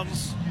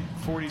bounds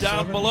 47.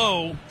 Down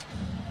below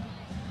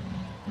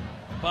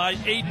by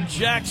Aiden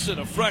Jackson,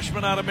 a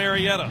freshman out of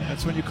Marietta.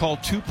 That's when you call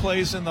 2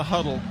 plays in the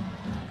huddle.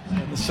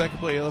 And the second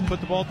play, they'll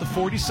put the ball at the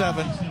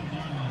 47.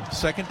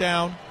 2nd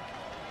down.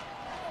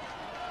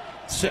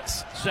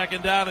 6.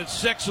 2nd down and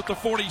 6 at the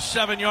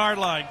 47-yard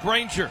line.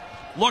 Granger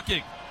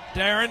looking.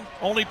 Darren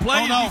only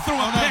played. He threw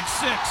a pick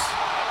 6.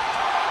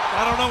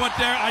 I don't know what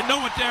Darren. I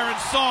know what Darren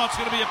saw. It's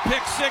going to be a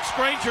pick 6.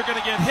 Granger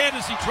going to get hit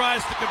as he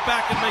tries to come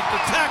back and make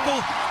the tackle.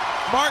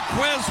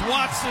 Marquez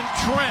Watson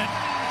Trent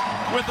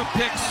with a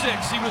pick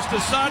six. He was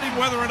deciding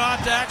whether or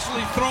not to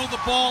actually throw the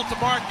ball to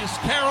Marcus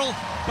Carroll.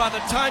 By the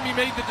time he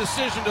made the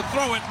decision to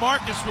throw it,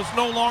 Marcus was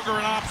no longer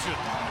an option.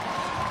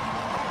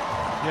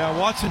 Yeah,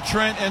 Watson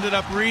Trent ended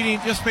up reading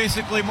just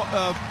basically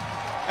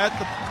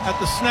at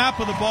the snap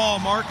of the ball.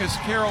 Marcus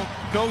Carroll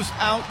goes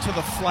out to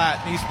the flat,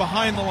 and he's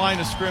behind the line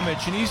of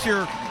scrimmage, and he's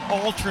your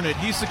alternate.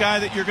 He's the guy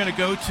that you're going to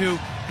go to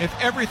if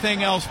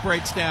everything else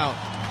breaks down.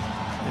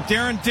 And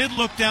Darren did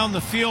look down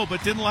the field,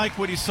 but didn't like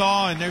what he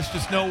saw, and there's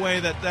just no way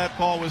that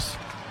ball was.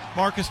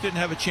 Marcus didn't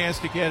have a chance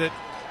to get it,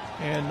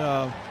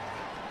 and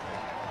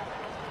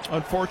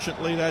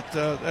unfortunately, that's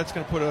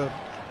going to put a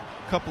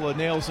couple of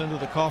nails into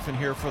the coffin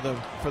here for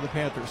the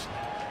Panthers.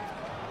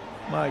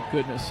 My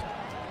goodness.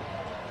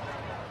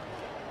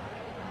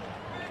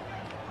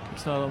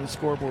 It's not on the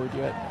scoreboard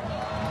yet.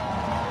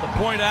 The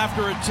point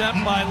after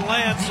attempt by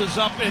Lance is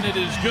up, and it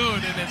is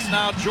good, and it's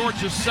now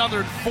Georgia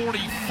Southern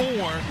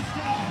 44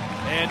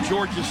 and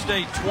Georgia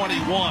State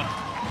 21.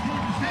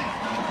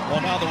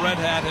 Well, now the Red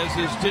Hat has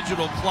his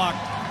digital clock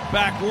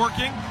back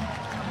working,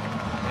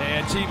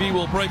 and TV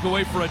will break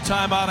away for a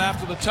timeout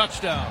after the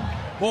touchdown.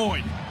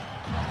 Boyd.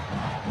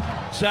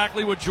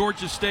 Exactly what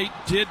Georgia State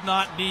did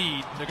not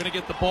need. They're going to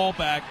get the ball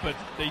back, but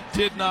they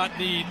did not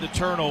need the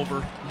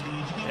turnover.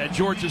 And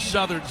Georgia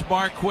Southern's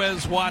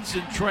Marquez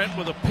Watson Trent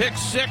with a pick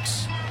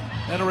six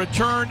and a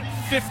return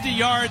 50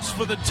 yards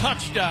for the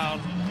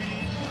touchdown.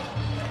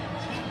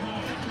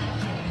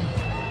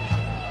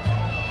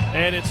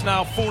 And it's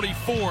now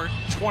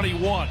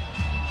 44-21.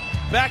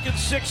 Back in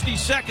 60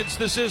 seconds,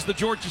 this is the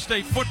Georgia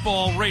State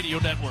Football Radio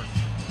Network.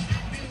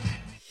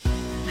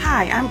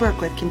 Hi, I'm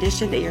Brooke with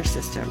Conditioned Air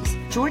Systems.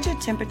 Georgia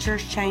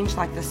temperatures change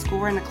like the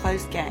score in a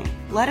close game.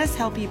 Let us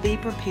help you be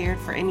prepared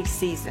for any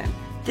season.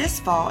 This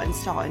fall,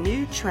 install a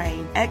new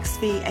Trane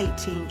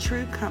XV18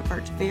 True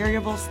Comfort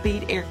Variable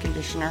Speed Air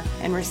Conditioner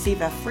and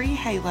receive a free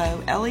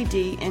Halo LED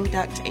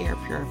Induct Air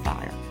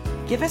Purifier.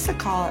 Give us a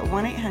call at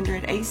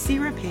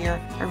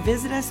 1-800-AC-REPAIR or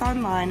visit us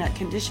online at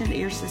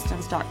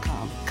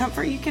conditionedairsystems.com.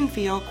 Comfort you can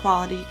feel,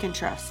 quality you can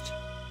trust.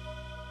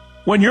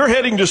 When you're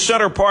heading to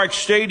Center Park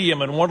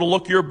Stadium and want to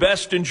look your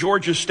best in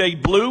Georgia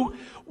State blue,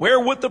 wear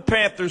what the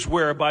Panthers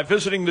wear by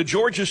visiting the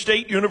Georgia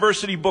State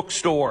University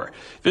Bookstore.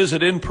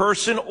 Visit in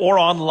person or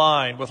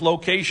online with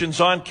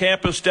locations on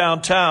campus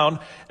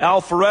downtown,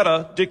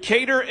 Alpharetta,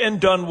 Decatur,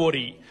 and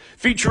Dunwoody,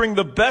 featuring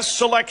the best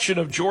selection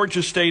of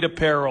Georgia State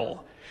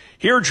apparel.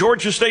 Hear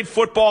Georgia State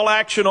football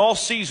action all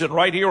season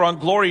right here on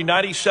Glory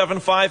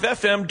 97.5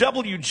 FM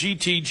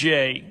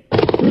WGTJ.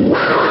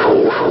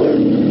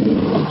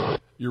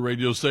 Your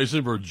radio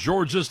station for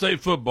Georgia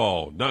State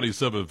football,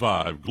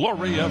 97.5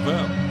 Glory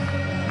FM.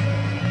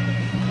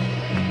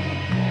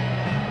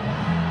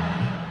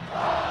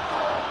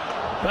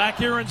 Back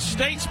here in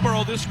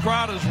Statesboro, this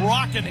crowd is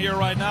rocking here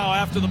right now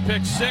after the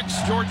pick six.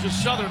 Georgia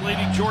Southern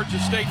leading Georgia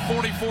State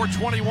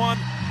 44-21.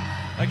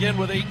 Again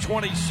with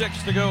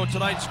 8:26 to go.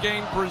 Tonight's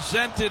game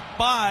presented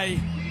by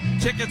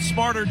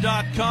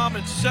Ticketsmarter.com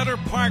and Center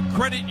Park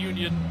Credit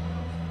Union.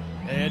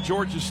 And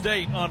Georgia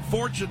State,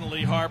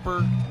 unfortunately,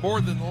 Harper, more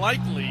than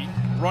likely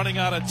running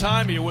out of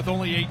time here with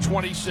only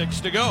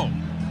 8:26 to go.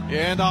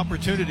 And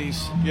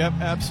opportunities. Yep,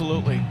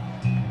 absolutely.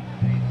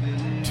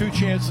 2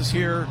 chances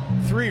here.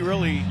 3,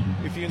 really,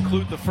 if you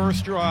include the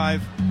first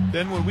drive.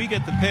 Then when we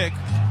get the pick,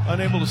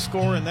 unable to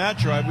score in that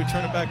drive, we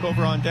turn it back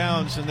over on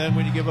downs. And then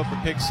when you give up a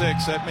pick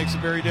six, that makes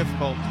it very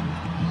difficult.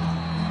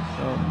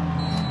 So,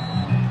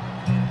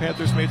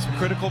 Panthers made some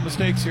critical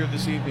mistakes here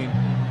this evening.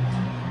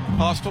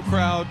 Hostile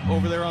crowd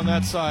over there on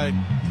that side.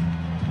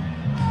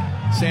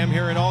 Sam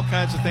hearing all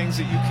kinds of things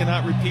that you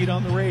cannot repeat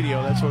on the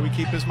radio. That's why we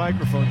keep his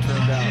microphone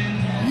turned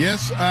down.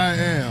 Yes, I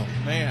am.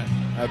 Man.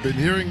 I've been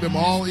hearing them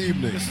all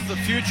evening. This is the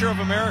future of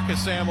America,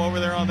 Sam, over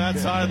there on that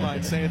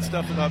sideline, saying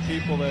stuff about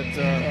people that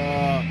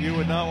you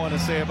would not want to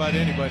say about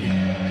anybody.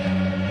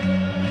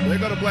 They're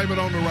going to blame it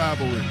on the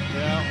rivalry.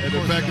 Yeah, and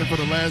the fact that for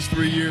the last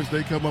 3 years,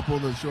 they come up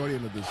on the short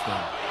end of this thing.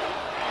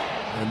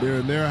 And they're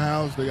in their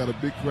house. They got a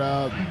big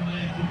crowd.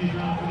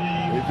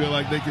 They feel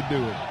like they can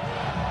do it.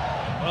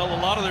 Well,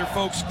 a lot of their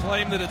folks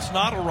claim that it's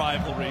not a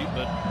rivalry,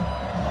 but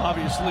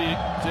obviously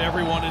to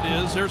everyone it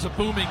is. There's a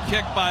booming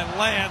kick by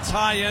Lance,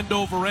 high end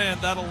over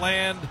end. That'll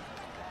land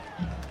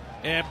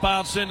and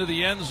bounce into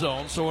the end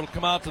zone, so it'll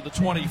come out to the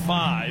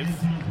 25.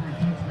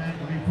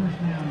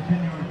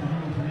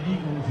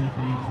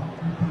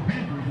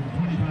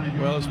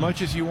 Well, as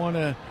much as you want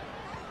to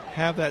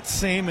have that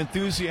same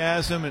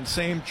enthusiasm and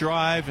same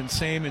drive and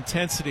same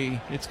intensity,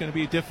 it's going to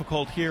be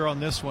difficult here on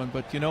this one.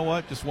 But you know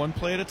what? Just one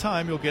play at a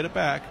time, you'll get it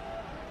back.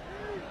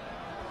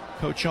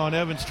 Coach Sean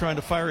Evans trying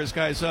to fire his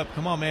guys up.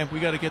 Come on, man, we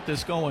got to get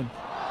this going.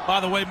 By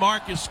the way,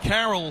 Marcus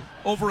Carroll,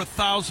 over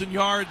 1,000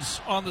 yards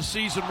on the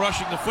season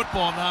rushing the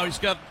football now. He's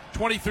got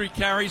 23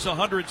 carries,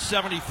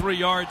 173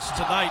 yards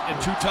tonight,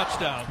 and 2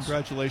 touchdowns.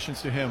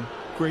 Congratulations to him.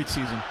 Great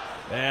season.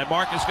 And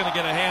Marcus going to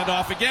get a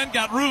handoff again.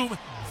 Got room,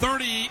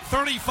 30,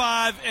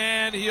 35,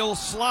 and he'll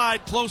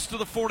slide close to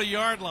the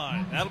 40-yard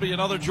line. That'll be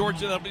another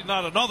Georgia.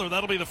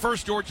 That'll be the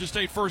first Georgia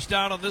State first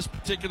down on this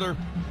particular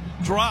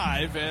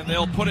drive, and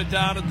they'll put it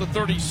down at the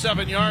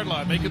 37-yard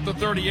line. Make it the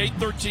 38,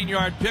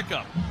 13-yard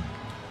pickup.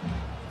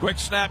 Quick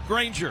snap,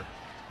 Granger.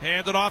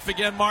 Hand it off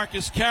again,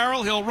 Marcus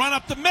Carroll. He'll run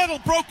up the middle,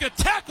 broke a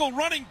tackle,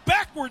 running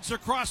backwards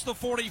across the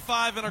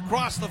 45 and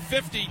across the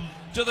 50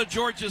 to the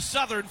Georgia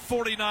Southern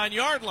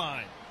 49-yard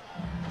line.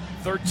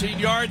 13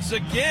 yards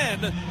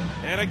again,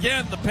 and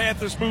again the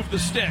Panthers move the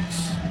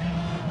sticks.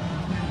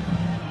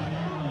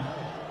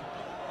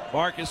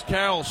 Marcus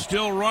Carroll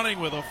still running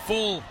with a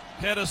full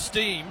head of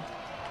steam.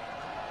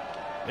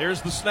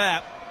 There's the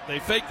snap. They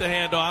fake the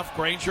handoff.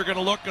 Granger going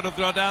to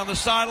go down the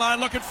sideline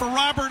looking for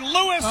Robert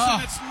Lewis,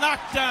 and it's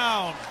knocked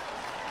down.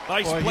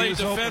 Nice play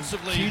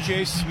defensively.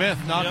 T.J. Smith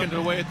knocking it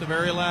away at the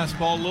very last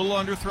ball. A little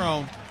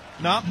underthrown.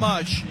 Not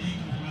much.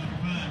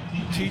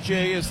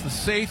 T.J. is the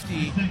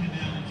safety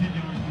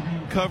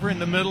covering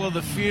the middle of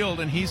the field,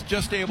 and he's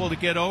just able to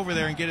get over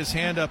there and get his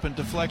hand up and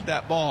deflect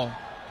that ball.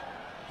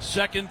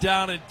 Second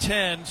down and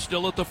 10,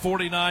 still at the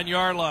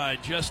 49-yard line,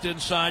 just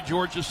inside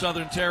Georgia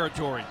Southern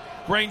territory.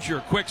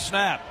 Granger, quick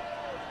snap.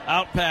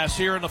 Out pass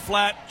here in the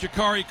flat.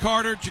 Jakari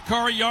Carter.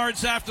 Jakari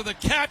yards after the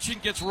catch and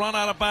gets run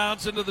out of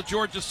bounds into the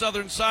Georgia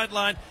Southern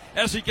sideline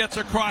as he gets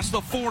across the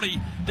 40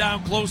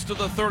 down close to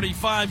the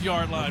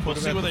 35-yard line. We'll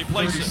see where they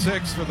place it.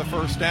 36 for the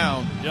first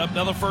down. Yep,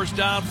 another first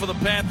down for the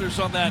Panthers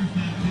on that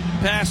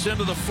pass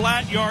into the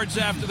flat. Yards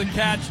after the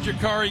catch,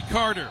 Jakari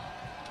Carter.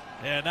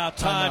 And now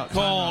time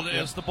called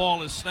as the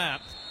ball is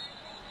snapped.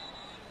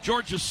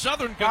 Georgia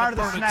Southern going to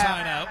burn a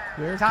timeout.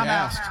 They're timeout.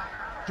 gassed.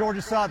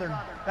 Georgia Southern.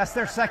 That's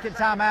their second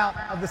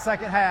timeout of the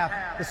second half.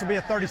 This will be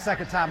a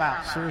 30-second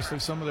timeout. Seriously,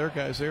 some of their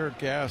guys, they're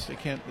gassed. They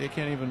can't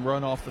even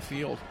run off the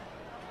field.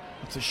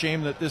 It's a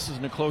shame that this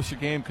isn't a closer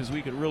game because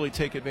we could really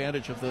take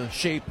advantage of the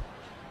shape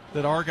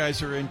that our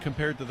guys are in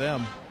compared to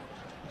them.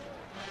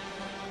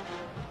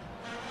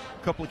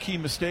 A couple of key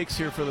mistakes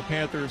here for the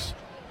Panthers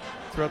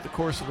throughout the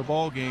course of the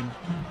ball game.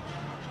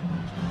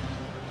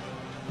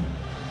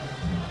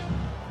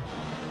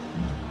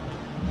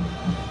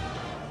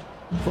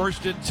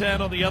 First and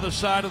 10 on the other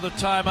side of the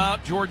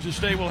timeout. Georgia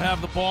State will have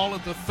the ball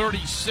at the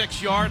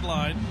 36-yard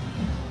line.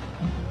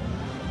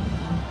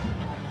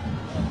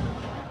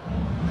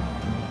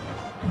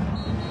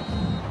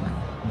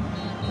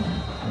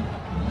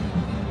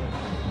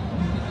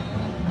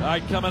 All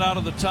right, coming out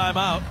of the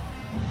timeout.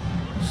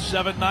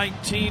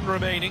 7:19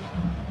 remaining.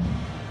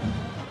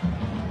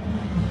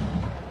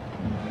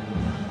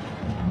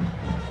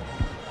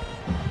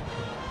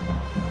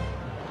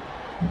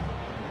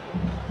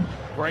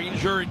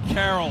 Granger and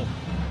Carroll.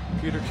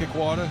 Peter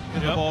Kikwata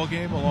in the ball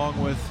game along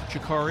with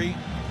Jakari.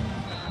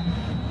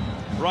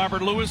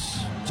 Robert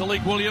Lewis,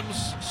 Talik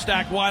Williams,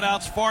 stack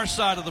wideouts far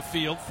side of the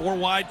field. 4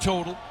 wide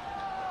total.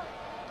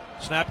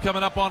 Snap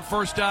coming up on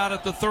first down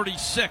at the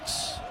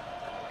 36.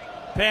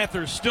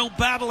 Panthers still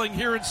battling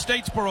here in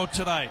Statesboro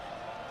tonight.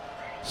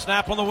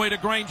 Snap on the way to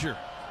Granger.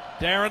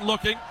 Darren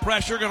looking,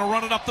 pressure, going to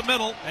run it up the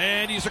middle,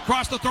 and he's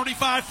across the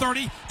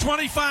 35-30,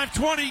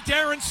 25-20.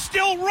 Darren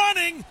still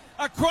running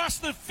across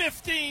the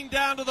 15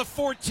 down to the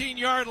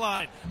 14-yard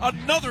line.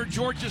 Another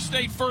Georgia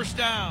State first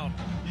down.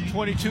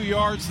 22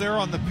 yards there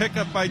on the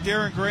pickup by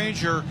Darren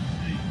Granger.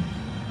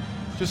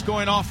 Just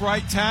going off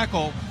right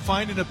tackle,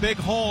 finding a big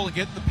hole and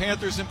getting the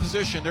Panthers in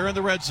position. They're in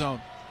the red zone.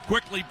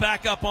 Quickly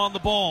back up on the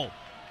ball.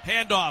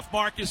 Handoff,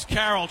 Marcus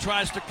Carroll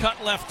tries to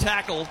cut left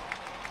tackle,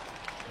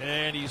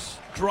 and he's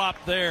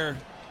dropped there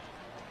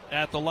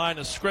at the line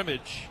of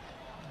scrimmage.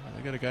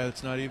 They got a guy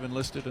that's not even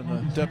listed in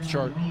the depth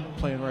chart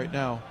playing right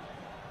now.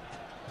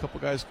 A couple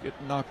guys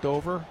getting knocked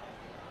over.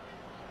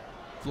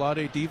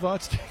 Vlade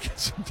Divac's taking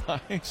some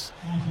dives.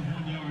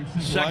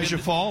 Elijah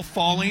Fall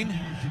falling.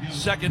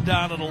 Second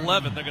down at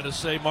 11. They're going to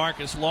say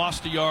Marcus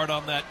lost a yard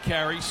on that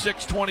carry.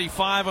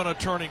 6:25 on a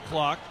turning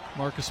clock.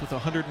 Marcus with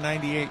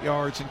 198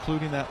 yards,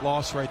 including that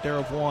loss right there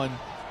of 1.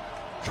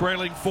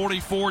 Trailing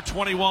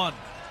 44-21.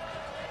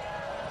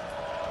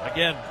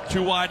 Again,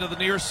 2 wide to the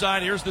near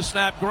side. Here's the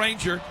snap.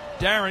 Granger.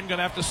 Darren going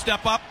to have to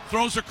step up.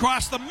 Throws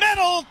across the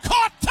middle.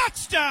 Caught.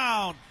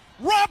 Touchdown.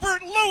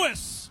 Robert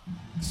Lewis.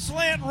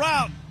 Slant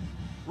route.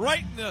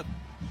 Right in the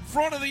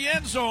front of the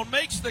end zone.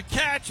 Makes the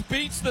catch.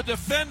 Beats the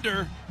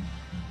defender.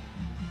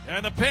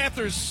 And the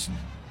Panthers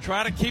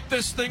try to keep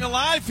this thing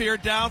alive here.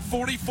 Down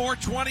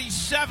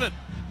 44-27.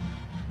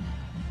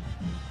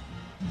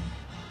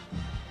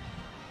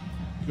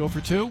 Go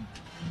for 2.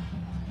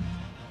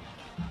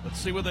 Let's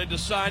see what they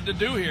decide to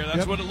do here.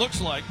 That's what it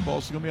looks like.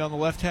 Ball's going to be on the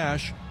left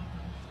hash.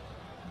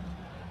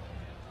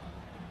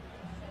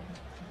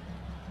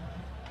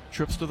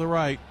 Trips to the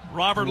right.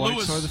 Robert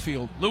Lewis. Side of the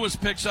field. Lewis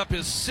picks up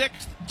his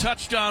 6th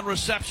touchdown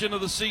reception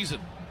of the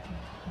season.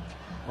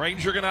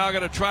 Ranger now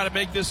going to try to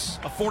make this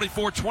a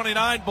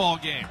 44-29 ball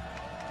game.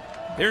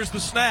 Here's the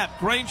snap.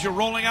 Granger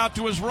rolling out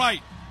to his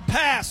right.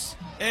 Pass.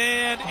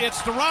 And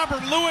it's to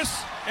Robert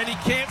Lewis, and he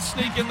can't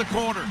sneak in the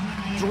corner.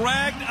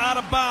 Dragged out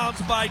of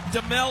bounds by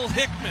Demel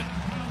Hickman.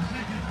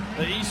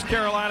 The East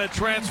Carolina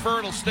transfer.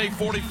 It'll stay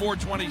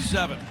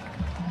 44-27.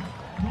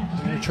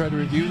 They're going to try to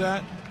review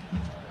that.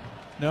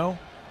 No?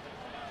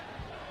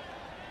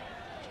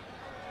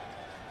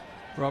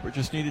 Robert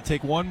just needed to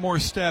take one more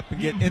step and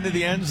get into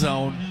the end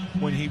zone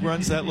when he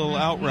runs that little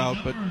out route,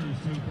 but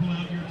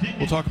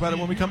we'll talk about it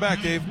when we come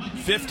back, Dave.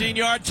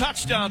 15-yard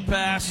touchdown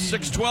pass,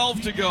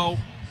 6:12 to go.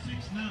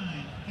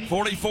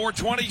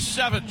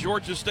 44-27,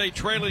 Georgia State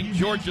trailing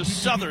Georgia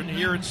Southern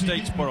here in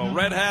Statesboro.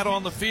 Red hat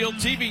on the field,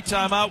 TV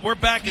timeout. We're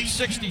back in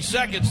 60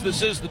 seconds.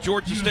 This is the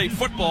Georgia State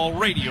Football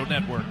Radio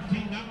Network.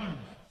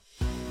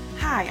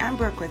 Hi, I'm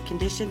Brooke with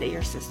Conditioned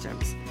Air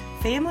Systems.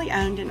 Family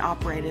owned and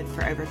operated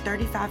for over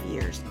 35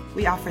 years,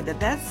 we offer the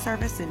best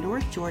service in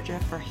North Georgia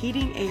for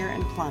heating, air,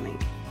 and plumbing.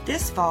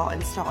 This fall,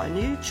 install a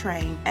new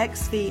Trane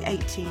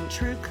XV18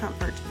 True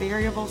Comfort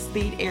Variable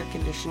Speed Air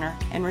Conditioner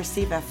and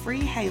receive a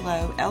free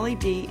Halo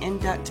LED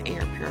Induct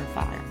Air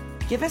Purifier.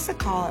 Give us a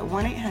call at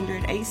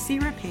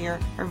 1-800-AC-REPAIR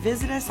or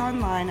visit us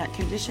online at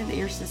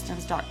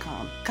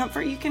conditionedairsystems.com.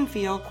 Comfort you can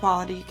feel,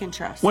 quality you can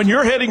trust. When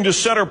you're heading to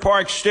Center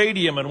Park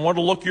Stadium and want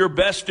to look your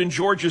best in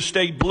Georgia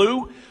State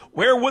blue,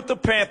 wear what the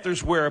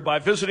Panthers wear by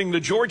visiting the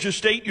Georgia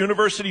State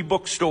University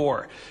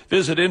Bookstore.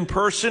 Visit in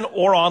person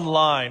or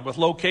online with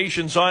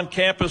locations on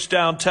campus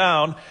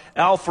downtown,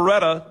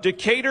 Alpharetta,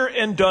 Decatur,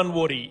 and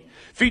Dunwoody,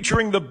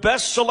 featuring the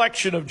best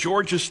selection of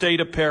Georgia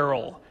State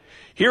apparel.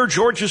 Hear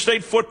Georgia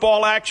State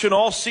football action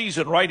all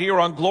season right here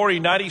on Glory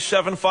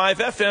 97.5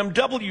 FM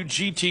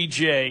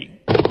WGTJ.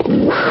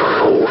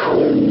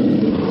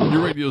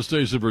 Your radio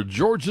station for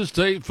Georgia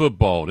State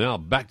football. Now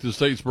back to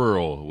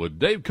Statesboro with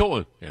Dave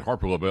Cohen and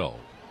Harper LaBelle.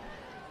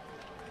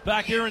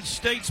 Back here in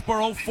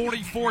Statesboro,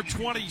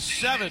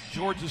 44-27.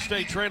 Georgia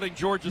State trailing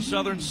Georgia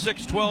Southern,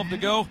 6:12 to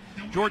go.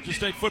 Georgia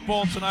State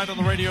football tonight on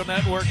the radio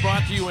network,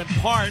 brought to you in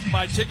part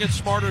by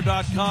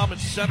Ticketsmarter.com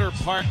and Center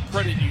Park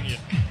Credit Union.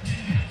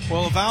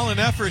 Well, a valiant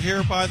effort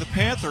here by the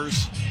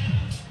Panthers.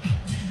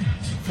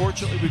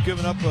 Unfortunately, we've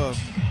given up a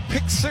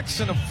pick six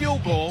and a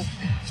field goal,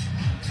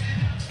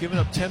 giving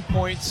up 10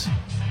 points.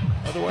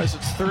 Otherwise,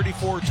 it's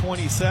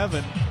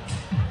 34-27.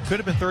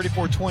 Could have been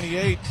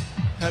 34-28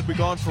 had we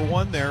gone for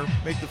one there,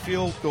 make the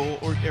field goal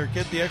or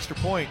get the extra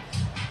point.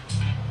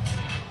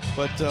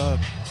 But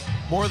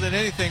more than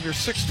anything, there's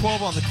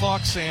 6:12 on the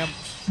clock, Sam.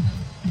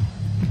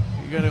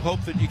 You're going to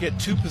hope that you get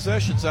two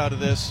possessions out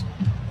of this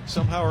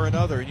somehow or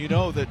another. And you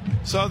know that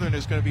Southern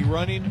is going to be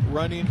running,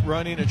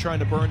 and trying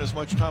to burn as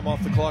much time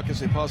off the clock as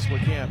they possibly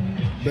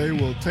can. They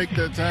will take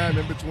their time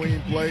in between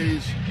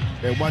plays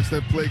and watch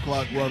that play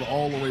clock run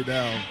all the way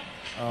down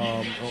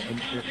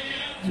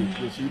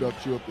to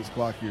chew up this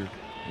clock here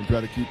and try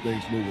to keep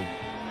things moving.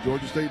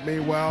 Georgia State,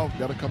 meanwhile,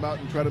 got to come out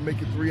and try to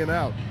make it 3 and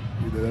out.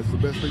 That's the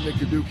best thing they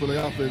can do for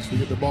the offense to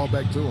get the ball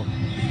back to them.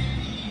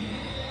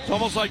 It's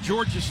almost like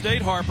Georgia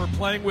State, Harper,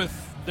 playing with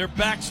their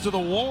backs to the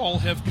wall,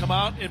 have come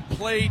out and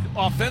played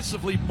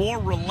offensively more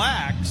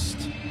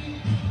relaxed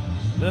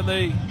than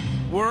they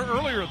were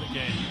earlier in the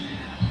game,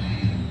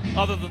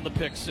 other than the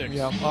pick six.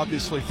 Yeah,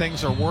 obviously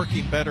things are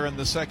working better in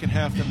the second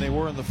half than they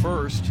were in the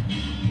first.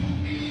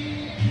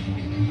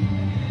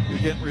 You're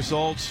getting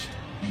results.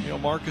 You know,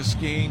 Marcus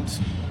gained,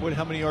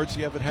 how many yards do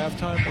you have at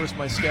halftime? Where's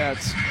my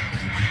stats?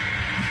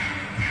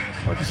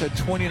 Marcus had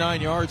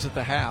 29 yards at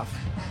the half.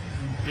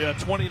 Yeah,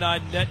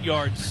 29 net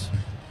yards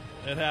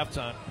at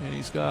halftime. And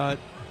he's got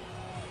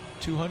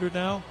 200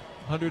 now,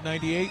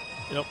 198.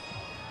 Yep.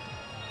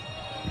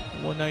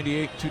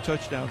 198, 2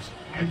 touchdowns.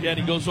 Again,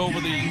 he goes over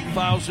the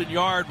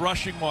 1,000-yard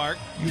rushing mark.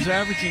 He was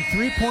averaging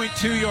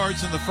 3.2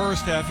 yards in the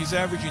first half. He's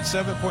averaging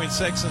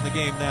 7.6 in the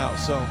game now.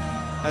 So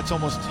that's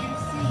almost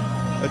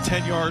a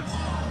 10-yard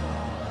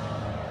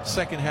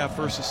second half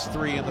versus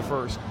 3 in the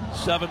first.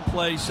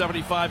 7-play,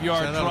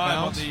 75-yard drive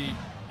on the.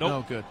 Nope.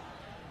 No good.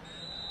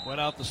 Went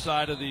out the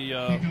side of the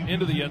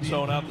into the end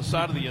zone, out the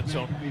side of the end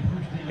zone.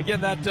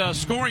 Again, that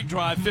scoring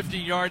drive,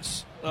 15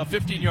 yards,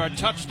 15-yard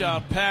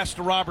touchdown pass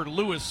to Robert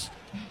Lewis.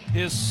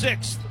 His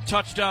 6th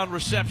touchdown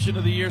reception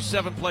of the year,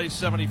 7 plays,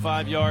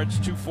 75 yards,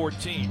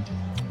 214.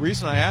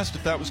 Reason I asked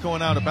if that was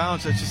going out of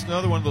bounds, that's just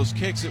another one of those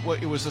kicks. It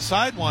was a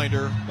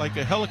sidewinder, like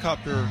a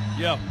helicopter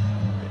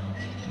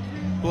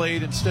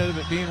blade, instead of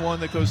it being one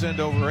that goes end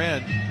over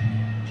end.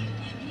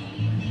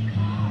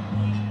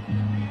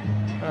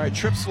 All right,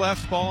 trips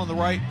left, ball on the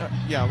right.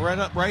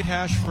 Right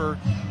hash for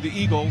the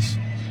Eagles.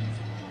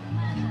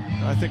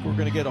 I think we're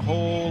going to get a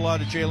whole lot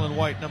of Jalen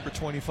White, number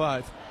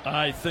 25.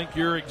 I think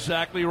you're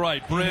exactly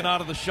right. Bryn out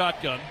of the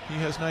shotgun. He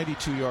has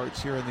 92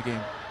 yards here in the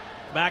game.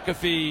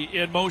 McAfee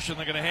in motion.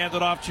 They're going to hand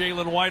it off.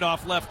 Jalen White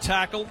off left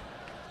tackle.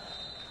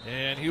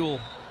 And he will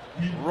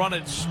run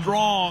it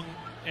strong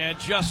and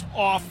just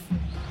off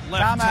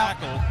left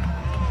tackle.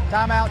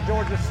 Timeout,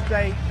 Georgia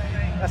State.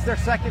 That's their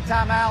second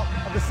timeout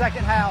of the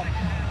second half.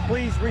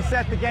 Please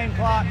reset the game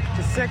clock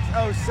to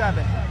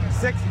 6:07.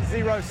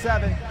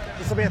 6:07.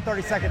 This will be a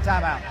 30-second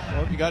timeout.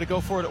 Well, you got to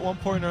go for it at one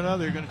point or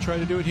another. You're going to try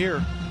to do it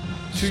here.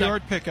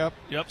 2-yard pickup.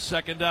 Yep,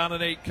 2nd down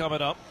and 8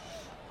 coming up.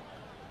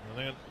 And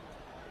then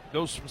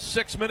goes from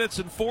 6 minutes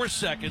and 4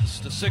 seconds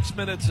to 6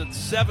 minutes and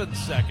 7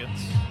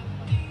 seconds.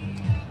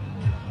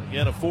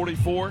 Again, a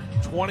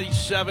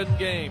 44-27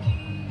 game.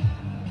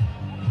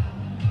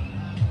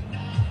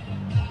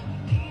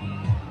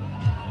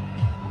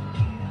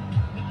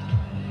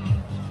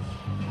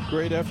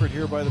 Great effort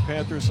here by the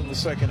Panthers in the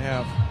second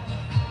half.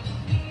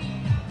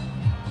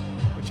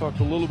 We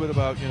talked a little bit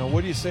about, what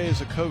do you say as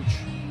a coach?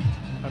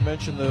 I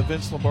mentioned the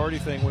Vince Lombardi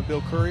thing when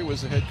Bill Curry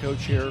was the head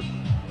coach here.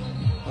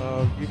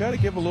 You got to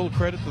give a little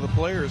credit to the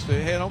players.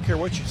 Hey, I don't care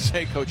what you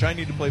say, Coach. I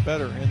need to play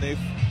better, and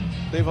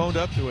they've owned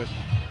up to it.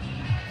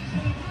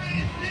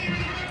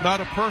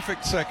 Not a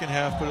perfect second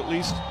half, but at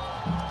least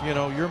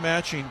you're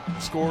matching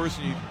scores,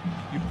 and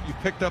you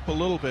picked up a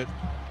little bit.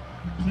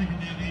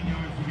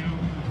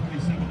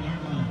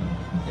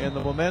 And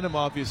the momentum,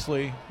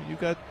 obviously, you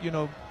got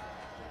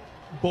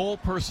bowl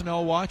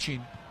personnel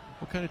watching.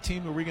 What kind of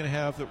team are we going to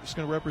have that's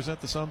going to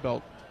represent the Sun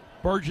Belt?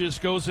 Burgess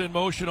goes in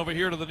motion over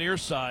here to the near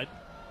side.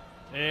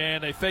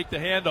 And they fake the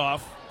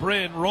handoff.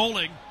 Bryn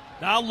rolling,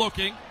 now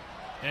looking,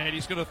 and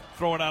he's going to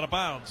throw it out of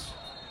bounds.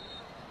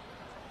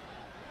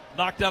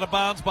 Knocked out of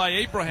bounds by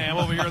Abraham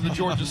over here on the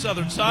Georgia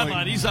Southern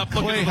sideline. He's up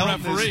looking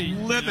at the referee.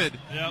 Livid.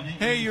 Yep.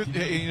 Hey,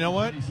 you know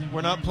what?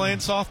 We're not playing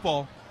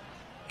softball.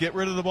 Get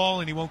rid of the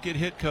ball and he won't get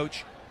hit,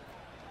 Coach.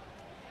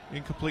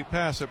 Incomplete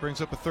pass. That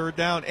brings up a third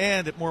down,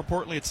 and more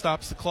importantly, it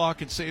stops the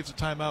clock and saves a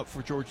timeout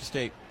for Georgia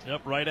State.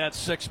 Yep, right at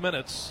 6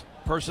 minutes.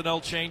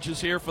 Personnel changes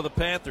here for the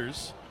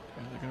Panthers.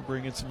 And they're going to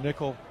bring in some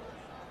nickel.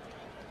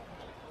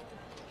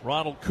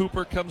 Ronald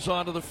Cooper comes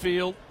onto the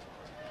field.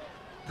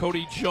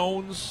 Cody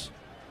Jones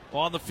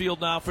on the field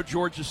now for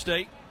Georgia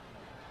State.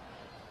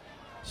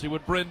 See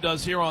what Bryn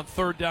does here on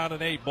 3rd down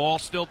and 8. Ball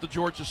still at the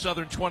Georgia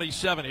Southern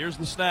 27. Here's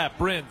the snap.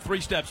 Bryn, 3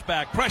 steps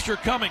back. Pressure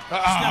coming.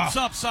 Steps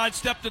up,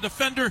 sidestep the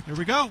defender. Here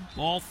we go.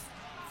 Ball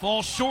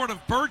falls short of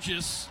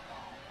Burgess.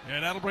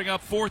 And that'll bring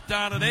up 4th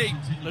down and 8.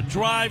 The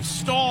drive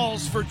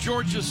stalls for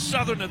Georgia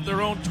Southern at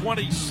their own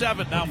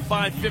 27. Now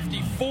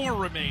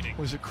 5:54 remaining.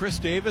 Was it Chris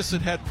Davis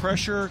that had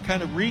pressure,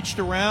 kind of reached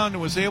around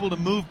and was able to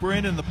move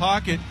Bryn in the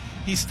pocket?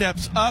 He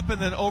steps up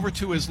and then over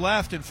to his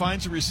left and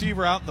finds a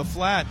receiver out in the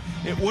flat.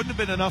 It wouldn't have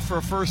been enough for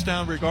a first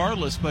down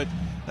regardless, but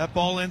that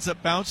ball ends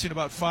up bouncing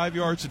about 5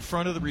 yards in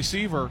front of the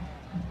receiver.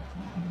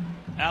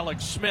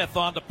 Alex Smith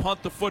on to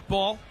punt the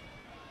football.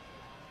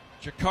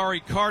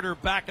 Jakari Carter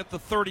back at the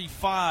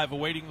 35,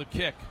 awaiting the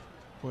kick.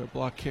 Boy, a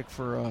block kick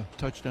for a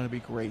touchdown would be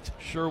great.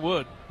 Sure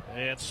would.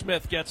 And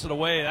Smith gets it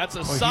away. That's a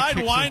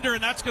sidewinder,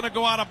 and that's going to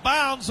go out of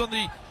bounds on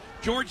the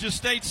Georgia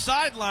State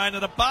sideline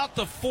at about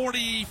the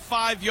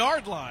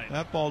 45-yard line.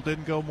 That ball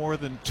didn't go more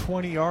than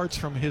 20 yards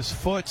from his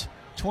foot.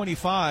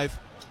 25.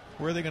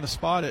 Where are they going to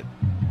spot it?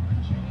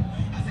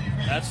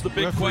 That's the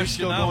big question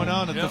still now. Going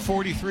on at the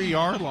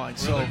 43-yard line.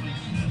 So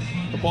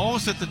the ball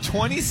is at the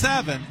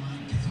 27.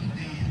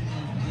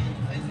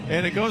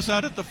 And it goes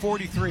out at the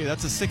 43.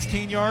 That's a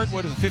 16-yard,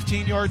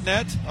 15-yard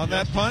net on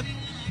that punt.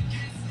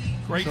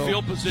 Great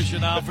field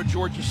position now for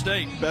Georgia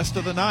State. Best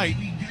of the night.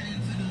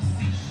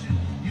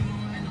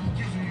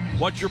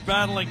 What you're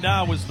battling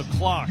now is the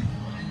clock.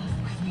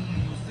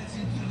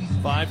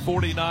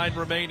 5:49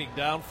 remaining,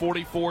 down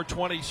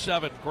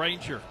 44-27.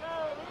 Granger,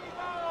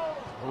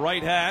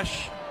 right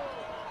hash.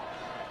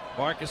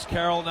 Marcus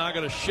Carroll now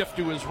going to shift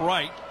to his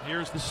right.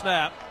 Here's the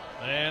snap.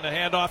 And a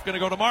handoff going to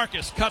go to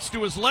Marcus. Cuts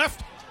to his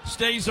left.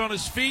 Stays on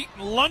his feet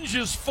and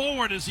lunges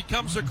forward as he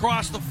comes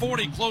across the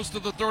 40, close to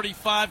the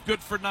 35, good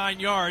for 9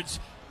 yards.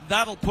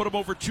 That'll put him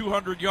over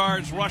 200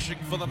 yards rushing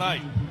for the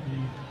night.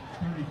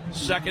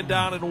 2nd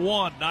down and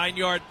 1,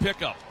 9-yard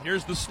pickup.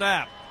 Here's the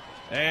snap.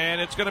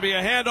 And it's going to be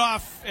a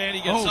handoff, and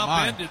he gets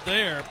upended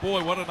there.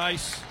 Boy, what a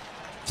nice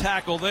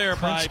tackle there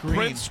by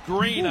Prince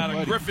Green out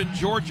of Griffin,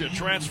 Georgia,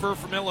 transfer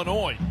from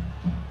Illinois.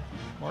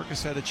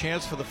 Marcus had a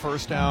chance for the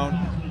first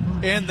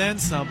down and then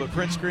some, but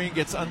Prince Green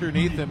gets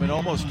underneath him and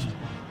almost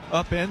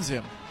upends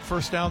him.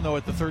 First down, though,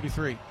 at the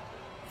 33.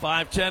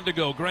 5:10 to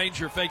go.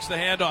 Granger fakes the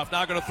handoff.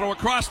 Now going to throw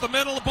across the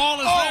middle. The ball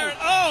is there.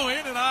 Oh,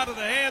 in and out of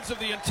the hands of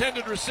the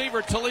intended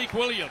receiver, Talik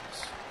Williams.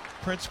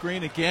 Prince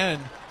Green again.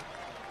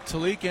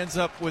 Talik ends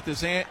up with his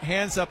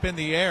hands up in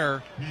the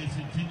air.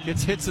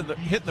 Gets hit in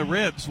the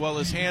ribs while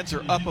his hands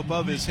are up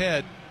above his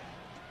head.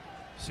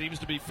 Seems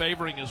to be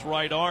favoring his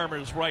right arm or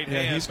his right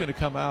hand. Yeah, he's going to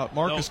come out.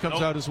 Marcus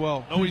comes out as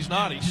well. No, he's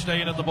not. He's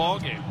staying in the ball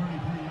game.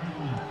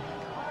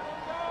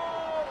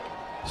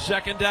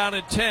 2nd down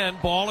and 10.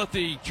 Ball at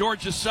the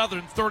Georgia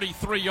Southern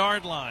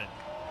 33-yard line.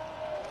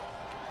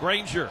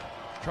 Granger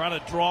trying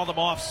to draw them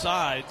off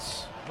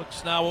sides.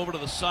 Looks now over to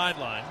the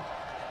sideline.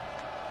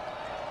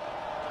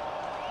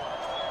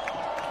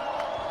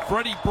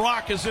 Freddie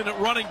Brock is in at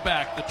running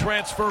back, the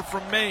transfer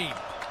from Maine.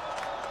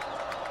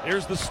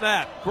 Here's the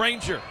snap.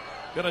 Granger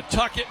going to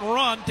tuck it and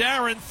run.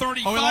 Darren,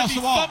 35. He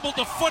fumbled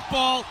the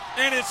football,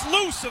 and it's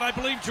loose, and I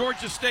believe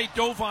Georgia State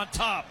dove on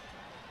top.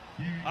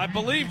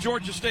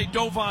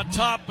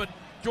 But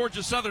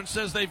Georgia Southern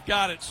says they've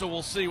got it, so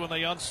we'll see when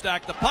they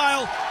unstack the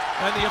pile.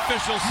 And the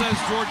official says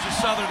Georgia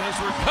Southern has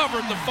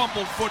recovered the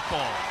fumbled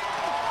football.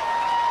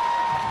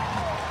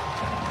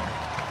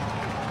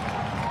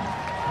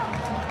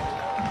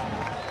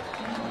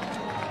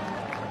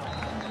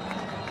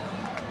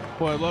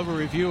 Boy, I love a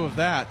review of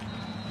that.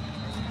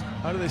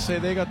 How do they say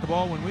they got the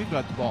ball when we've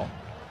got the ball?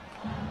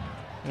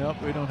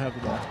 Yep, we don't have the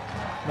ball.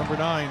 Number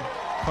 9,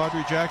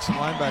 Kadri Jackson,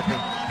 linebacker.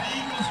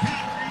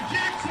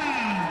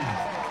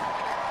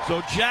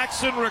 So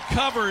Jackson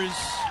recovers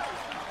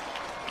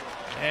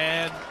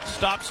and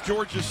stops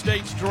Georgia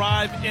State's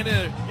drive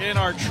in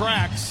our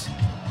tracks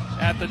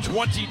at the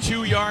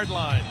 22-yard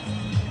line.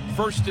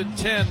 1st and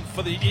 10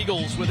 for the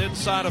Eagles with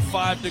inside of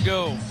 5 to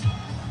go.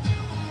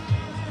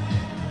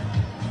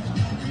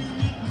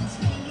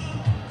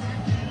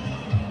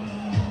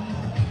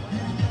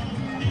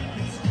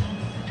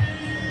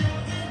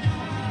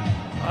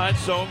 All right,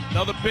 so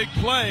another big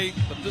play,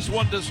 but this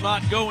one does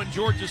not go in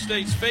Georgia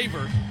State's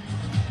favor.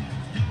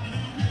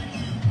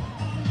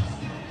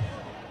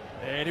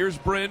 And here's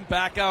Bryn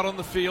back out on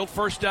the field.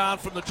 First down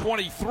from the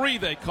 23,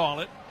 they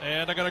call it.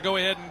 And they're going to go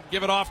ahead and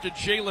give it off to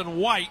Jalen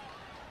White.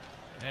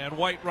 And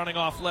White running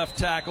off left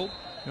tackle.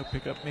 He'll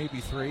pick up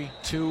maybe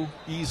 2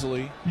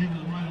 easily.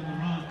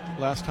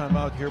 Last time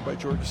out here by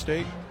Georgia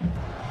State.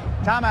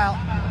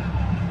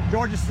 Timeout.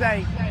 Georgia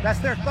State. That's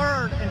their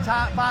third and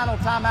final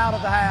timeout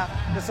of the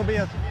half. This will be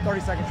a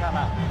 30-second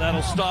timeout.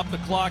 That'll stop the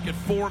clock at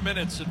 4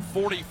 minutes and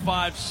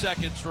 45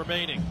 seconds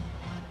remaining.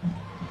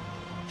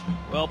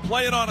 Well,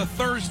 play it on a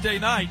Thursday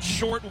night,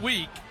 short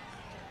week.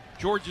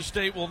 Georgia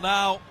State will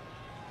now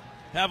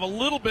have a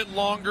little bit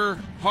longer,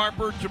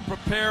 Harper, to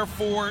prepare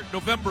for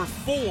November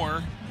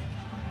 4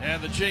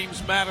 and the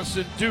James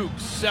Madison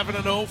Dukes.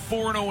 7-0,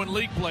 4-0 in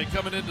league play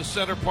coming into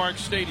Center Park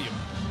Stadium.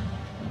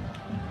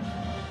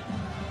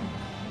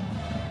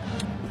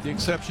 With the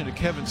exception of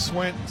Kevin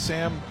Swint,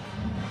 Sam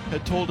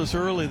had told us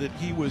early that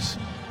he was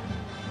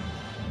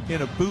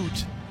in a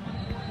boot,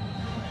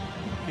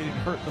 getting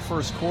hurt in the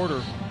first quarter.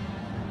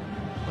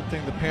 One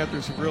thing the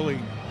Panthers have really,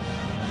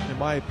 in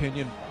my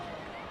opinion,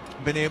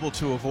 been able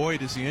to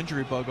avoid is the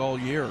injury bug all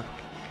year.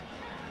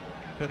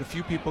 Had a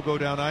few people go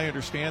down, I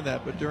understand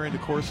that, but during the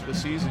course of the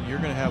season, you're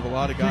going to have a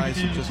lot of guys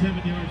that just,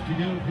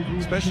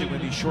 especially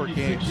when these short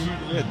games,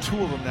 we had 2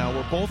 of them now,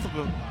 where both of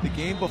them, the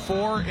game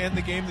before and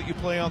the game that you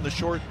play on the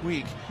short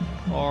week,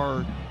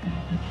 are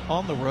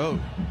on the road.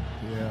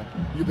 Yeah,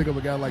 you think of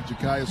a guy like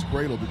Jakias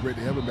Cradle, the great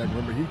to have him back.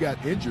 Remember, he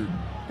got injured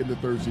in the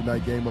Thursday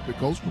night game up at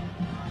Coastal.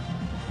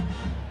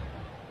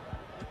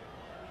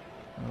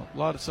 Well, a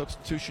lot of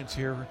substitutions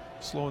here,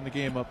 slowing the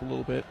game up a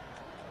little bit.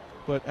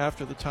 But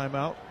after the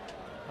timeout,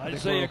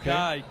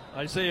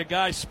 Isaiah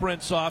Guy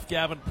sprints off.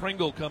 Gavin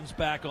Pringle comes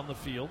back on the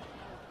field.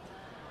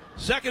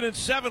 2nd and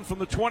 7 from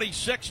the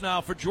 26 now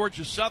for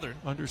Georgia Southern.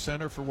 Under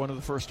center for one of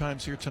the first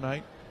times here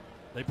tonight.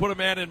 They put a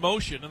man in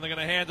motion, and they're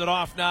going to hand it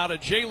off now to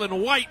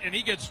Jalen White, and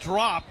he gets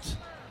dropped.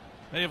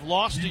 They have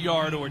lost a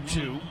yard or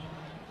 2.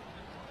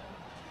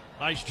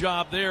 Nice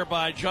job there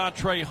by John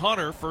Trey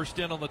Hunter, first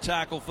in on the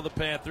tackle for the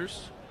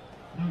Panthers.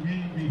 No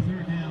gain, be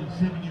 3rd down,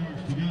 7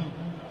 yards to go.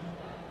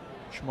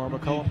 Shamar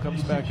McCullum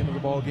comes back into the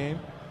ball game.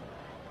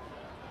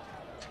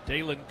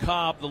 Dalen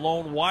Cobb, the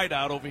lone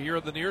wideout over here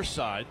on the near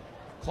side.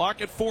 Clock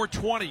at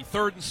 4:20,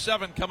 3rd and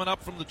 7 coming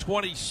up from the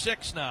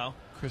 26 now.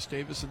 Chris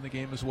Davis in the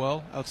game as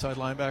well, outside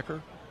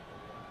linebacker.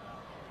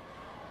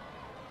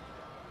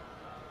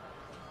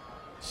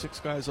 6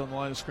 guys on the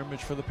line of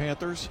scrimmage for the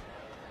Panthers.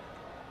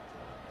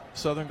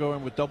 Southern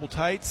going with double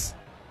tights.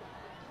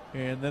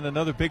 And then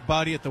another big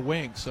body at the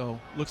wing, so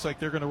looks like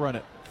they're going to run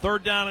it.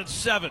 3rd down and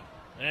 7.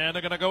 And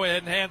they're going to go ahead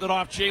and hand it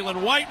off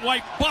Jalen White.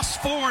 White busts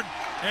forward,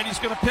 and he's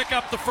going to pick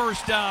up the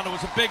first down. It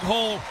was a big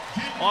hole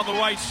on the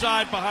right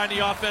side behind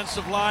the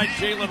offensive line.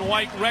 Jalen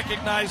White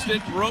recognized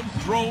it,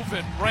 drove,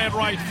 and ran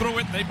right through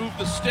it. They moved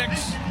the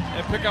sticks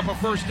and pick up a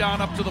first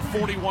down up to the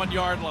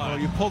 41-yard line. Well,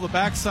 you pull the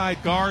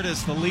backside guard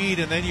as the lead,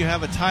 and then you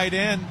have a tight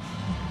end,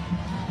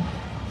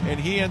 and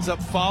he ends up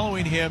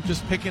following him,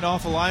 just picking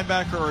off a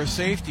linebacker or a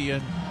safety,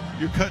 and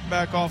you're cutting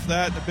back off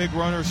that. And a big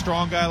runner,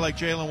 strong guy like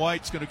Jalen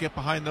White's going to get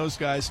behind those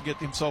guys and get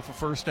himself a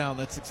first down.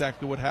 That's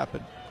exactly what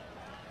happened.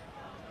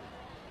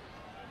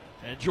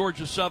 And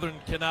Georgia Southern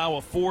can now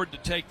afford to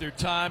take their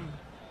time,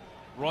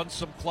 run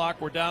some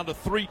clock. We're down to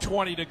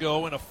 3:20 to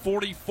go in a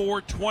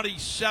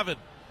 44-27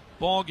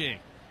 ball game.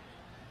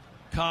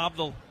 Cobb,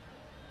 the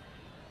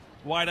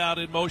wideout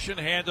in motion,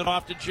 handed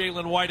off to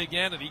Jalen White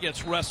again, and he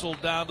gets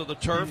wrestled down to the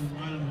turf.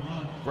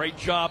 Great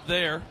job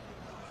there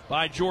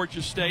by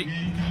Georgia State.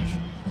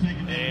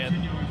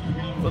 And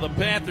for the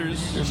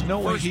Panthers, there's no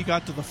way he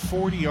got to the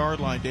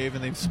 40-yard line, Dave,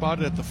 and they've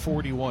spotted at the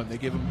 41. They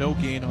give him no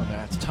gain on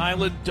that.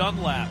 Tylen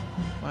Dunlap,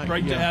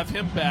 great to have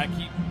him back.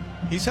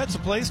 He's had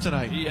some plays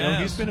tonight.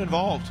 He's been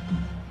involved.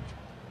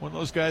 One of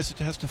those guys that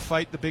has to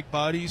fight the big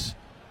bodies,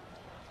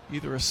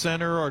 either a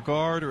center or a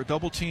guard or a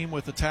double team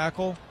with a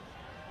tackle.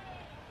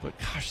 But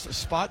gosh, the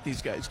spot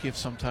these guys give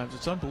sometimes,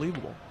 it's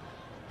unbelievable.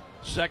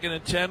 2nd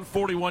and 10,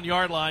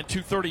 41-yard line,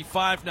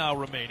 2:35 now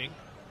remaining.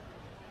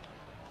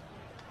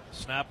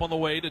 Snap on the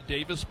way to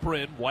Davis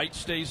Bryn. White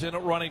stays in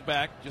at running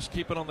back. Just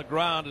keep it on the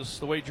ground is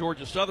the way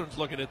Georgia Southern's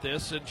looking at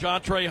this. And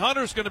John Trey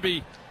Hunter's going to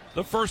be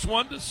the first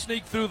one to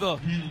sneak through the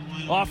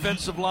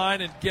offensive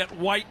line and get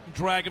White and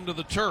drag him to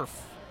the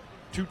turf.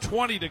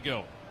 2:20 to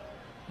go.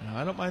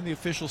 I don't mind the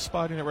official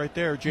spotting it right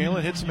there.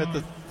 Jalen hits him at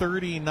the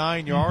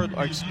 39-yard.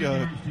 Not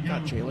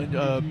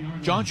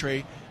Jalen. John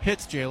Trey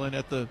hits Jalen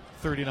at the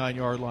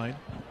 39-yard line.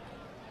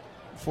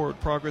 Forward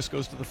progress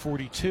goes to the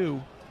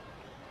 42.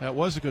 That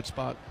was a good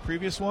spot.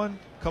 Previous one,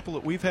 a couple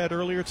that we've had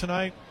earlier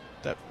tonight,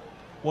 that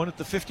one at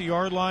the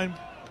 50-yard line.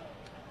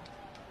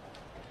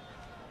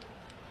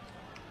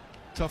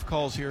 Tough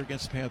calls here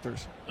against the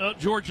Panthers.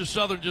 Georgia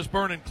Southern just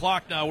burning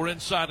clock now. We're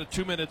inside of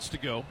 2 minutes to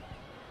go.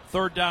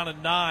 3rd down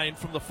and 9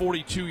 from the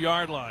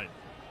 42-yard line.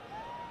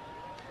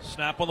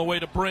 Snap on the way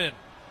to Bryn.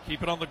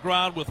 Keep it on the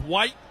ground with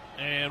White,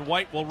 and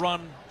White will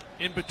run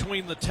in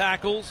between the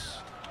tackles.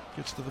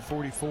 Gets to the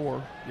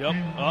 44. Yep,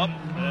 up.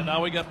 And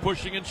now we got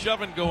pushing and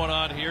shoving going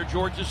on here.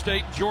 Georgia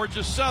State,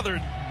 Georgia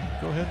Southern.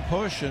 Go ahead and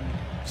push and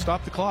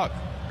stop the clock.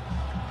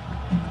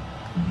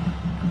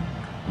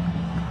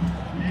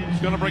 He's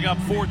going to bring up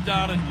 4th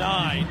down and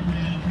 9.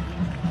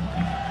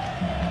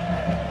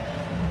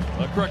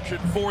 Correction,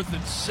 4th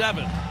and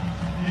 7.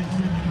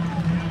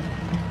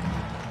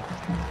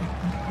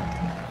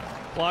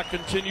 Clock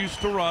continues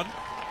to run.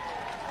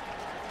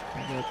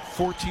 And got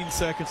 14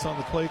 seconds on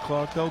the play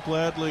clock. They'll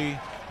gladly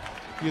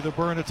either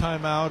burn a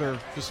timeout or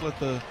just let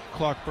the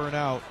clock burn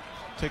out,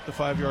 take the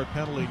 5-yard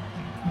penalty,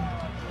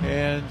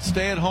 and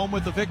stay at home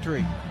with the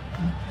victory.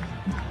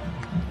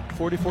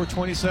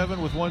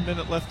 44-27 with 1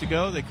 minute left to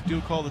go. They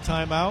do call the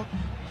timeout.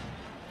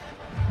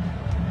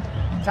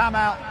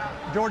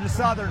 Timeout, Georgia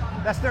Southern.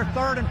 That's their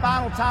 3rd and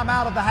final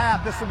timeout of the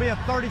half. This will be a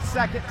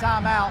 30-second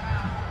timeout.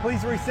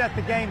 Please reset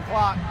the game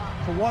clock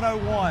to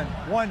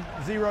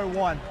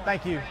 1:01.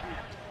 Thank you.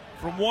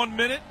 From 1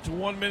 minute to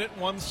 1 minute,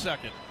 1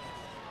 second.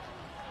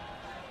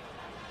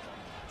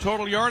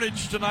 Total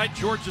yardage tonight,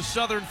 Georgia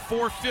Southern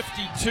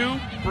 452,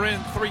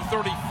 Bryn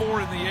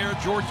 334 in the air,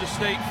 Georgia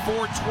State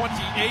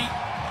 428,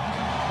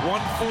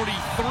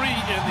 143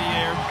 in the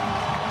air,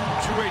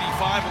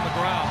 285 on the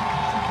ground.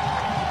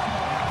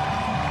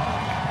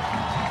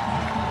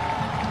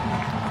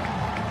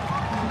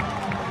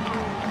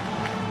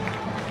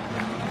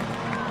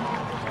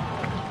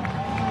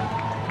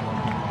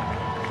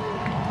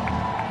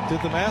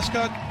 Did the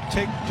mascot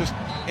take just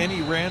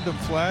any random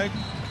flag?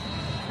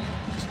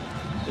 Just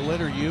the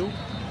letter U?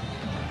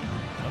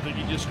 I think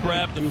he just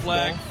grabbed the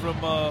flag from,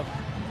 I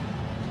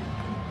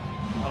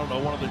don't know,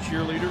 one of the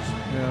cheerleaders.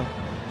 Yeah.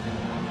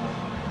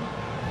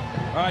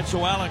 All right,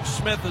 so Alex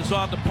Smith is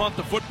on to punt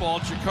the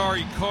football.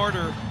 Jakari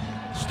Carter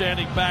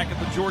standing back at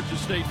the Georgia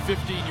State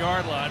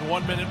 15-yard line.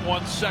 1 minute,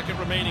 1 second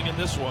remaining in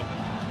this one.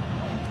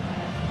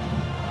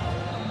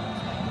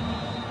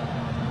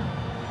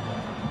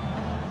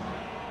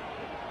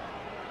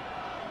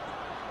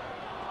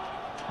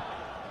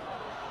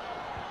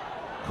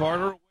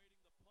 Carter,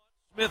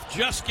 Smith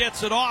just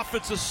gets it off.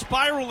 It's a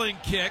spiraling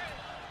kick,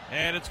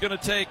 and it's going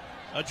to take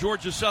a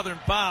Georgia Southern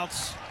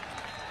bounce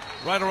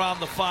right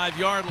around the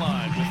 5-yard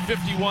line with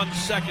 51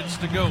 seconds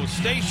to go.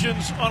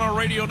 Stations on our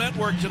radio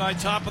network tonight,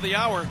 top of the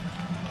hour.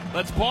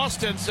 Let's pause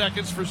 10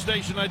 seconds for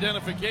station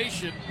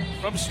identification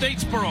from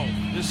Statesboro.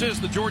 This is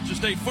the Georgia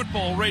State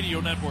Football Radio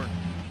Network.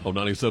 On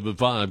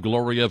 97.5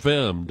 Glory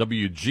FM,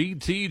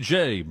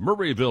 WGTJ,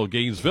 Murrayville,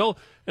 Gainesville,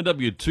 and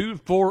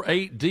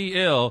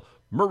W248DL,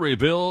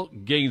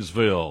 Murrayville,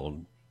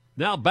 Gainesville.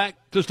 Now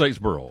back to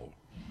Statesboro.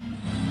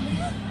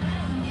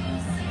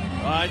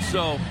 All right,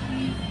 so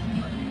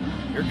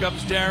here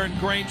comes Darren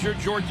Granger,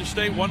 Georgia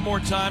State. One more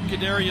time,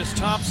 Kadarius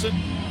Thompson.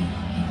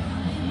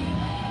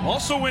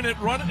 Also in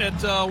at one of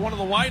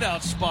the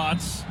wideout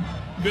spots.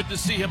 Good to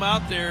see him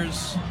out there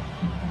is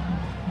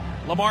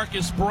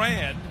LaMarcus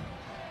Brand.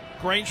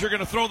 Granger going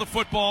to throw the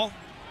football.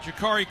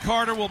 Jakari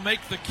Carter will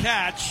make the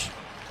catch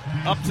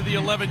up to the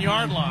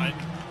 11-yard line.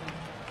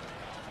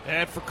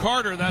 And for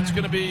Carter, that's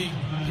going to be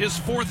his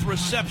 4th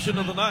reception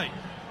of the night.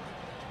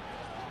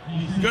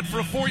 Good for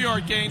a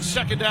 4-yard gain,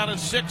 2nd down and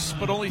 6,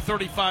 but only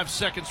 35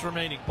 seconds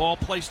remaining. Ball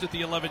placed at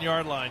the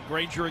 11-yard line.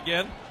 Granger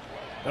again,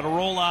 going to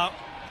roll out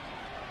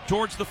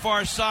towards the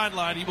far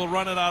sideline. He will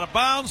run it out of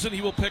bounds, and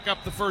he will pick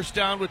up the 1st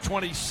down with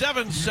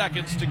 27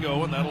 seconds to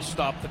go, and that'll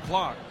stop the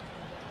clock.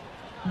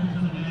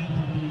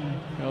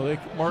 They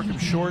mark him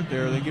short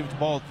there. They give the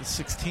ball at the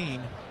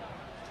 16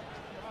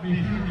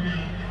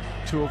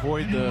 to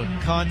avoid the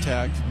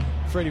contact.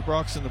 Freddie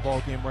Brock's in the ball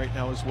game right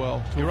now as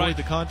well. To avoid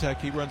the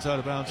contact, he runs out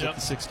of bounds at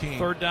the 16.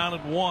 3rd down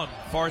and 1.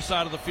 Far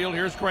side of the field.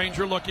 Here's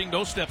Granger looking.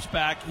 No steps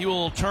back. He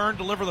will turn,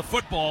 deliver the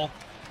football.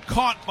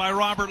 Caught by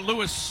Robert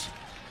Lewis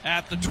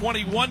at the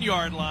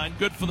 21-yard line.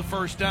 Good for the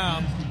 1st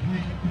down.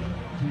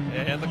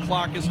 And the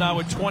clock is now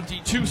at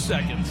 22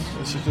 seconds.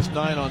 This is just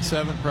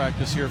 9-on-7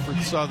 practice here for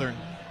Southern.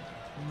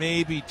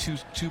 Maybe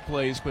two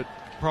plays, but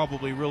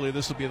probably really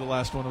this will be the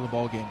last one of the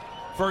ball game.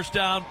 1st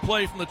down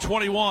play from the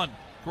 21.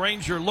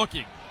 Granger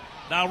looking.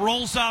 Now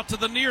rolls out to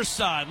the near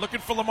side, looking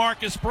for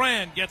LaMarcus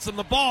Brand. Gets him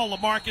the ball.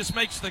 LaMarcus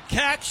makes the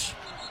catch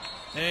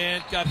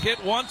and got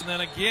hit once and then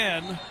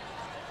again.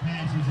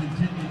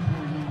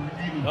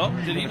 Oh,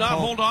 did he not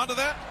hold on to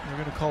that? They're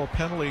going to call a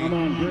penalty.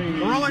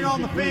 The ruling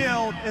on the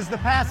field is the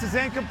pass is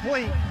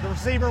incomplete. The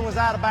receiver was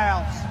out of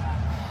bounds.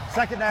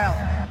 2nd down.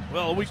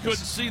 Well, we couldn't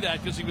see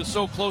that because he was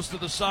so close to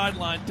the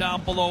sideline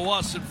down below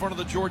us in front of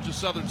the Georgia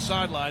Southern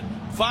sideline.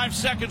 5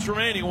 seconds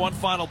remaining. One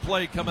final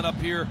play coming up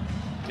here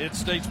in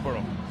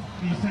Statesboro.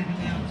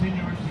 2nd down, 10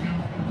 yards to go.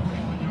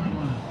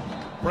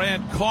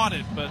 Brand caught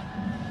it, but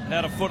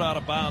had a foot out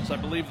of bounds, I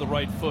believe the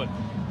right foot.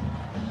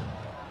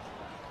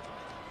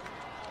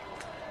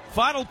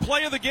 Final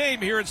play of the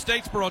game here in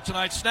Statesboro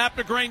tonight. Snap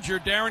to Granger.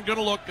 Darren going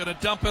to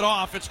dump it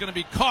off. It's going to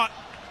be caught,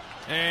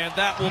 and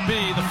that will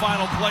be the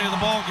final play of the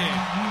ball game.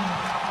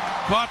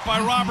 Caught by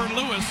Robert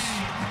Lewis,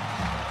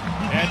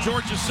 and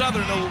Georgia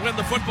Southern will win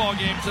the football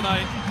game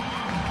tonight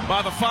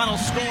by the final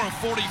score of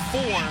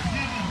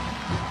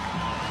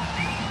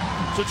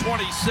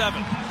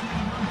 44-27.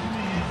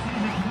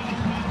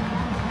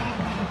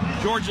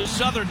 Georgia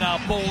Southern now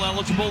bowl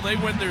eligible. They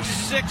win their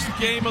 6th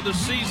game of the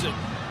season.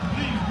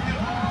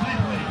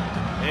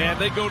 And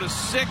they go to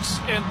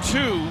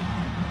 6-2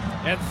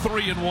 and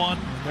 3-1.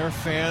 Their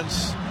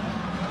fans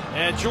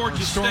and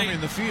Georgia storming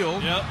State the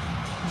field. Yep.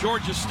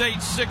 Georgia State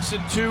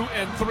 6-2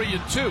 and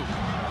 3-2.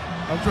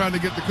 I'm trying to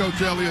get to Coach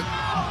Elliott.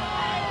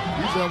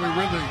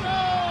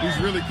 He's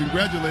really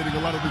congratulating a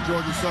lot of the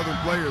Georgia Southern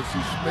players.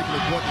 He's making a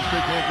point to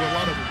shake hands with a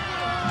lot of them.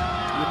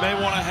 You may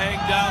want to hang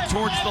down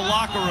towards the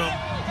locker room.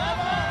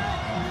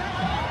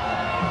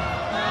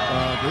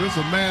 There is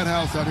a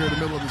madhouse out here in the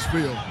middle of this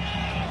field.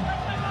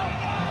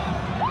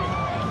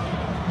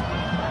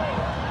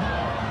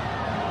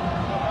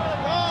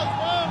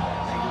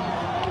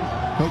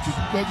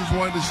 Coaches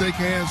wanted to shake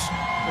hands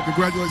and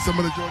congratulate some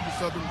of the Georgia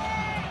Southern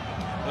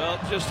Well,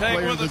 just hang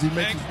players with as he him.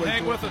 makes his way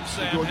Hang with towards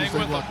him, Sam. the Georgia Hang State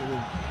with him. locker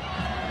room.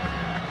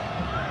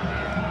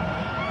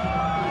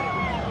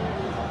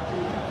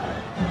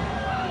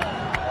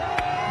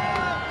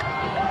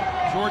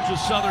 Georgia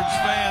Southern's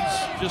fans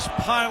just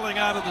piling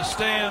out of the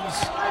stands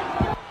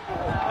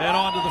and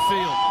onto the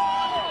field.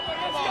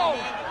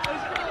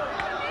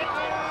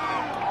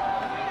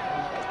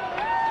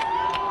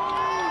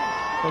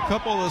 A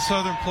couple of the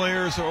Southern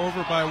players are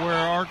over by where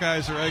our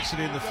guys are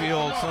exiting the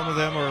field. Some of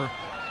them are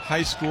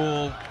high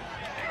school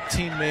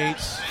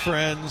teammates,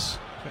 friends.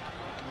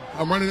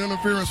 I'm running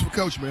interference for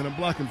Coach, man. I'm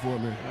blocking for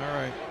him, man. All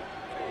right.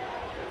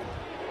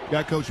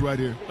 Got Coach right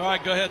here. All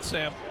right, go ahead,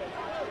 Sam.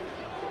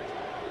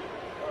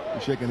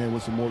 He's shaking hands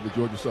with some more of the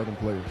Georgia Southern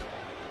players.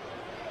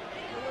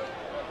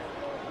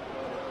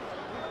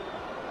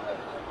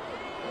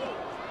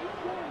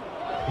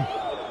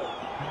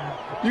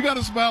 You got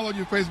a smile on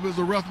your face, but it's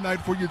a rough night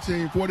for your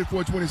team.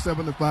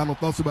 44-27 the final.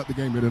 Thoughts about the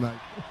game here tonight?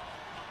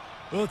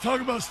 Well,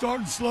 talk about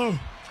starting slow.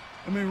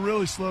 I mean,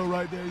 really slow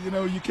right there. You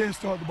know, you can't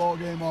start the ball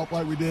game off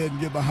like we did and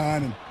get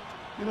behind. And,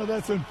 you know,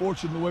 that's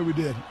unfortunate the way we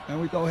did.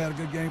 And we thought we had a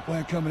good game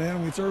plan coming in,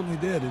 and we certainly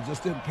did. It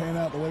just didn't pan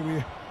out the way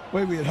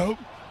we had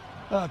hoped.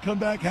 Come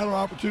back, had our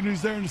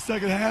opportunities there in the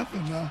second half.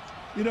 And,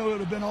 you know, it would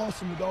have been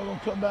awesome to doggone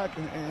come back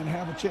and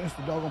have a chance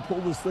to doggone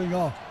pull this thing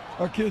off.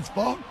 Our kids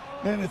fought.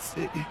 Man, it's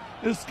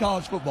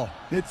college football.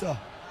 It's a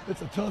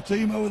tough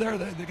team over there.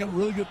 They got a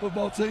really good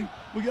football team.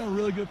 We got a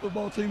really good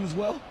football team as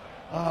well.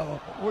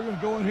 We're going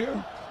to go in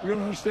here. We're going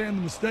to understand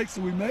the mistakes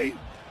that we made.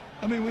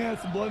 I mean, we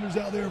had some blunders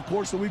out there, of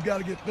course, that we've got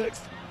to get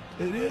fixed.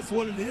 It is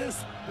what it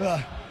is.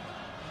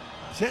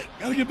 Shit,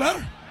 got to get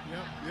better.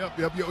 Yep.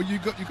 You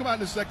come out in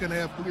the second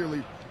half,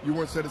 clearly you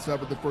weren't satisfied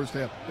with the first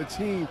half. The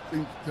team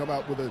seemed to come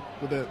out with a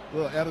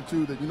little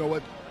attitude that, you know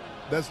what,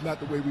 that's not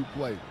the way we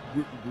play.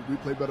 We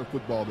play better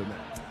football than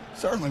that.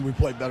 Certainly we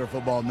played better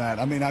football than that.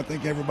 I mean, I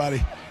think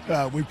everybody,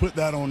 we put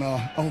that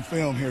on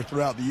film here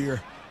throughout the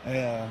year.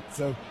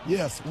 So,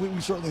 yes,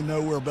 we certainly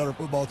know we're a better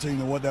football team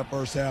than what that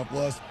first half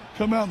was.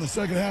 Come out in the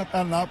second half,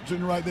 had an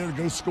opportunity right there to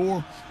go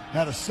score,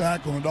 had a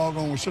sack on a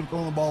doggone, we should have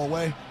thrown the ball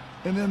away,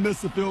 and then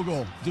missed the field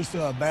goal. Just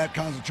a bad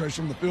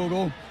concentration on the field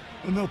goal,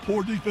 and then a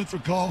poor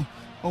defensive call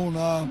on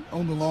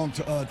the long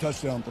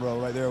touchdown throw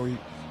right there. We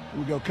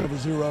go cover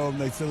zero,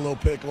 and they sent a little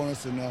pick on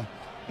us and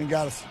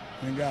got us.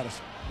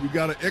 You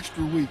got an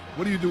extra week.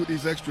 What do you do with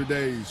these extra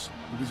days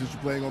because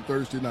you're playing on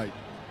Thursday night?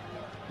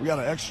 We got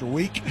an extra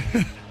week.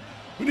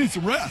 We need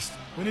some rest.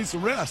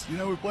 You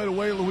know, we played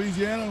away at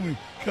Louisiana, and we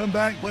come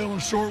back, play on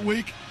a short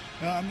week.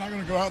 I'm not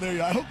going to go out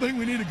there. I don't think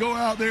we need to go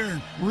out there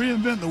and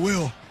reinvent the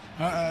wheel.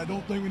 I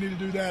don't think we need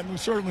to do that, and we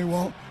certainly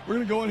won't. We're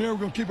going to go in here. We're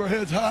going to keep our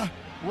heads high.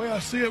 The way I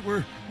see it,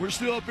 we're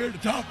still up here at the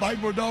top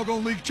fighting for a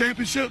doggone league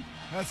championship.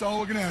 That's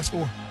all we can ask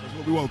for. That's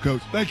what we want,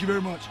 Coach. Thank you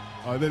very much.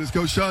 All right, that is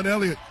Coach Sean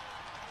Elliott.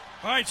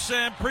 All right,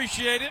 Sam,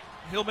 appreciate it.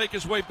 He'll make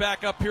his way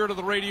back up here to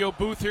the radio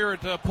booth here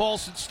at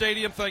Paulson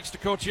Stadium. Thanks to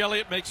Coach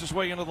Elliott. Makes his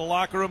way into the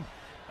locker room.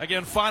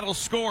 Again, final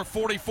score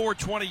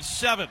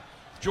 44-27.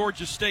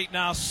 Georgia State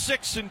now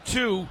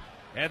 6-2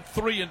 and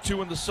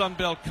 3-2 in the Sun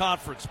Belt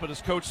Conference. But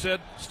as Coach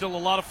said, still a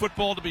lot of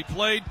football to be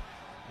played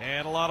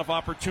and a lot of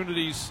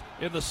opportunities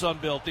in the Sun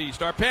Belt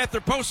East. Our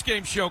Panther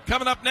postgame show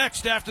coming up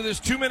next after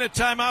this 2-minute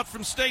timeout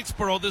from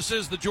Statesboro. This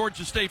is the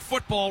Georgia State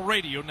Football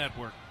Radio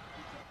Network.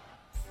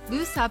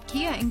 Lou Saab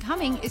Kia in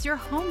Cumming is your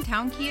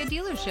hometown Kia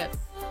dealership.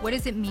 What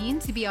does it mean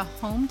to be a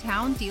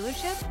hometown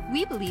dealership?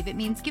 We believe it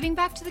means giving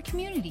back to the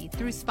community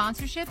through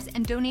sponsorships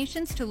and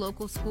donations to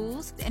local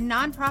schools and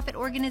nonprofit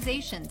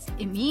organizations.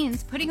 It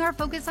means putting our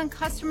focus on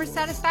customer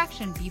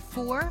satisfaction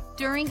before,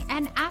 during,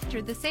 and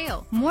after the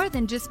sale, more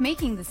than just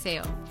making the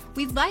sale.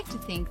 We'd like to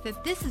think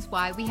that this is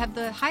why we have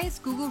the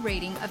highest Google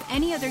rating of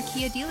any other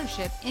Kia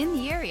dealership in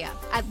the area.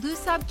 At Lou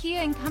Saab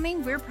Kia in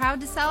Cumming, we're proud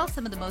to sell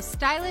some of the most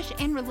stylish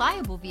and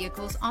reliable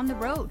vehicles on the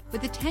road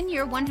with a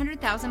 10-year,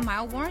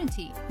 100,000-mile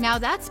warranty. Now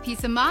that's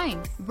peace of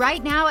mind.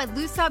 Right now at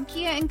Lou Saab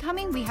Kia in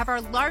Cumming, we have our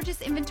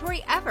largest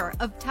inventory ever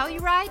of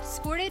Telluride,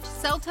 Sportage,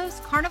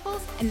 Seltos,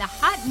 Carnivals, and the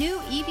hot new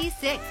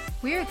EV6.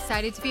 We're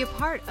excited to be a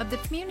part of the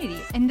community,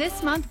 and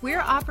this month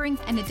we're offering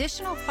an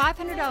additional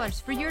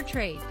 $500 for your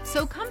trade.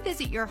 So come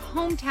visit your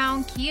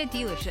hometown Kia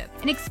dealership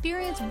and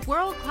experience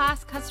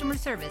world-class customer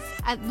service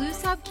at Lou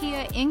Saab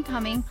Kia in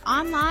Cumming,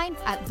 online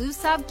at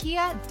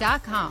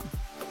lousaabkia.com.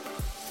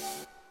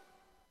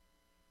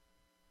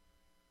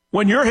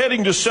 When you're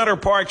heading to Center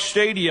Park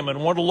Stadium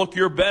and want to look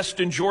your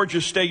best in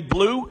Georgia State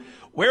blue,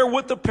 wear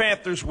what the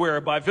Panthers wear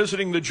by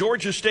visiting the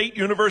Georgia State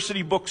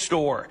University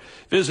bookstore.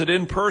 Visit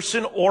in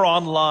person or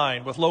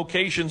online with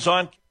locations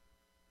on...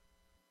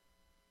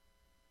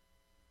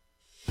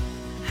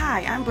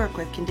 Hi, I'm Brooke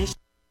with Condition...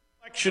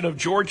 ...section of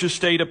Georgia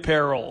State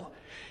apparel.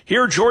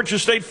 Hear Georgia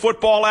State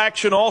football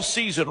action all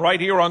season right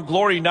here on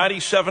Glory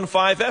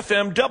 97.5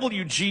 FM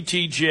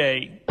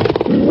WGTJ.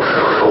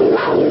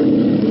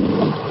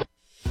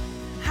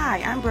 Hi,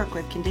 I'm Brooke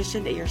with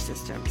Conditioned Air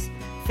Systems.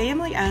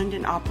 Family owned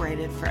and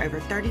operated for over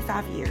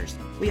 35 years,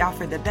 we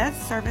offer the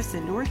best service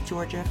in North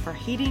Georgia for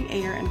heating,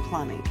 air, and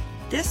plumbing.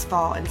 This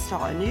fall,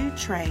 install a new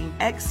Trane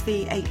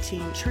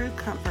XV18 True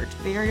Comfort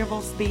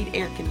Variable Speed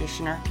Air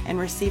Conditioner and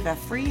receive a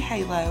free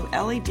Halo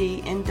LED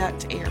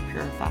Induct Air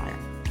Purifier.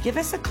 Give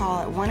us a call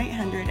at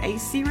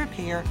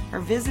 1-800-AC-REPAIR or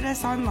visit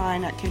us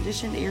online at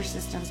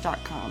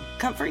conditionedairsystems.com.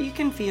 Comfort you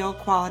can feel,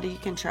 quality you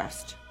can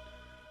trust.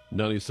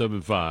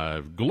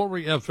 97.5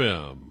 Glory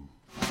FM.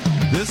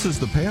 This is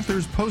the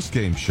Panthers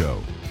postgame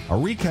show, a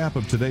recap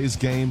of today's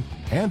game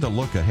and a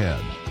look ahead.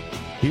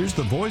 Here's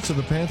the voice of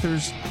the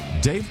Panthers,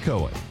 Dave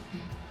Cohen.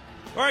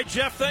 All right,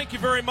 Jeff, thank you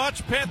very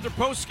much. Panther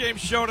postgame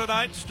show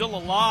tonight. Still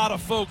a lot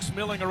of folks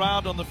milling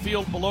around on the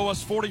field below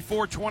us.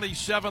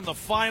 44-27 the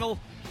final.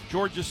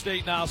 Georgia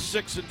State now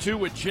 6-2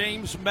 with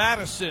James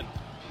Madison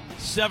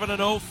 7-0,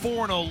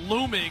 4-0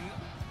 looming,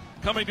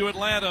 coming to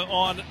Atlanta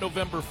on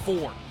November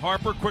 4.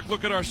 Harper, quick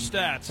look at our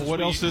stats.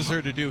 What else is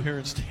there to do here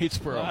in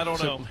Statesboro? I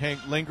don't know.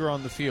 Linger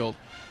on the field.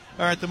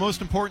 All right, the most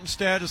important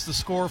stat is the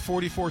score,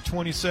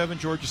 44-27.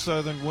 Georgia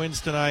Southern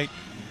wins tonight.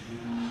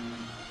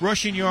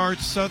 Rushing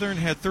yards, Southern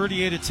had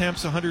 38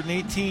 attempts,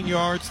 118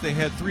 yards. They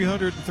had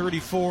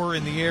 334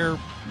 in the air.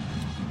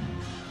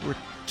 Were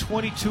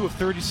 22 of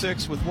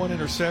 36 with one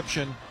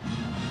interception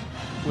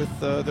with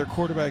their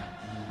quarterback,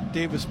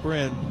 Davis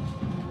Brin.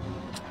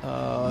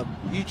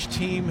 Each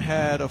team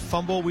had a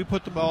fumble. We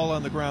put the ball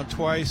on the ground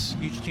twice.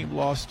 Each team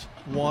lost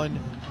one.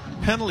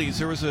 Penalties,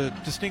 there was a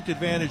distinct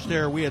advantage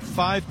there. We had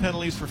 5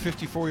 penalties for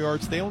 54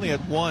 yards. They only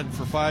had 1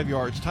 for 5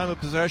 yards. Time of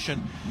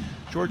possession,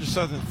 Georgia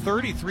Southern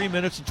 33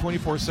 minutes and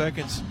 24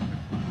 seconds.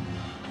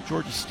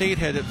 Georgia State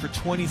had it for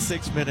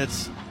 26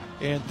 minutes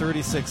and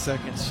 36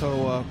 seconds.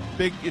 So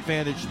big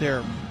advantage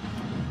there.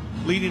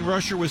 Leading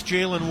rusher was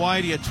Jalen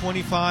White. He had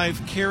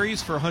 25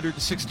 carries for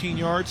 116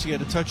 yards. He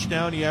had a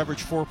touchdown. He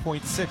averaged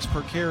 4.6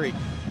 per carry.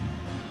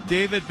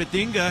 David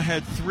Bedinga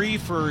had 3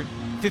 for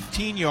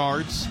 15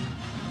 yards.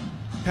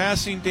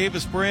 Passing,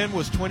 Davis Brin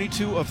was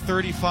 22 of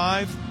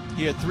 35.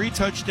 He had 3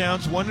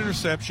 touchdowns, 1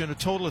 interception, a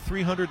total of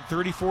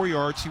 334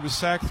 yards. He was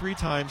sacked 3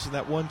 times, and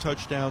that 1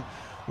 touchdown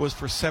was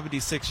for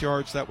 76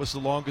 yards. That was the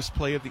longest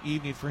play of the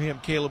evening for him.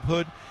 Caleb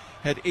Hood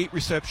had 8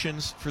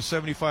 receptions for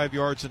 75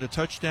 yards and a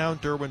touchdown.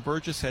 Derwin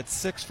Burgess had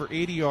 6 for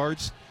 80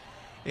 yards.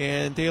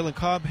 And Dalen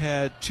Cobb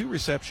had 2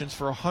 receptions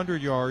for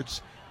 100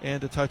 yards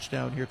and a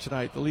touchdown here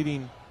tonight. The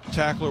leading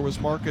tackler was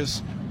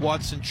Marcus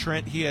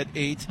Watson-Trent. He had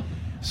 8.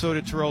 So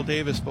did Terrell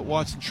Davis. But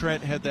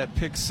Watson-Trent had that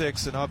pick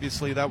 6, and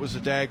obviously that was a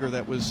dagger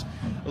that was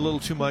a little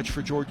too much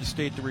for Georgia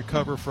State to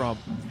recover from.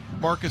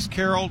 Marcus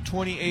Carroll,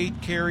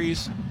 28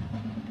 carries,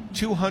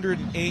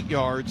 208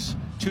 yards.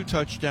 2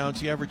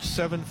 touchdowns. He averaged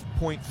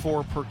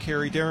 7.4 per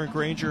carry. Darren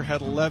Granger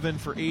had 11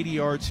 for 80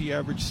 yards. He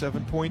averaged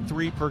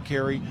 7.3 per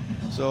carry.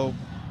 So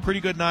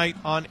pretty good night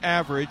on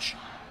average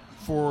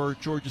for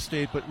Georgia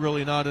State, but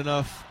really not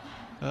enough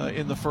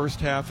in the first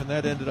half, and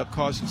that ended up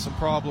causing some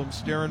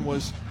problems. Darren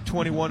was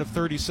 21 of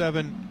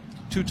 37,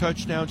 2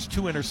 touchdowns,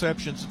 2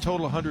 interceptions, a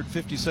total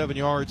 157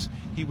 yards.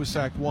 He was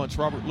sacked once.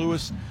 Robert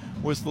Lewis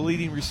was the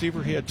leading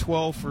receiver. He had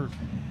 12 for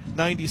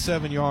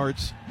 97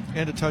 yards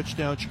and a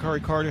touchdown.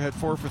 Shakari Carter had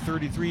 4 for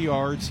 33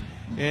 yards,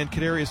 and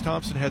Kadarius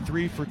Thompson had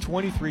 3 for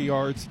 23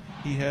 yards.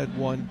 He had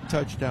 1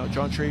 touchdown.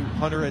 John Trey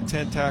Hunter had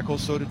 10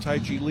 tackles, so did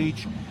Tyji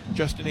Leach.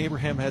 Justin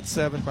Abraham had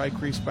 7. By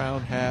Crease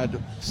Bound had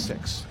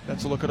 6.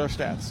 That's a look at our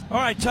stats. All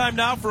right, time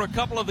now for a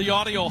couple of the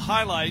audio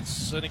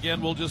highlights. And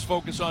again, we'll just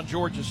focus on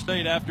Georgia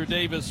State after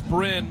Davis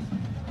Brin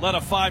led a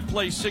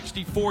 5-play,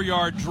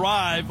 64-yard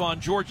drive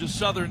on Georgia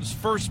Southern's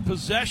first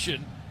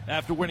possession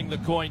after winning the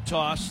coin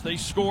toss. They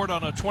scored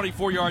on a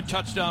 24-yard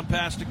touchdown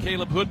pass to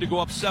Caleb Hood to go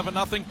up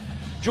 7-0.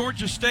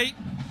 Georgia State,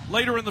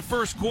 later in the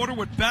first quarter,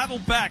 would battle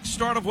back.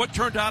 Start of what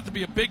turned out to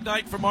be a big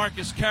night for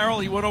Marcus Carroll.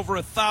 He went over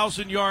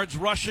 1,000 yards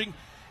rushing,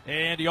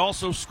 and he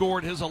also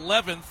scored his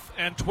 11th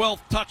and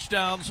 12th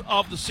touchdowns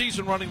of the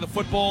season running the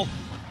football.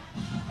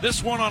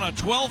 This one on a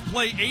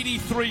 12-play,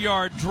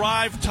 83-yard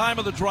drive. Time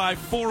of the drive,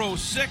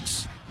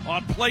 4:06.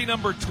 On play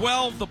number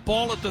 12, the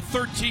ball at the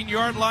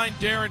 13-yard line.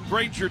 Darren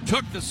Granger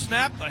took the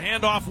snap. The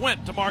handoff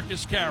went to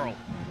Marcus Carroll.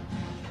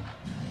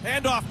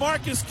 Handoff,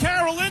 Marcus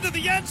Carroll into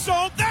the end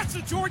zone. That's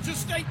a Georgia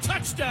State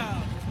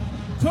touchdown.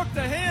 Took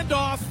the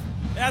handoff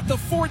at the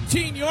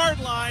 14-yard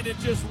line and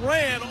just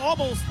ran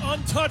almost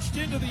untouched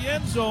into the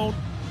end zone.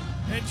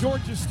 And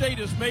Georgia State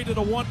has made it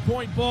a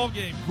one-point ball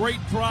game.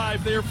 Great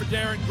drive there for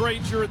Darren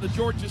Granger and the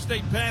Georgia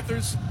State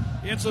Panthers.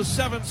 It's a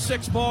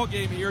 7-6 ball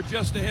game here,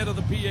 just ahead of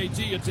the PAT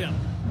attempt.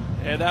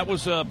 And that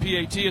was a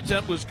PAT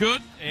attempt was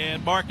good.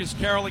 And Marcus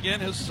Carroll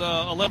again, his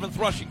 11th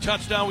rushing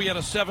touchdown. We had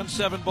a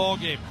 7-7 ball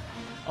game.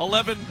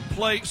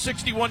 11-play,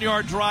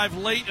 61-yard drive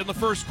late in the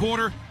first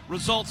quarter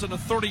results in a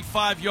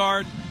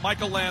 35-yard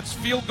Michael Lance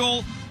field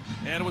goal.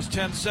 And it was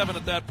 10-7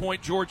 at that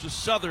point. Georgia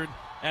Southern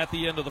at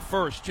the end of the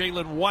first.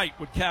 Jalen White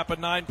would cap a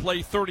 9-play,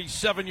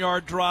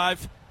 37-yard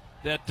drive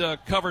that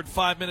covered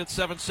 5 minutes,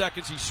 7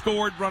 seconds. He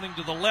scored running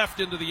to the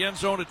left into the end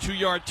zone, a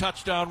 2-yard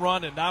touchdown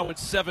run, and now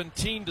it's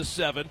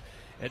 17-7.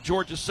 And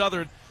Georgia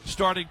Southern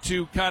starting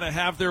to kind of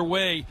have their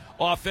way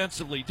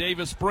offensively.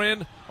 Davis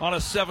Brin on a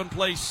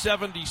 7-play,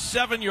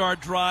 77-yard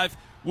drive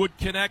would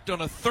connect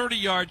on a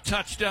 30-yard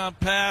touchdown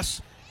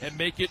pass and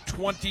make it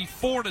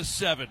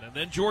 24-7. And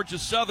then Georgia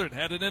Southern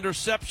had an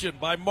interception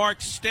by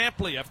Mark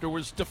Stampley after it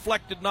was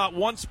deflected not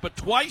once but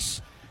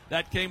twice.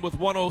 That came with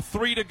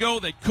 1:03 to go.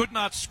 They could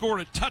not score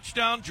a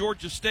touchdown.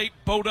 Georgia State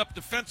bowed up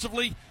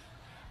defensively,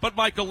 but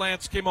Michael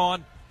Lance came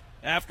on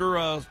after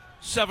a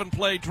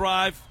 7-play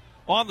drive.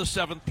 On the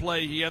 7th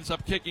play, he ends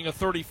up kicking a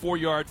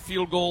 34-yard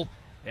field goal,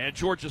 and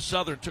Georgia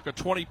Southern took a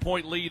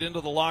 20-point lead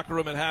into the locker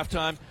room at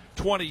halftime,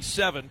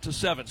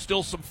 27-7.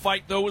 Still some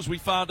fight, though, as we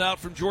found out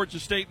from Georgia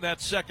State in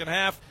that second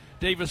half.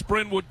 Davis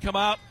Brin would come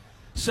out,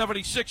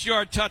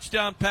 76-yard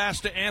touchdown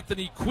pass to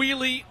Anthony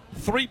Quealy,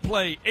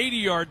 3-play,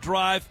 80-yard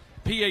drive,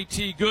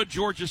 PAT good.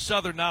 Georgia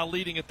Southern now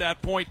leading at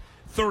that point,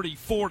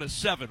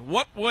 34-7.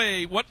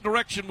 What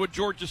direction would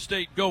Georgia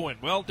State go in?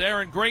 Well,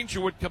 Darren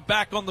Granger would come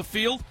back on the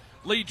field,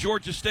 lead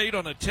Georgia State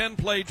on a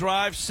 10-play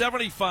drive,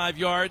 75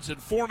 yards in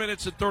 4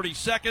 minutes and 30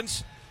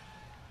 seconds.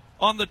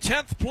 On the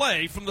 10th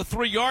play from the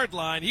 3-yard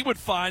line, he would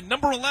find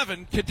number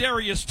 11,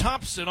 Kadarius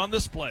Thompson, on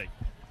this play.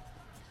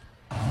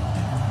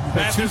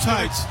 Two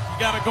tights. You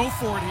got to go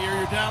for it here.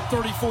 You're down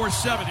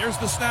 34-7. Here's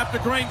the snap to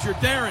Granger.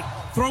 Darren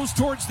throws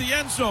towards the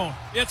end zone.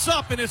 It's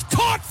up, and it's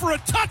caught for a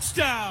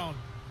touchdown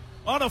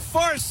on the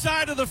far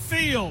side of the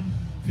field.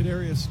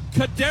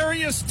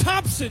 Kadarius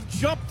Thompson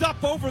jumped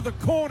up over the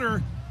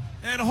corner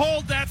and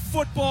hold that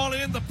football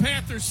in. The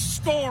Panthers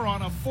score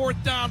on a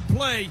 4th down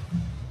play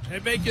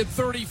and make it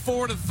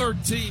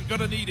 34-13.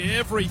 Going to need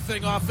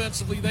everything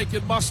offensively they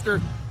can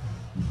muster.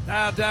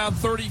 Now down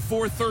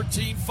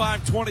 34-13,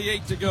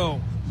 5:28 to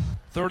go.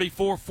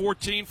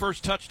 34-14,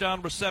 first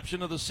touchdown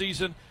reception of the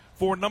season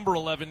for number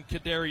 11,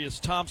 Kadarius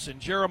Thompson.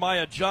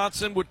 Jeremiah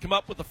Johnson would come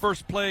up with the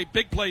first play,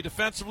 big play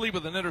defensively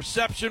with an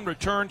interception,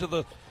 return to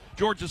the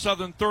Georgia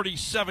Southern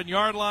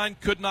 37-yard line,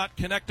 could not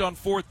connect on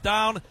 4th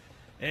down.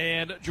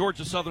 And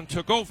Georgia Southern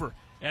took over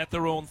at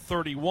their own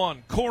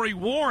 31. Corey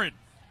Warren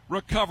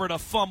recovered a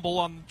fumble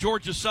on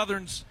Georgia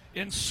Southern's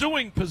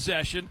ensuing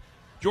possession.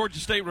 Georgia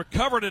State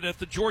recovered it at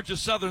the Georgia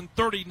Southern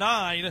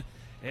 39,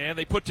 and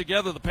they put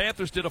together, the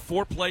Panthers did a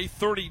 4-play,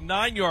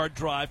 39-yard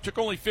drive. Took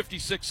only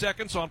 56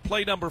 seconds on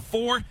play number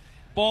 4.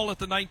 Ball at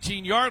the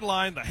 19-yard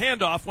line. The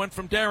handoff went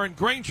from Darren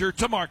Granger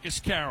to Marcus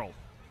Carroll.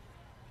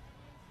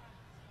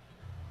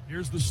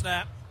 Here's the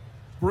snap.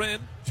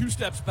 Brin, 2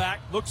 steps back,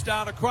 looks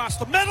down across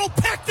the middle,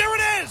 pick, there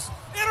it is!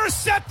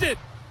 Intercepted!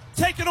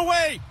 Taken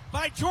away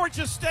by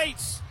Georgia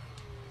State's.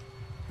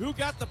 Who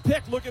got the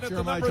pick? Looking at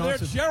Jeremiah the number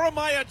Johnson. there.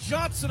 Jeremiah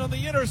Johnson on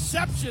the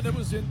interception. It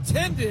was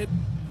intended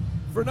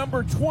for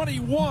number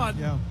 21.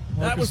 Yeah,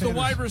 that was Sanders. the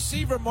wide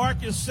receiver,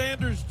 Marcus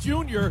Sanders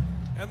Jr.,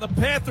 and the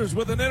Panthers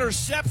with an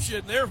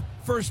interception, their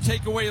first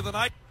takeaway of the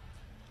night.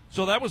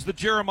 So that was the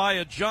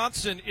Jeremiah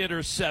Johnson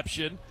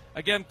interception.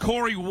 Again,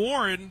 Corey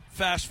Warren,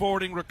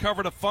 fast-forwarding,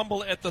 recovered a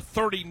fumble at the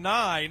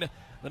 39.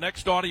 The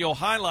next audio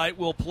highlight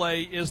we'll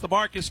play is the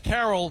Marcus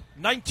Carroll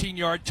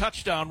 19-yard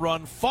touchdown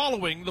run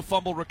following the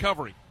fumble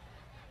recovery.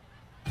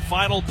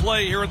 Final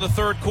play here in the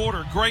third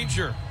quarter.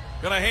 Granger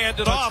going to hand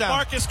it off.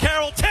 Marcus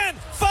Carroll, 10,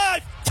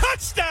 5,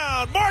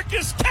 touchdown!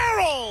 Marcus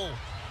Carroll!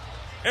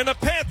 And the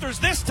Panthers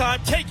this time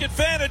take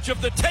advantage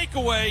of the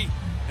takeaway,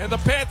 and the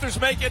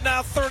Panthers make it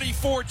now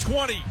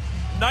 34-20.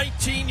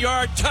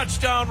 19-yard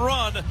touchdown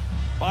run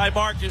by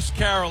Marcus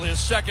Carroll, his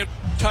second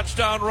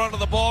touchdown run of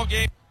the ball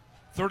game.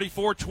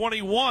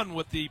 34-21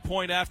 with the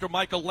point after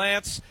Michael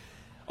Lance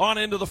On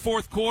into the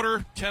fourth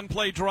quarter,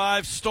 10-play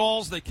drive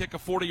stalls. They kick a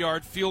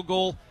 40-yard field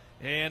goal,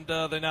 and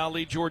they now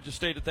lead Georgia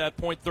State at that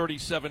point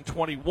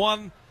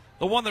 37-21.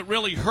 The one that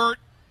really hurt,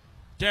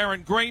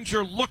 Darren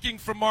Granger looking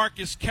for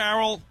Marcus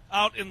Carroll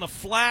out in the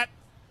flat,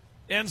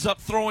 ends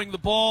up throwing the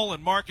ball,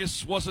 and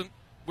Marcus wasn't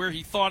where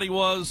he thought he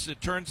was.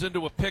 It turns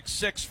into a pick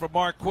six for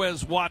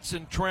Marquez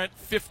Watson-Trent,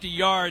 50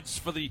 yards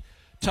for the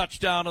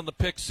touchdown on the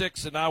pick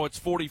six, and now it's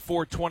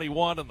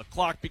 44-21, and the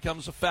clock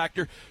becomes a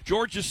factor.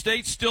 Georgia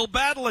State still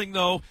battling,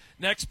 though.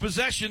 Next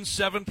possession,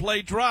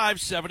 7-play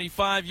drive,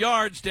 75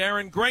 yards.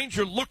 Darren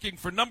Granger looking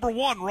for number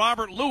one,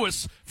 Robert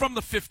Lewis, from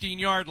the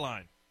 15-yard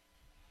line.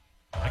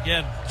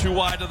 Again, too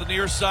wide to the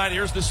near side.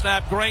 Here's the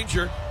snap,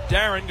 Granger.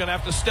 Darren going to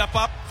have to step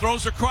up,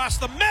 throws across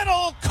the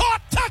middle,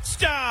 caught,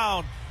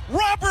 touchdown!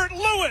 Robert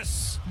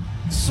Lewis,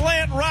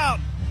 slant route,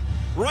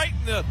 right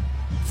in the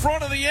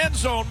front of the end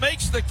zone,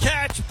 makes the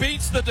catch,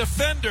 beats the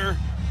defender,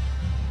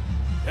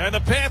 and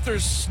the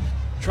Panthers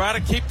try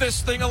to keep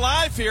this thing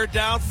alive here,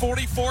 down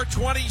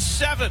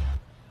 44-27.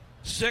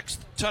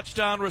 Sixth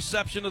touchdown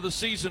reception of the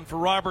season for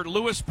Robert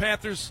Lewis.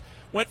 Panthers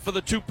went for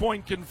the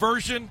two-point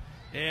conversion,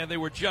 and they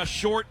were just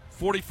short,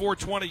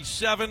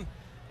 44-27.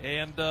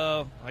 And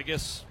I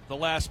guess the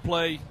last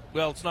play,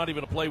 well, it's not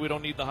even a play. We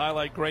don't need the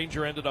highlight.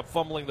 Granger ended up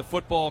fumbling the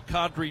football.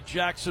 Condrey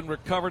Jackson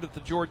recovered at the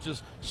Georgia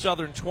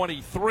Southern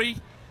 23.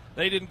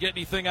 They didn't get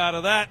anything out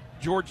of that.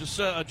 Georgia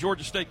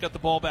State got the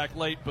ball back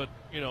late, but,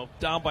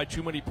 down by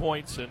too many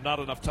points and not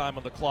enough time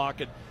on the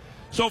clock. And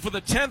so for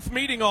the 10th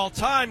meeting all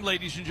time,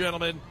 ladies and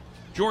gentlemen,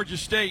 Georgia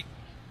State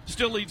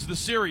still leads the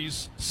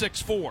series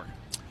 6-4.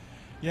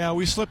 Yeah,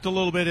 we slipped a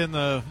little bit in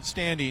the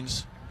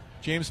standings.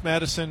 James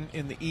Madison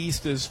in the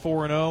East is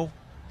 4-0.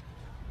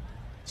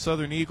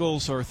 Southern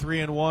Eagles are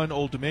 3-1.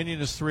 Old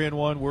Dominion is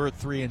 3-1. We're at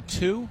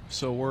 3-2.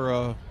 So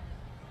we're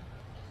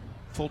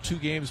full 2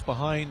 games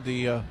behind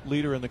the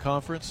leader in the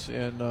conference,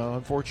 and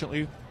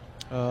unfortunately,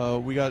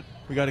 we got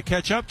to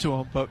catch up to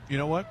them. But you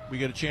know what? We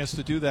get a chance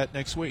to do that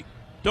next week.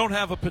 Don't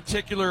have a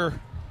particular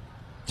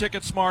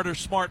Ticket Smart or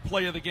smart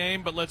play of the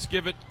game, but let's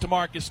give it to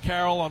Marcus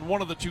Carroll on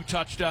one of the 2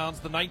 touchdowns,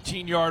 the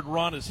 19-yard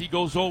run as he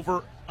goes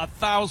over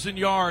 1,000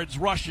 yards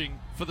rushing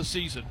for the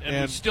season,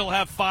 and we still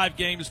have 5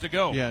 games to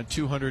go. Yeah,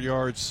 200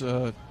 yards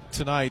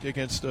tonight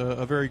against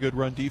a very good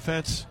run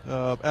defense.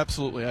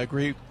 Absolutely, I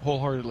agree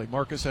wholeheartedly.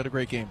 Marcus had a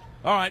great game.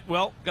 All right,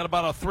 well, got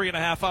about a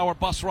 3.5-hour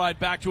bus ride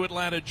back to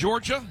Atlanta,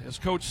 Georgia. As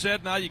Coach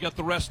said, now you got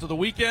the rest of the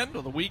weekend,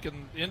 or the week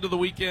and into the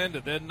weekend,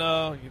 and then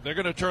they're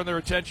going to turn their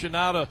attention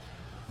now to,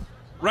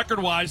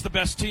 record-wise, the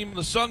best team in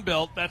the Sun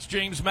Belt. That's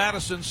James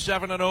Madison,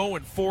 7-0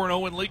 and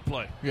 4-0 in league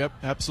play. Yep,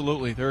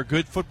 absolutely. They're a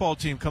good football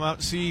team. Come out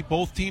and see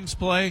both teams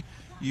play.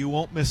 You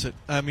won't miss it.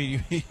 I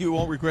mean, you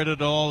won't regret it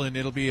at all, and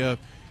it'll be a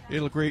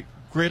great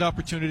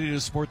opportunity to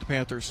support the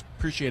Panthers.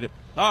 Appreciate it.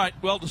 All right,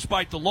 well,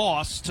 despite the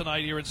loss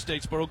tonight here in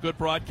Statesboro, good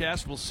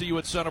broadcast. We'll see you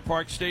at Center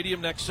Park Stadium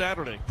next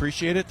Saturday.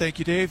 Appreciate it. Thank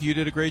you, Dave. You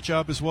did a great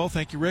job as well.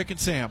 Thank you, Rick and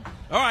Sam.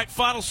 All right,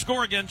 final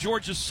score again.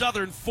 Georgia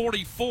Southern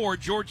 44,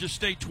 Georgia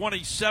State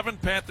 27.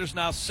 Panthers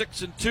now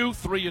 6-2,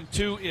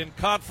 3-2 in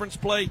conference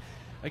play.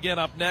 Again,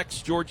 up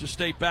next, Georgia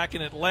State back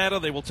in Atlanta.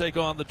 They will take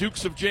on the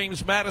Dukes of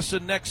James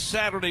Madison next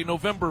Saturday,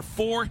 November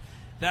 4.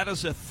 That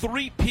is a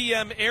 3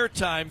 p.m.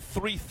 airtime,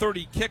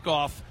 3:30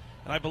 kickoff.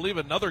 And I believe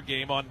another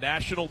game on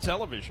national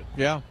television.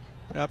 Yeah,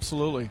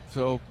 absolutely.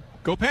 So,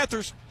 go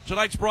Panthers.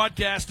 Tonight's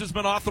broadcast has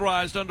been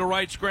authorized under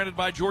rights granted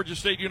by Georgia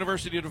State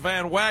University to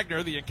Van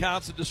Wagner. The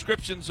accounts and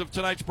descriptions of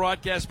tonight's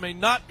broadcast may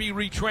not be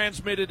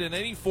retransmitted in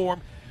any form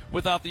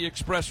without the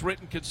express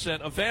written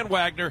consent of Van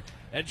Wagner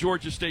and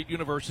Georgia State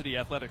University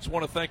Athletics. I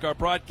want to thank our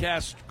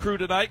broadcast crew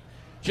tonight.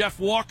 Jeff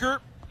Walker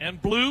and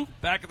Blue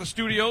back at the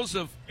studios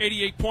of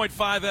 88.5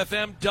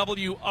 FM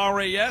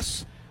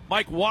WRAS.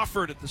 Mike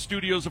Wofford at the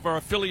studios of our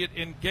affiliate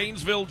in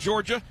Gainesville,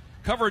 Georgia.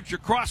 Coverage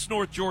across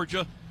North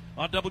Georgia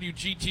on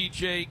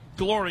WGTJ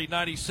Glory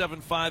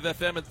 97.5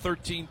 FM and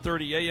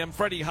 1330 AM.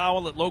 Freddie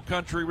Howell at Low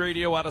Country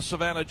Radio out of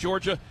Savannah,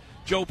 Georgia.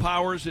 Joe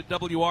Powers at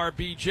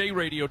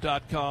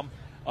WRBJRadio.com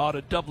out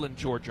of Dublin,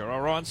 Georgia.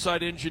 Our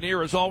on-site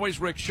engineer, as always,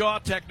 Rick Shaw.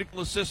 Technical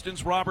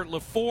assistants, Robert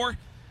LaFour.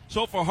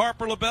 So for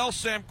Harper LaBelle,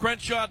 Sam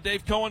Crenshaw,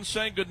 Dave Cohen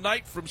saying good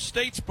night from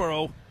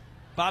Statesboro.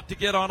 About to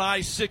get on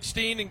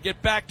I-16 and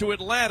get back to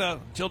Atlanta.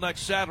 Until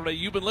next Saturday,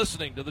 you've been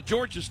listening to the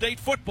Georgia State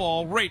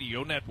Football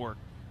Radio Network.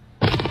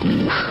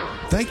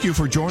 Thank you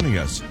for joining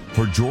us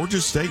for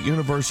Georgia State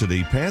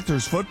University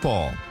Panthers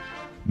football.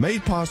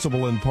 Made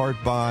possible in part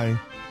by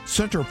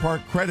Center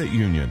Park Credit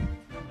Union,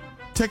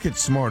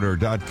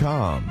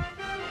 Ticketsmarter.com,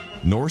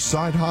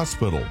 Northside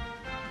Hospital,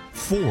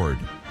 Ford,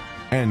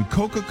 and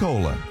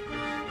Coca-Cola.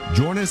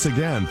 Join us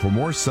again for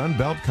more Sun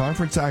Belt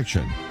Conference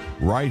action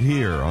right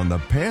here on the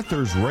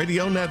Panthers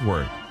Radio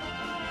Network.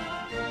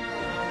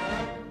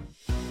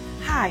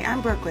 Hi,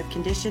 I'm Brooke with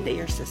Conditioned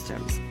Air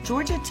Systems.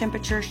 Georgia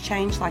temperatures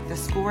change like the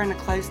score in a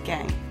close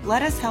game.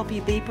 Let us help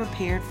you be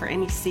prepared for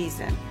any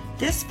season.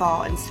 This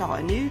fall, install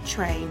a new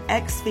Trane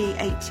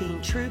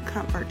XV18 True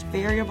Comfort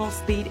Variable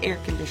Speed Air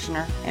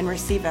Conditioner and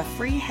receive a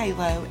free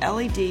Halo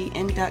LED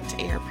Induct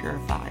Air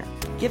Purifier.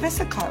 Give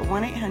us a call at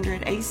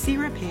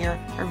 1-800-AC-REPAIR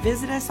or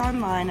visit us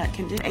online at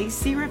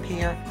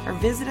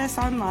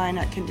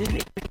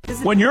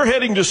When you're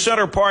heading to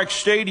Center Park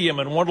Stadium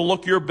and want to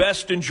look your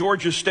best in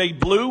Georgia State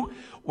blue,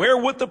 wear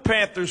what the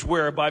Panthers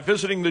wear by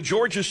visiting the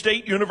Georgia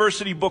State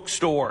University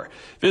Bookstore.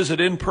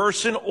 Visit in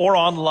person or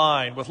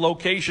online with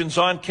locations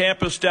on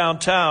campus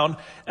downtown,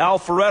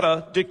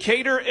 Alpharetta,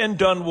 Decatur, and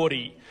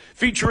Dunwoody,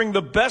 featuring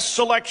the best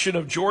selection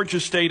of Georgia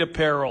State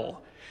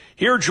apparel.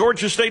 Hear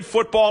Georgia State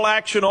football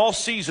action all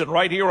season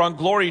right here on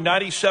Glory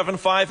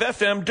 97.5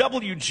 FM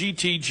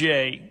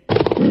WGTJ.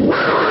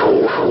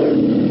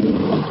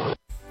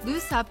 Lou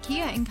Saab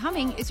Kia in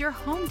Cumming is your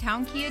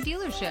hometown Kia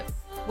dealership.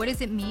 What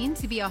does it mean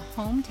to be a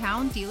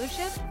hometown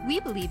dealership? We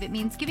believe it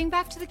means giving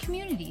back to the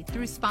community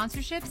through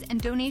sponsorships and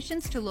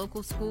donations to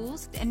local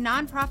schools and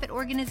nonprofit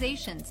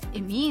organizations.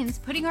 It means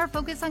putting our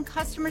focus on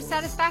customer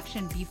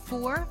satisfaction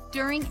before,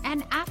 during,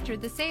 and after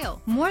the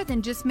sale, more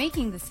than just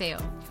making the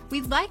sale.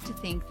 We'd like to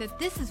think that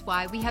this is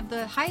why we have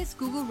the highest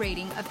Google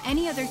rating of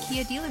any other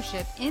Kia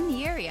dealership in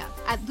the area.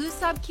 At Lou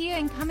Saab Kia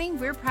in Cumming,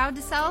 we're proud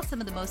to sell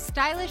some of the most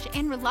stylish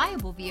and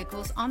reliable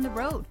vehicles on the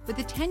road with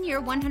a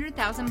 10-year,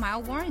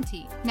 100,000-mile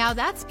warranty. Now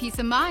that's peace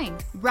of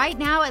mind. Right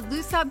now at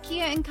Lou Saab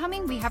Kia in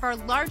Cumming, we have our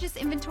largest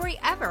inventory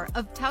ever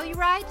of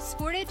Telluride,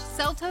 Sportage,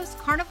 Seltos,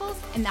 Carnivals,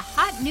 and the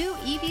hot new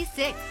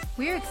EV6.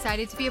 We're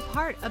excited to be a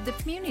part of the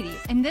community,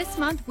 and this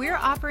month we're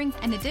offering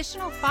an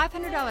additional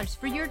 $500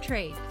 for your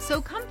trade.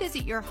 So come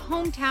visit your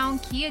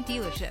hometown Kia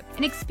dealership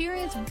and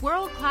experience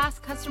world-class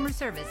customer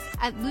service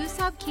at Lou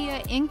Saab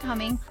Kia in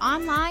Cumming,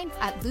 online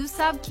at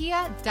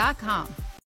lousaabkia.com.